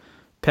you?"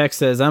 Peck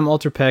says, "I'm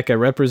Walter Peck. I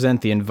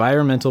represent the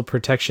Environmental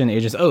Protection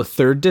Agency." Oh,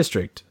 3rd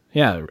District.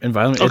 Yeah,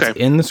 environment. Okay. It's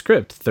in the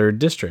script. 3rd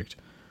District.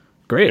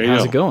 Great.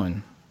 How's it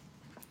going?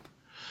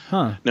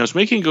 Huh. Now, is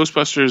Making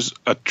Ghostbusters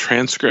a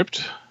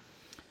transcript?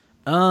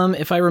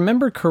 If I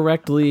remember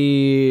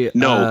correctly,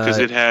 no, because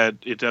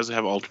it does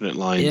have alternate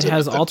lines. It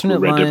has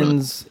alternate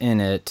lines in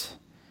it,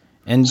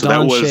 and so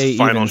Don Shea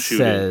even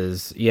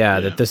says,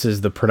 that this is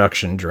the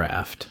production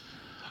draft.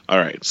 All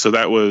right, so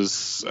that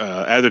was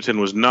Atherton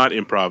was not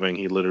improvising;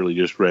 he literally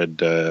just read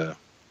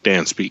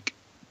Dan speak.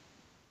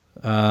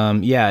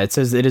 It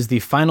says it is the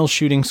final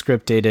shooting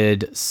script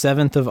dated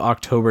 7th of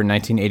October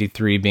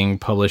 1983, being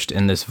published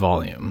in this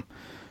volume.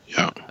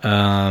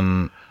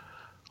 Yeah.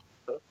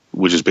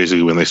 Which is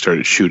basically when they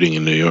started shooting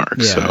in New York.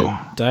 Yeah, so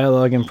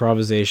dialogue,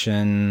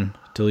 improvisation,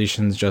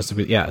 deletions,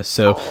 justification. Yeah,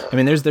 so I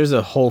mean, there's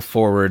a whole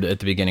forward at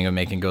the beginning of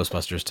Making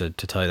Ghostbusters to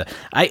tell you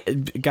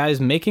that.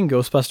 Guys, Making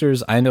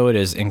Ghostbusters, I know it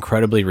is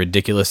incredibly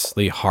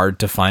ridiculously hard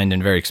to find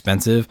and very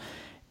expensive.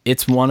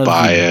 It's one of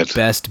the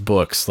best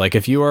books. Like,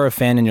 if you are a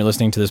fan and you're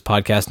listening to this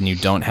podcast and you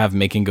don't have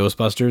Making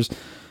Ghostbusters,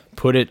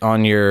 put it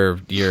on your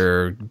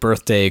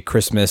birthday,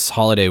 Christmas,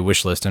 holiday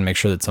wish list and make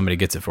sure that somebody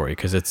gets it for you,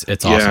 because it's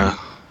awesome. Yeah.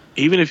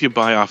 Even if you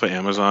buy off of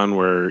Amazon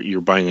where you're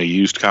buying a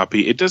used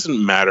copy, it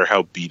doesn't matter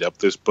how beat up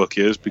this book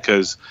is,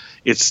 because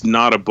it's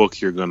not a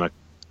book you're going to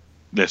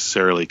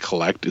necessarily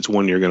collect. It's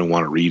one you're going to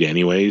want to read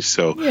anyways.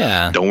 So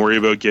don't worry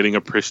about getting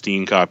a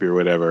pristine copy or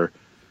whatever.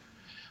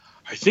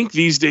 I think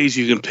these days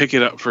you can pick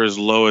it up for as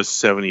low as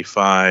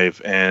 $75,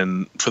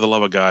 and for the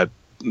love of God,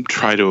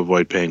 try to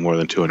avoid paying more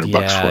than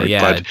 $200 for it.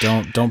 Yeah,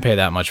 don't pay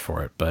that much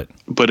for it.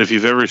 But if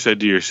you've ever said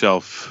to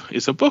yourself,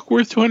 "Is a book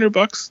worth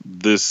 $200?"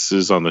 This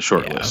is on the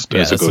short list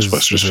as a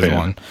Ghostbusters fan.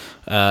 One.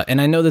 And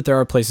I know that there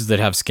are places that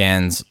have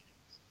scans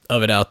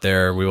of it out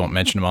there. We won't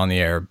mention them on the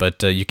air,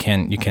 but you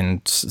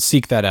can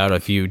seek that out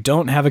if you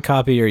don't have a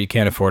copy or you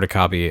can't afford a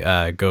copy.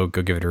 Go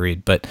give it a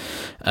read. But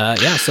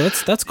so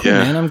that's cool,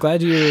 man. I'm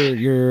glad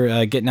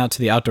you're getting out to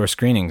the outdoor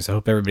screenings. I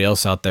hope everybody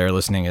else out there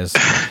listening is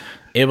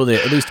able to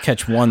at least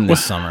catch one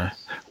this summer.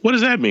 What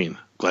does that mean?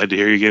 Glad to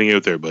hear you're getting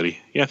out there, buddy.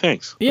 Yeah,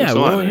 thanks. Yeah, thanks a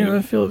lot,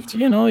 I feel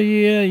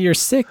you're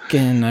sick,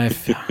 and I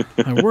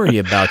worry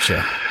about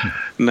you.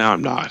 No,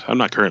 I'm not. I'm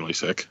not currently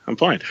sick. I'm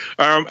fine.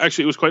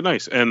 Actually, it was quite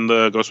nice, and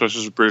the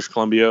Ghostbusters of British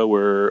Columbia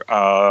were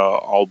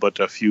all but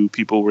a few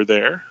people were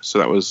there, so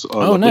that was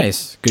lovely.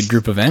 Nice, good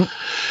group event.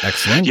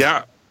 Excellent.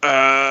 Yeah,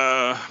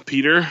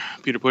 Peter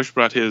Push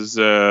brought his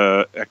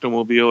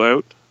Ectomobile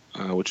out,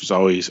 which is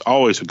always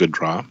a good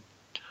draw.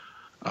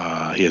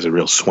 He has a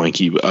real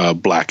swanky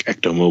black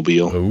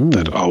Ectomobile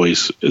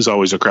that is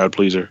always a crowd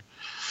pleaser.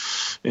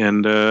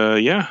 And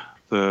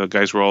the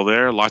guys were all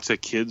there. Lots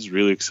of kids,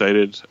 really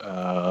excited.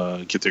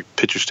 Get their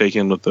pictures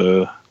taken with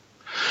the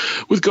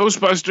with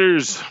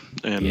Ghostbusters.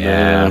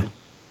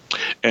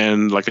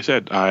 And like I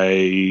said,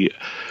 I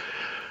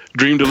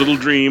dreamed a little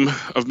dream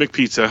of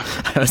McPizza.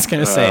 I was going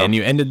to say, and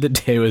you ended the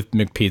day with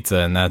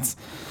McPizza, and that's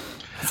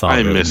all I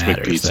really miss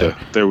matters, McPizza.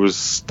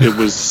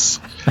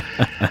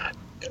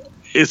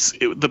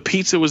 The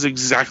pizza was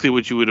exactly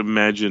what you would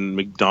imagine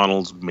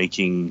McDonald's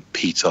making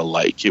pizza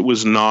like. It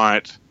was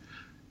not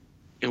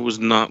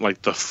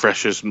like the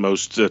freshest,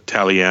 most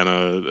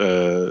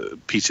Italiana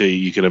pizza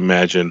you can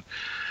imagine,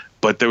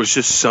 but there was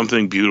just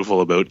something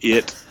beautiful about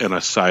it and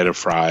a side of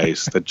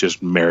fries that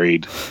just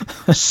married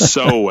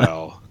so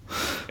well.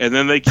 And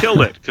then they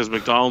killed it because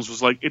McDonald's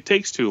was like, it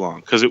takes too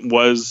long,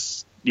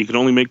 because you can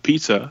only make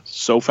pizza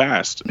so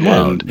fast.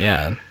 Well, and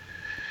yeah.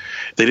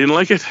 They didn't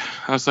like it.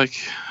 I was like,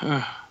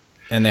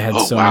 and they had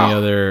many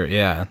other,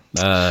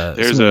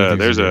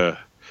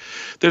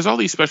 there's all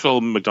these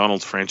special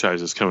McDonald's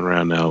franchises coming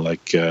around now,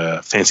 like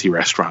fancy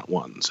restaurant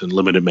ones and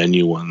limited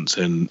menu ones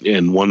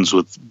and ones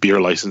with beer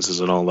licenses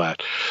and all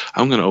that.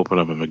 I'm going to open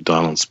up a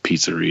McDonald's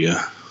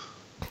pizzeria.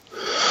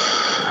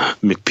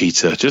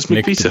 McPizza, just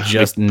McPizza,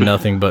 just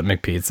nothing but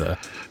McPizza.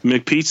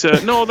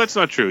 McPizza. No, that's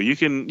not true. You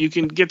can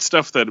get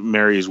stuff that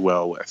marries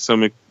well with. So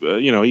you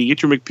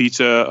get your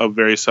McPizza of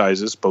various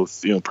sizes,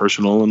 both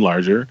personal and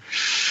larger.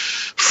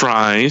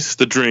 Fries,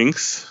 the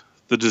drinks,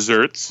 the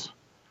desserts,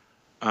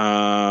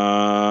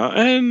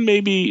 and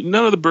maybe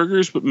none of the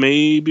burgers, but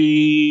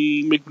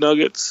maybe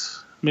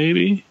McNuggets,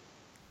 maybe.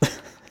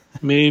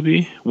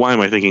 Maybe. Why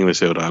am I thinking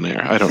this out on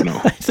air? I don't know.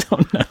 I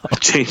don't know. I'll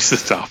change the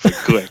topic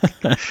quick.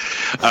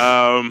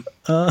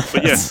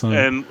 But yes,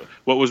 and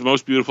what was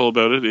most beautiful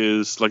about it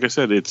is, like I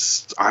said,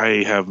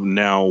 I have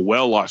now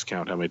well lost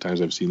count how many times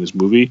I've seen this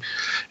movie,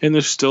 and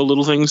there's still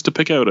little things to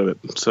pick out of it.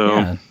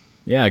 So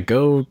yeah,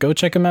 go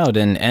check them out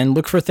and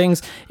look for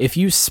things. If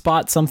you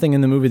spot something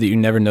in the movie that you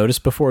never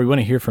noticed before, we want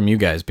to hear from you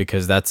guys,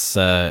 because that's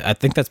I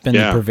think that's been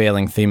the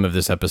prevailing theme of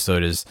this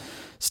episode, is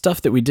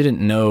stuff that we didn't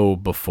know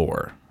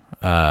before.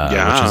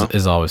 Which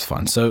is always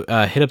fun. So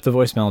hit up the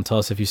voicemail and tell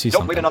us if you see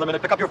something. Don't wait another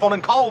minute. Pick up your phone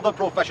and call the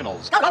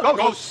professionals.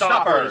 Go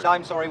Stoppers!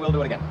 I'm sorry, we'll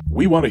do it again.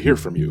 We want to hear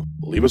from you.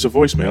 Leave us a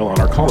voicemail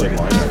on our call-in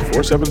line at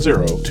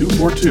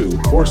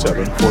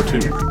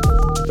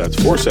 470-242-4742. That's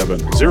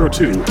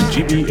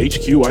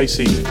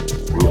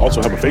 4702-GBHQIC. We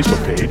also have a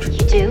Facebook page.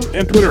 You do?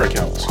 And Twitter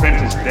accounts.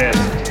 Brent is dead.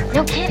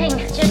 No kidding.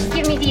 Just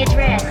give me the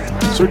address.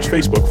 Search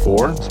Facebook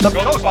for The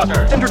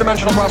Ghostbusters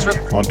Interdimensional Cross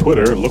Trip. On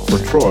Twitter, look for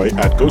Troy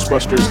at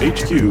Ghostbusters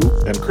HQ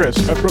and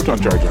Chris at Proton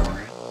Charger.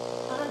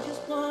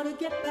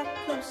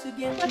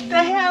 What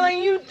the hell are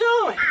you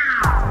doing?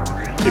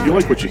 If you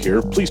like what you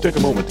hear, please take a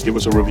moment to give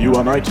us a review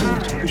on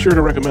iTunes. Be sure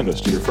to recommend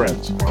us to your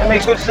friends. That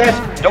makes good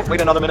sense. Don't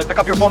wait another minute. Pick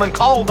up your phone and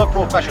call the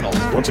professionals.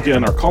 Once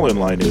again, our call-in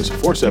line is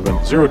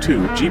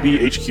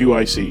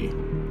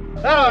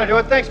 4702-GBHQIC. That ought to do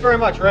it. Thanks very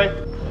much, Ray.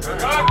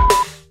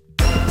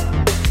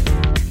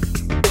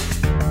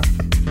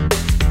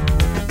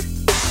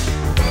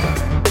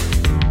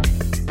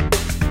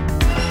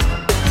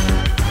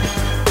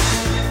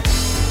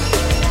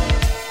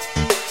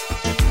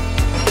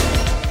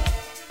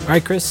 All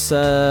right, Chris,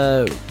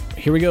 here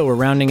we go. We're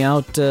rounding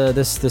out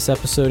this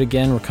episode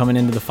again. We're coming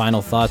into the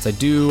final thoughts.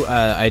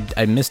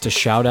 I missed a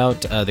shout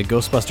out. The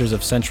Ghostbusters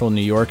of Central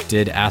New York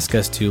did ask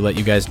us to let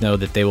you guys know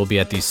that they will be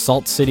at the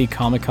Salt City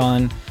Comic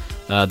Con.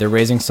 They're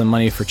raising some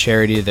money for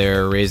charity.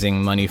 They're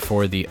raising money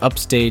for the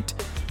Upstate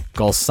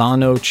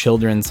Galsano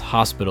Children's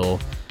Hospital.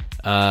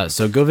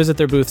 So go visit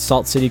their booth,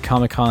 Salt City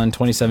Comic Con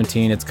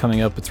 2017. It's coming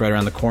up. It's right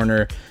around the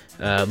corner.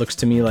 Looks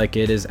to me like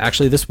it is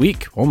actually this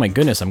week. Oh my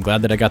goodness, I'm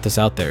glad that I got this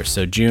out there.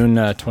 So June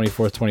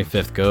 24th,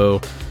 25th,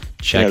 go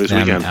check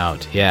them weekend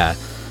out. Yeah.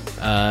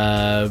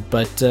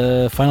 But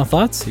final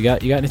thoughts? You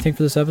got anything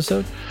for this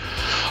episode?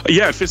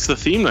 Yeah, it fits the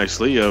theme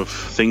nicely of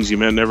things you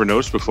may have never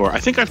noticed before. I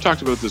think I've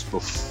talked about this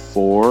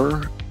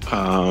before.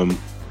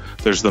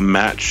 There's the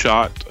matte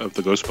shot of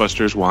the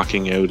Ghostbusters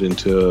walking out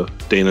into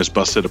Dana's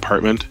busted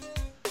apartment.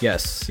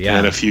 Yes, yeah.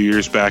 And a few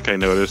years back, I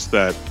noticed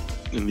that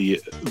in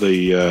the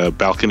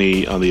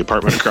balcony on the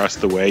apartment across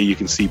the way, you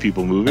can see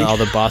people moving. All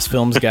the Boss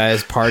Films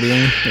guys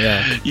partying.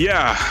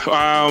 Yeah.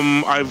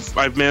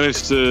 I've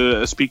managed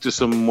to speak to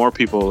some more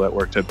people that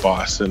worked at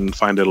Boss and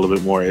find out a little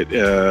bit more. It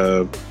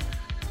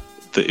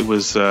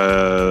was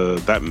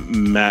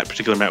that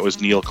particular Matt was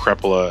Neil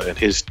Crepola,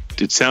 and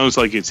it sounds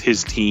like it's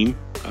his team.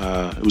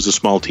 It was a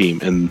small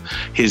team, and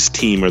his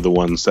team are the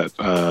ones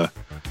that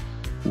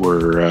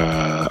were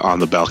on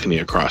the balcony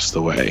across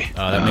the way.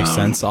 Oh, that makes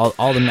sense.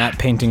 All the matte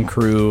painting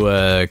crew,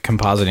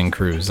 compositing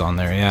crews on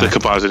there. Yeah, the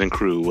compositing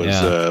crew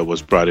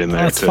was brought in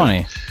there. That's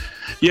funny.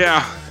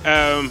 Yeah.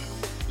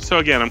 So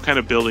again, I'm kind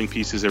of building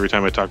pieces every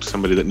time I talk to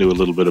somebody that knew a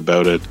little bit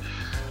about it.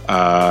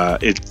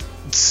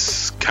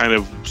 It's kind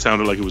of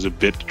sounded like it was a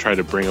bit to try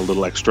to bring a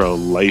little extra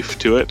life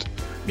to it.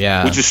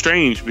 Yeah. Which is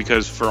strange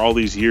because for all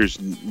these years,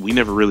 we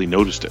never really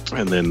noticed it.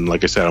 And then,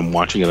 like I said, I'm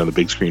watching it on the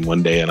big screen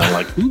one day and I'm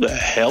like, who the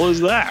hell is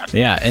that?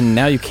 Yeah. And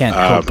now you can't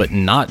help but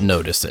not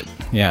notice it.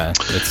 Yeah.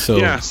 It's so.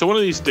 Yeah. So one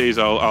of these days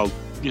I'll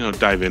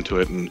dive into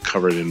it and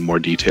cover it in more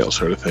detail,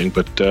 sort of thing.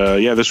 But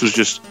yeah, this was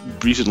just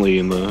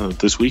recently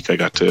this week I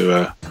got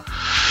to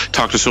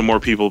talk to some more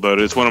people about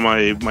it. It's one of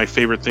my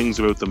favorite things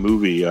about the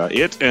movie.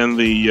 It and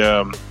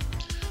the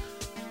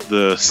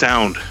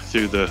sound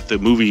through the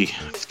movie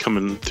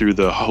coming through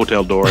the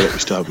hotel door that we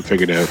still haven't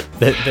figured out.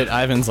 that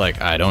Ivan's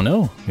like, I don't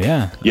know.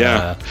 Yeah.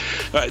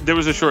 There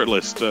was a short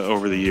list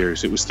over the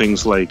years. It was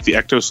things like the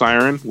Ecto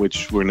Siren,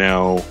 which we're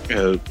now,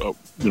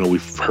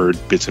 we've heard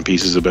bits and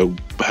pieces about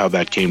how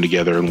that came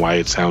together and why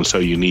it sounds so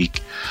unique.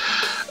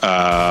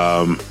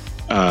 The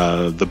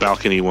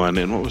balcony one,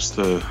 and what was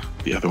the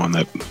other one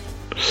that?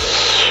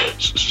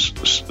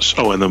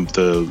 Oh, and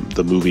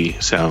the movie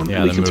sound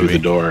leaking through the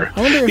door.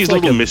 I wonder if these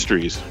little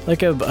mysteries,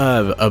 like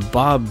a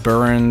Bob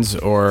Burns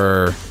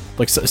or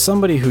like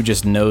somebody who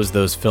just knows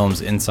those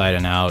films inside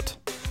and out.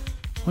 I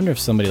wonder if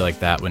somebody like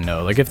that would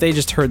know. Like if they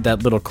just heard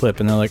that little clip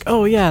and they're like,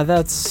 "Oh yeah,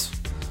 that's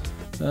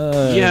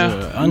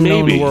Unknown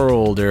maybe.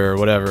 World or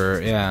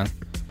whatever." Yeah,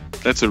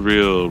 that's a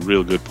real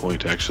good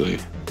point. Actually,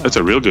 that's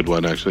a real good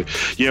one. Actually,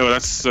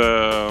 that's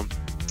Gilbert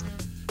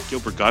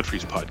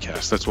Gottfried's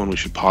podcast. That's one we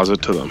should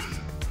posit to them.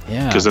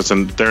 Yeah, because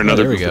they're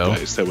another group of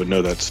guys that would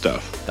know that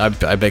stuff.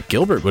 I bet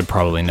Gilbert would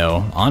probably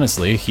know.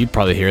 Honestly, he'd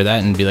probably hear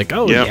that and be like,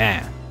 "Oh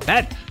yeah,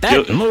 that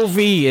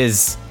movie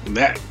is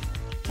that."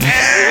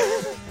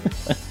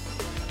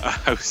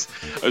 I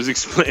was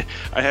explaining.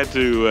 I had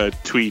to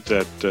tweet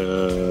at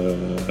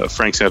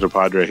Frank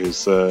Santopadre,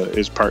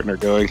 his partner,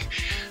 going,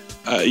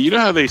 you know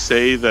how they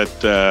say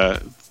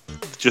that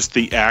just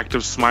the act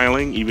of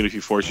smiling, even if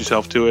you force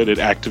yourself to it, it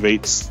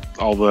activates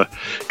all the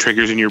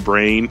triggers in your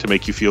brain to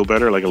make you feel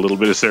better, like a little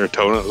bit of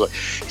serotonin. I was like,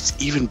 it's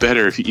even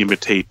better if you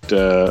imitate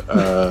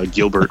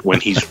Gilbert when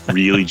he's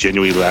really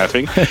genuinely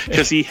laughing,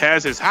 because he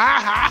has his ha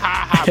ha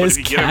ha ha, but if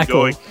you get him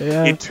going,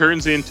 it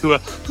turns into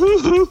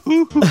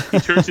he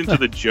turns into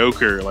the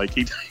Joker. Like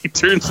he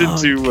turns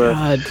into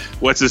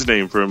what's his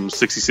name from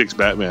 66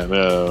 Batman?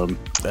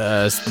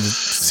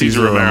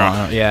 Cesar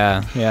Romero.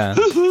 Yeah.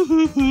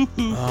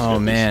 Oh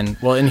man.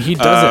 Well, and he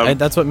does it.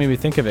 That's what made me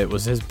think of it.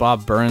 Was his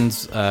Bob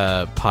Burns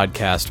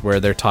podcast where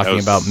they're talking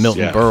about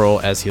Milton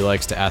Berle, as he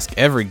likes to ask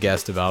every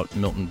guest about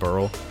Milton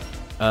Berle,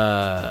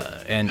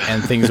 and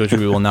things which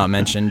we will not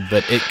mention.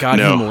 But it got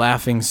him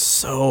laughing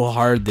so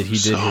hard that he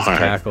did his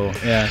cackle.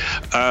 Yeah.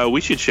 We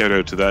should shout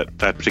out to that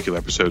particular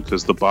episode,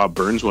 because the Bob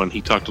Burns one,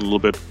 he talked a little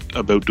bit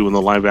about doing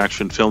the live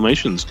action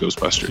Filmation's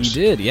Ghostbusters. He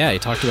did. Yeah, he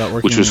talked about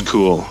working, which was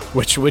cool.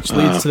 Which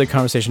leads to the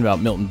conversation about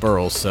Milton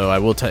Berle. So I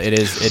will tell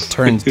it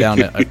turns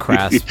down a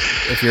crass.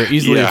 If you're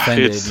easily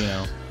offended,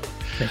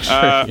 make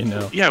sure you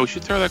know. Yeah, we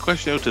should throw that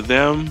question out to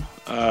them.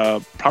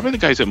 Probably the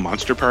guys at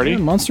Monster Party. Yeah,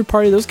 Monster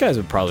Party. Those guys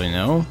would probably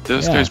know.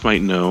 Those guys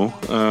might know.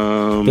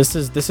 This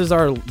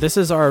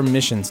is our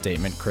mission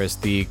statement, Chris.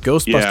 The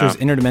Ghostbusters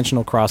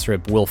Interdimensional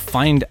Crossrip will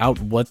find out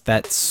what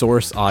that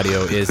source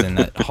audio is in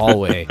that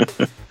hallway,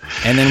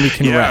 and then we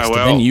can rest. Well,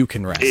 and then you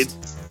can rest.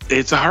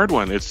 It's a hard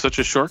one. It's such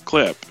a short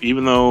clip,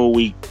 even though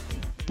we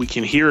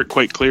can hear it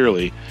quite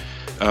clearly.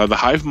 The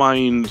Hive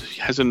Mind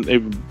hasn't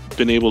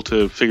been able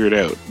to figure it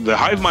out. The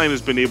Hive Mind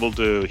has been able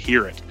to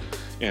hear it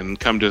and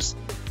come to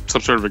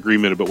some sort of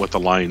agreement about what the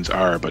lines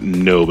are, but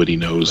nobody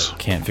knows.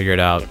 Can't figure it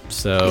out.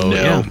 So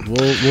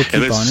we'll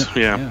keep on it.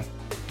 Yeah.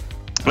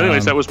 But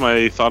anyways, that was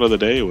my thought of the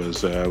day.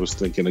 I was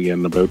thinking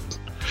again about.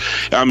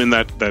 I'm in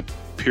that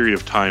period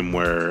of time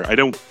where I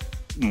don't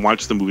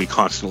watch the movie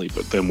constantly,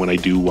 but then when I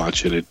do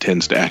watch it, it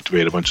tends to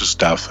activate a bunch of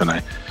stuff, and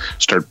I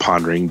start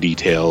pondering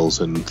details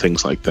and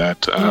things like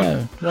that.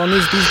 Well, and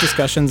these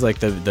discussions, like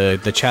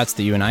the chats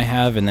that you and I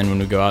have, and then when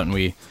we go out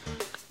and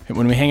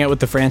when we hang out with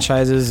the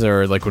franchises,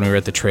 or like when we were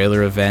at the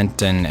trailer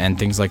event and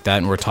things like that,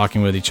 and we're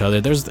talking with each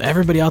other, there's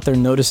everybody out there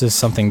notices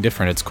something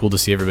different. It's cool to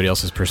see everybody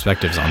else's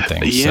perspectives on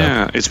things.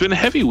 Yeah, It's been a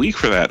heavy week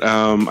for that.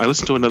 I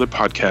listened to another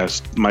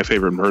podcast, My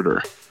Favorite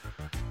Murder,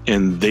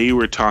 and they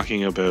were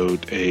talking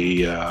about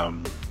a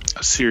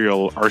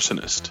serial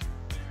arsonist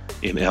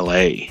in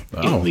LA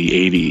in the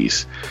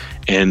 80s,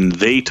 and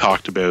they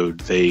talked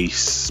about he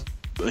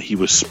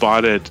was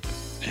spotted,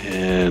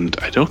 and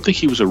I don't think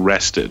he was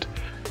arrested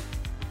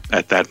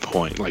at that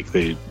point,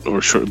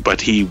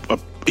 but he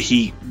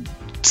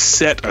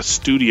set a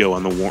studio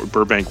on the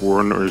Burbank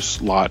Warner's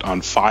lot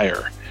on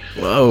fire.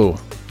 Whoa.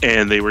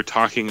 And they were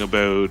talking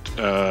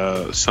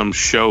about some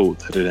show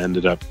that had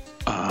ended up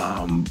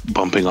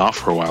bumping off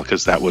for a while,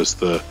 because that was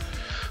the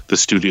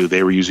studio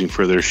they were using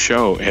for their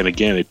show. And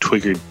again, it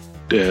triggered.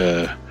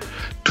 It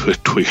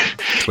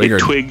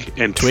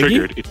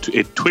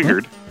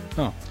triggered.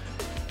 Oh.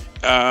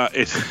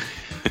 It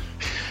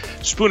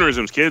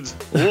Spoonerisms, kids,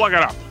 look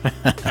it up.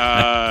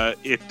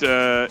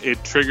 It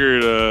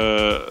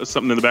triggered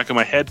something in the back of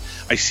my head.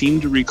 I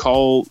seem to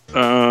recall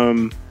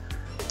the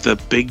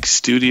big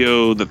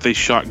studio that they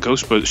shot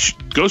Ghostbusters.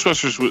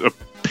 Ghostbusters was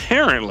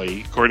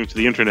apparently, according to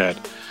the internet,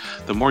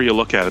 the more you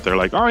look at it, they're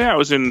like, oh yeah, it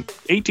was in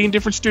 18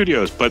 different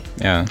studios, but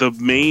the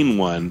main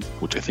one,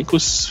 which I think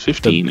was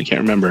 15, I can't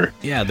remember.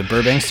 Yeah, the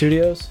Burbank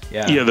Studios.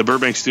 Yeah, the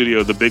Burbank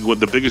Studio,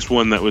 the biggest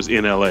one that was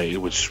in LA,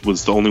 which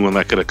was the only one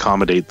that could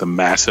accommodate the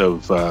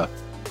massive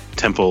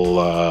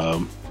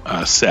temple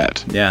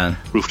set. Yeah.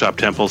 Rooftop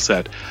temple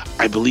set.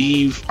 I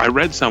believe I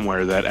read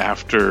somewhere that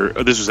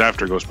this was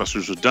after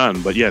Ghostbusters was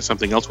done, but yeah,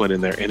 something else went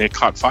in there and it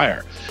caught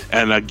fire.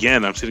 And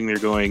again, I'm sitting there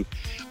going,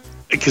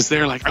 because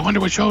they're like, I wonder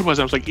what show it was.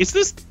 I was like, is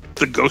this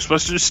the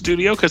Ghostbusters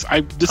studio? Because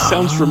this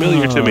sounds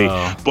familiar to me.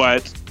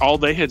 But all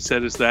they had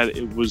said is that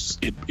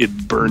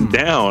it burned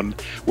down.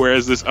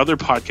 Whereas this other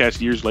podcast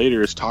years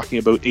later is talking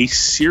about a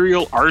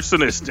serial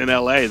arsonist in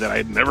LA that I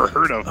had never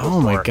heard of before. Oh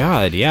my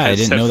God. Yeah, I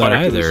didn't know that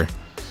either.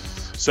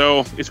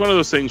 So it's one of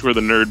those things where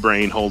the nerd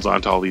brain holds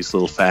on to all these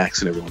little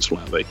facts, and every once in a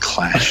while they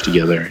clash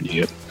together, and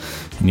you get.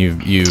 You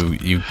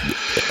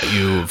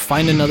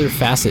find another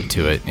facet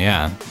to it,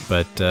 yeah.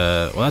 But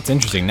well, that's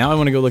interesting. Now I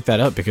want to go look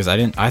that up because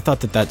I thought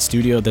that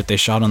studio that they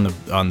shot on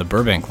the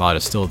Burbank lot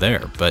is still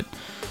there, but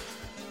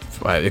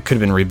it could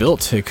have been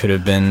rebuilt. It could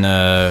have been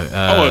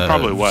it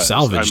probably was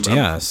salvaged.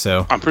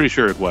 So I'm pretty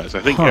sure it was. I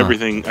think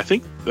everything. I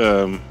think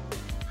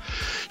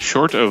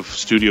short of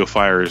studio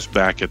fires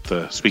back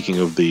at speaking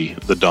of the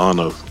dawn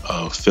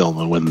of film,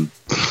 and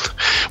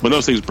when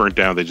those things burnt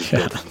down, they just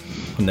built.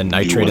 And the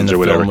nitrate in the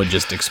film would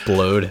just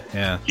explode.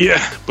 Yeah.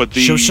 Yeah, but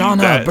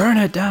Shoshana, burn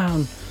it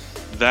down.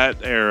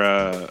 That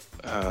era,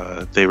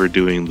 they were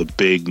doing the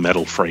big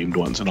metal framed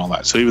ones and all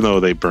that. So even though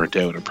they burnt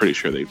out, I'm pretty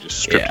sure they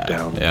just stripped it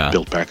down and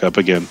built back up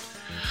again.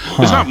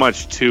 There's not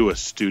much to a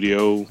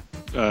studio,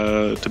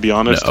 to be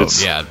honest. No,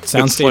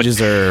 sound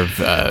stages are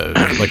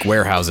like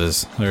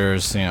warehouses.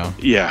 There's,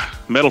 Yeah,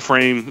 metal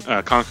frame,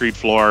 concrete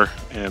floor,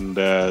 and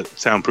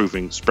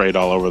soundproofing sprayed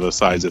all over the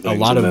sides of things. A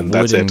lot of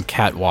wooden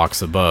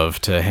catwalks above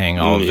to hang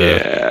all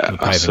the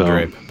pipe and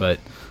drape. But,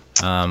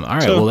 all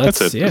right, well,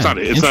 that's it. Yeah,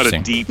 it's not a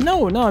deep...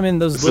 No, I mean,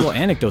 those little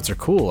anecdotes are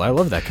cool. I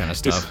love that kind of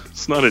stuff.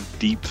 It's not a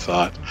deep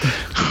thought.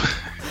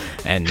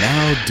 And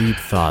now, Deep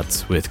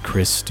Thoughts with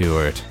Chris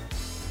Stewart.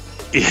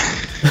 Yeah.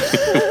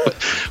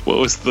 What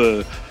was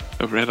I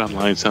read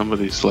online,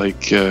 somebody's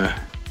like, somebody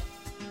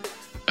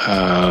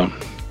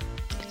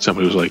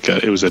was like,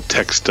 it was a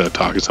text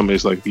talk, and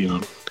somebody's like,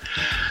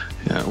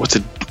 what's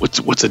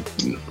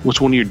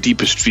one of your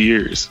deepest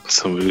fears?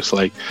 Somebody was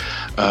like,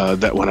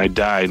 that when I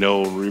die,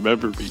 no one will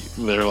remember me.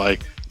 And they're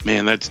like,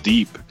 man, that's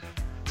deep.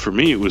 For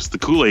me, it was the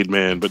Kool-Aid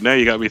Man, but now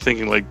you got me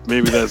thinking like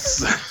maybe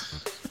that's a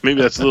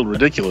little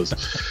ridiculous.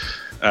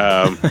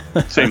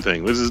 Same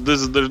thing.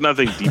 There's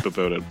nothing deep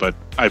about it, but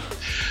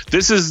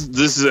this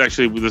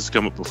has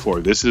come up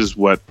before. This is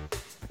why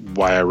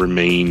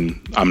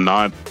I'm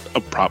not a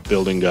prop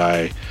building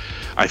guy.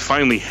 I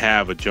finally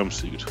have a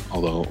jumpsuit,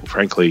 although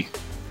frankly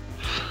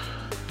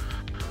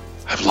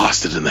I've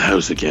lost it in the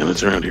house again.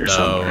 It's around here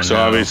somewhere. So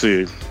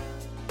obviously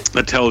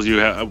that tells you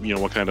how,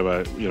 what kind of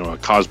a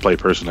cosplay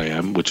person I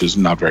am, which is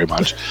not very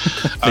much.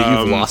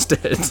 You've lost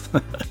it.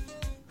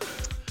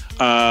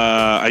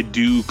 I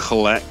do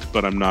collect,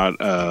 but I'm not,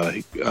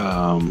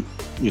 I'm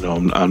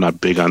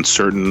not big on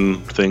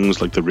certain things.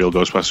 Like the real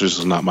Ghostbusters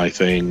is not my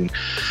thing.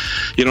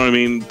 You know what I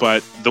mean?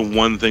 But the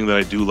one thing that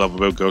I do love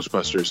about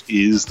Ghostbusters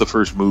is the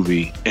first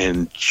movie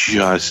and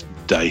just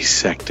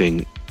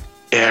dissecting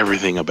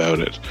everything about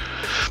it.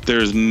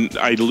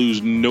 I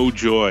lose no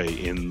joy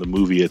in the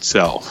movie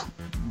itself.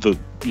 The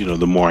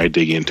more I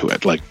dig into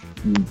it, like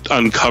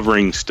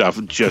uncovering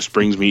stuff just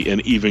brings me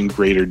an even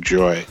greater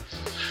joy.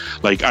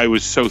 Like, I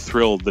was so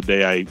thrilled the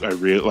day I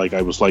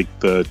was like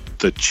the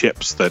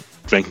chips that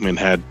Venkman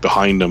had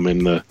behind him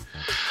that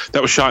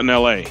was shot in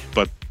LA,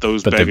 but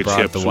those bag of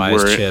chips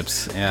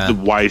the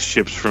Wise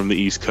chips from the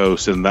East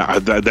Coast, and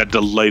that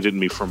delighted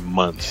me for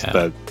months. Yeah.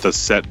 That the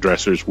set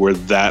dressers were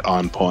that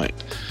on point,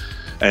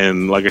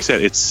 and like I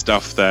said, it's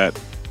stuff that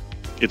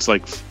it's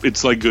like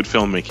good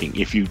filmmaking.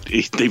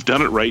 If they've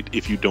done it right,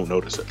 if you don't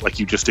notice it, like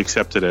you just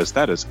accept it as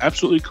that is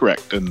absolutely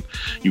correct, and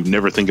you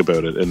never think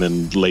about it, and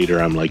then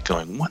later I'm like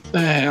going, what the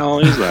hell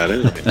is that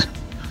anyways?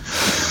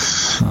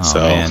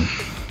 Man.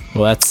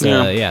 Well, that's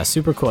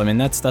super cool. I mean,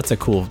 that's a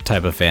cool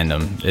type of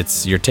fandom.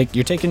 It's you're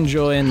taking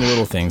joy in the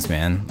little things,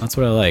 man. That's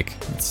what I like.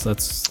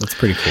 That's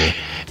pretty cool.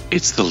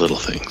 It's the little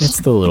things. It's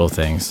the little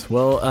things.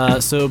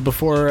 Well, so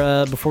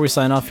before we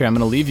sign off here, I'm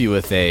going to leave you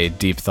with a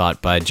deep thought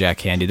by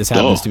Jack Handy. This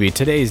happens to be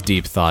today's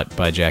deep thought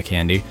by Jack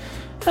Handy,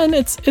 and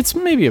it's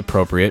maybe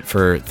appropriate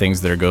for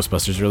things that are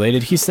Ghostbusters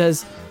related. He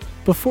says,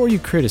 before you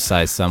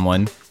criticize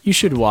someone, you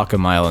should walk a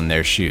mile in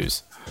their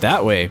shoes.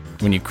 That way,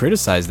 when you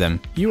criticize them,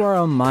 you are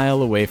a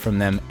mile away from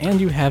them and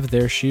you have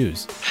their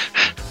shoes.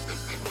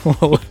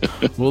 We'll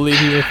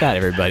leave you with that,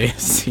 everybody.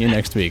 See you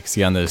next week.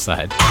 See you on the other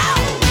side.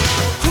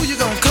 Who you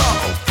gonna call?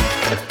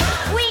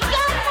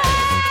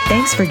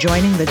 Thanks for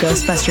joining the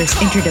Ghostbusters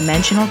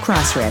Interdimensional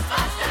Crossrip.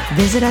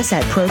 Visit us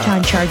at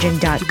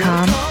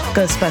protoncharging.com,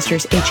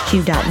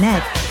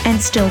 ghostbustershq.net, and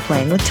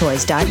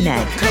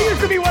stillplayingwithtoys.net. That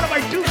used to be one of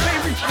my two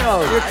favorite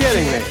shows. You're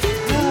kidding me.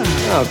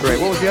 Oh, great.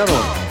 What was the other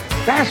one?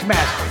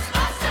 Bassmasters.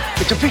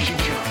 It's a fishing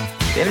show.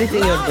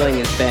 Everything you're doing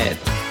is bad.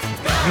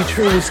 You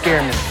truly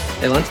scare me.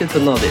 I want you to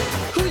know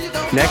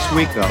this. Next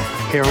week, though,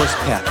 Hairless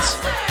Pets.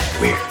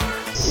 Weird.